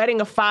we had a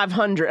wedding of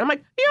 500. I'm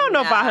like, you don't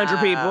know 500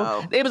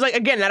 people. It was like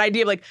again that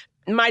idea of like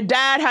my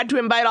dad had to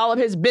invite all of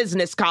his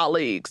business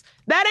colleagues.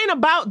 That ain't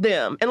about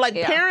them. And like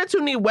parents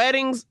who need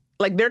weddings,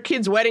 like their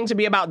kids' wedding to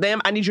be about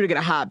them, I need you to get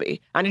a hobby.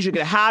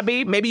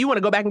 Maybe you want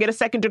to go back and get a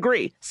second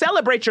degree.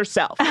 Celebrate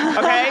yourself.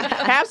 Okay,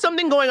 have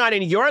something going on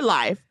in your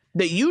life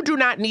that you do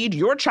not need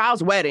your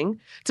child's wedding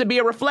to be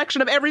a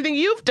reflection of everything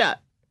you've done.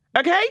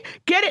 Okay?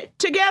 Get it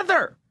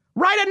together.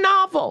 Write a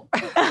novel.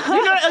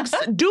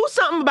 Do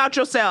something about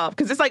yourself.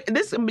 Because it's like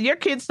this, your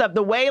kid stuff,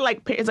 the way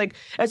like, it's like,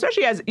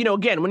 especially as,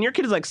 again, when your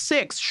kid is like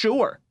 6,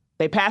 sure,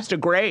 they passed a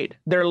grade.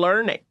 They're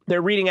learning.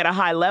 They're reading at a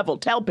high level.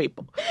 Tell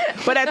people.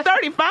 But at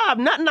 35,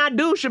 nothing I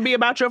do should be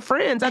about your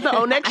friends at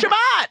the next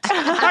Shabbat.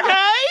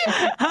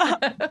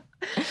 Okay?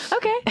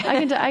 Okay.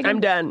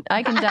 I'm done.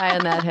 I can die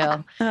on that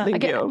hill.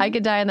 Thank you. I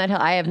could die on that hill.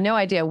 I have no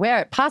idea where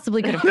it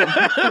possibly could have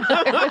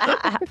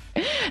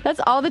been. That's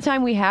all the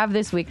time we have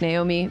this week,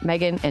 Naomi,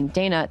 Megan, and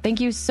Dana.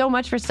 Thank you so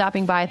much for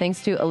stopping by.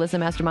 Thanks to Alyssa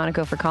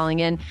Mastromonaco for calling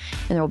in.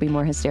 And there will be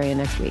more hysteria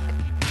next week.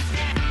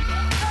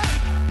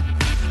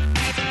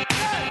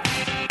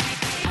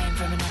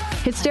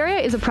 Hysteria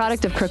is a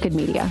product of Crooked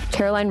Media.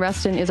 Caroline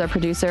Rustin is our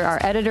producer. Our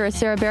editor is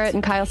Sarah Barrett,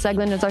 and Kyle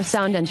Seglin is our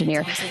sound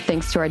engineer.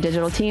 Thanks to our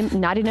digital team,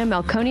 Nadina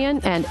Melkonian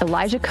and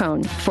Elijah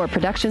Cohn, for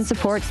production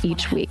support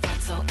each week.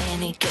 So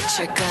Annie, get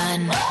your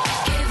gun.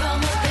 Give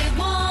them what they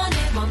want.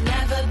 It will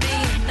never be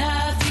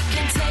enough. You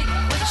can take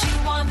what you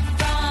want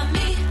from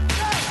me.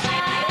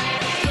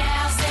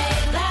 Yeah, I'll say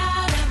it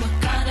loud, and we're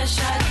gonna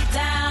shut it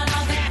down.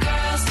 All the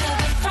girls to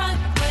the front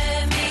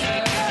with me.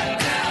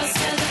 Girls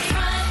to the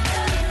front.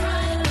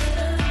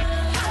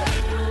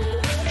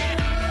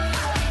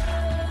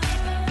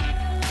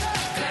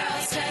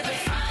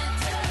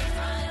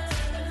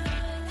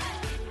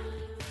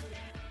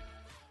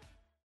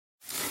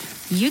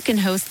 You can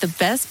host the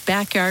best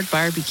backyard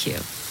barbecue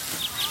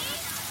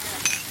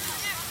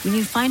when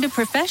you find a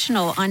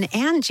professional on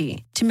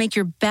Angie to make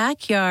your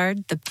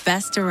backyard the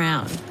best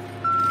around.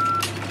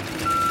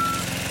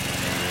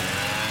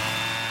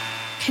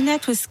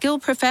 Connect with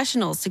skilled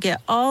professionals to get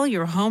all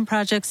your home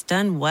projects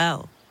done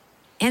well.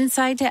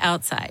 Inside to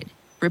outside,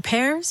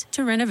 repairs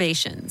to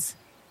renovations.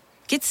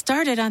 Get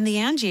started on the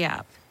Angie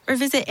app or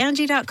visit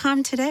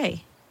Angie.com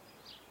today.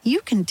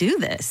 You can do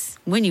this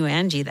when you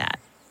Angie that.